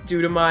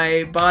 due to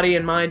my body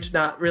and mind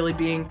not really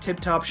being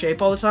tip-top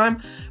shape all the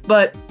time.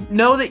 But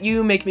know that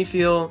you make me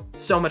feel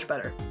so much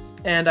better.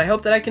 And I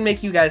hope that I can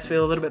make you guys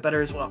feel a little bit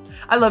better as well.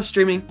 I love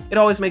streaming. It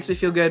always makes me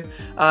feel good.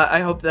 I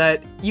hope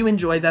that you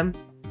enjoy them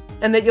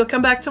and that you'll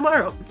come back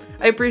tomorrow.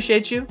 I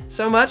appreciate you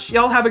so much.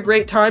 Y'all have a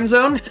great time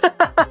zone.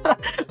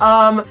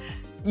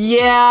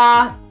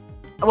 Yeah.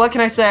 What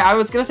can I say? I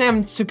was gonna say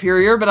I'm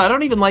superior, but I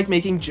don't even like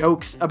making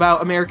jokes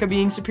about America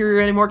being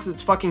superior anymore because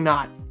it's fucking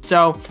not.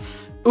 So,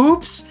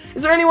 oops.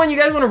 Is there anyone you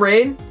guys want to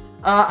raid?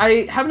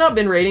 I have not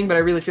been raiding, but I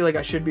really feel like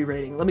I should be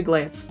raiding. Let me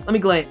glance. Let me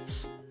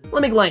glance.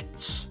 Let me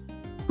glance.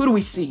 Who do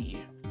we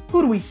see?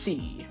 Who do we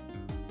see?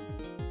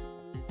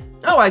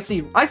 Oh, I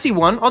see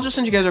one. I'll just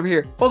send you guys over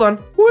here. Hold on.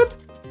 Whoop.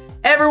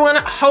 Everyone,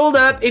 hold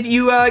up. If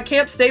you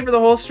can't stay for the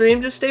whole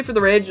stream, just stay for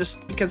the raid,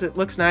 just because it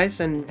looks nice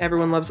and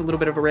everyone loves a little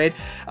bit of a raid.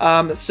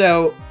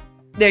 So,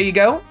 there you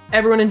go.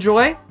 Everyone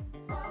enjoy.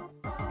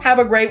 Have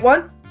a great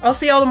one. I'll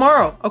see y'all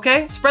tomorrow,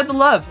 okay? Spread the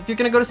love. If you're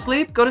gonna go to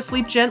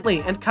sleep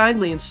gently and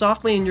kindly and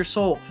softly in your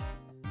soul.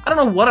 I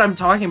don't know what I'm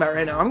talking about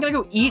right now. I'm gonna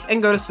go eat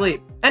and go to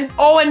sleep. And,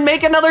 oh, and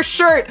make another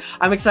shirt.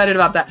 I'm excited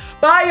about that.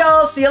 Bye,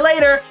 y'all. See you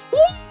later. Woo!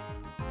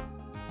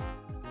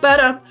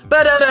 Ba-da,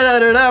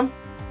 ba-da-da-da-da-da.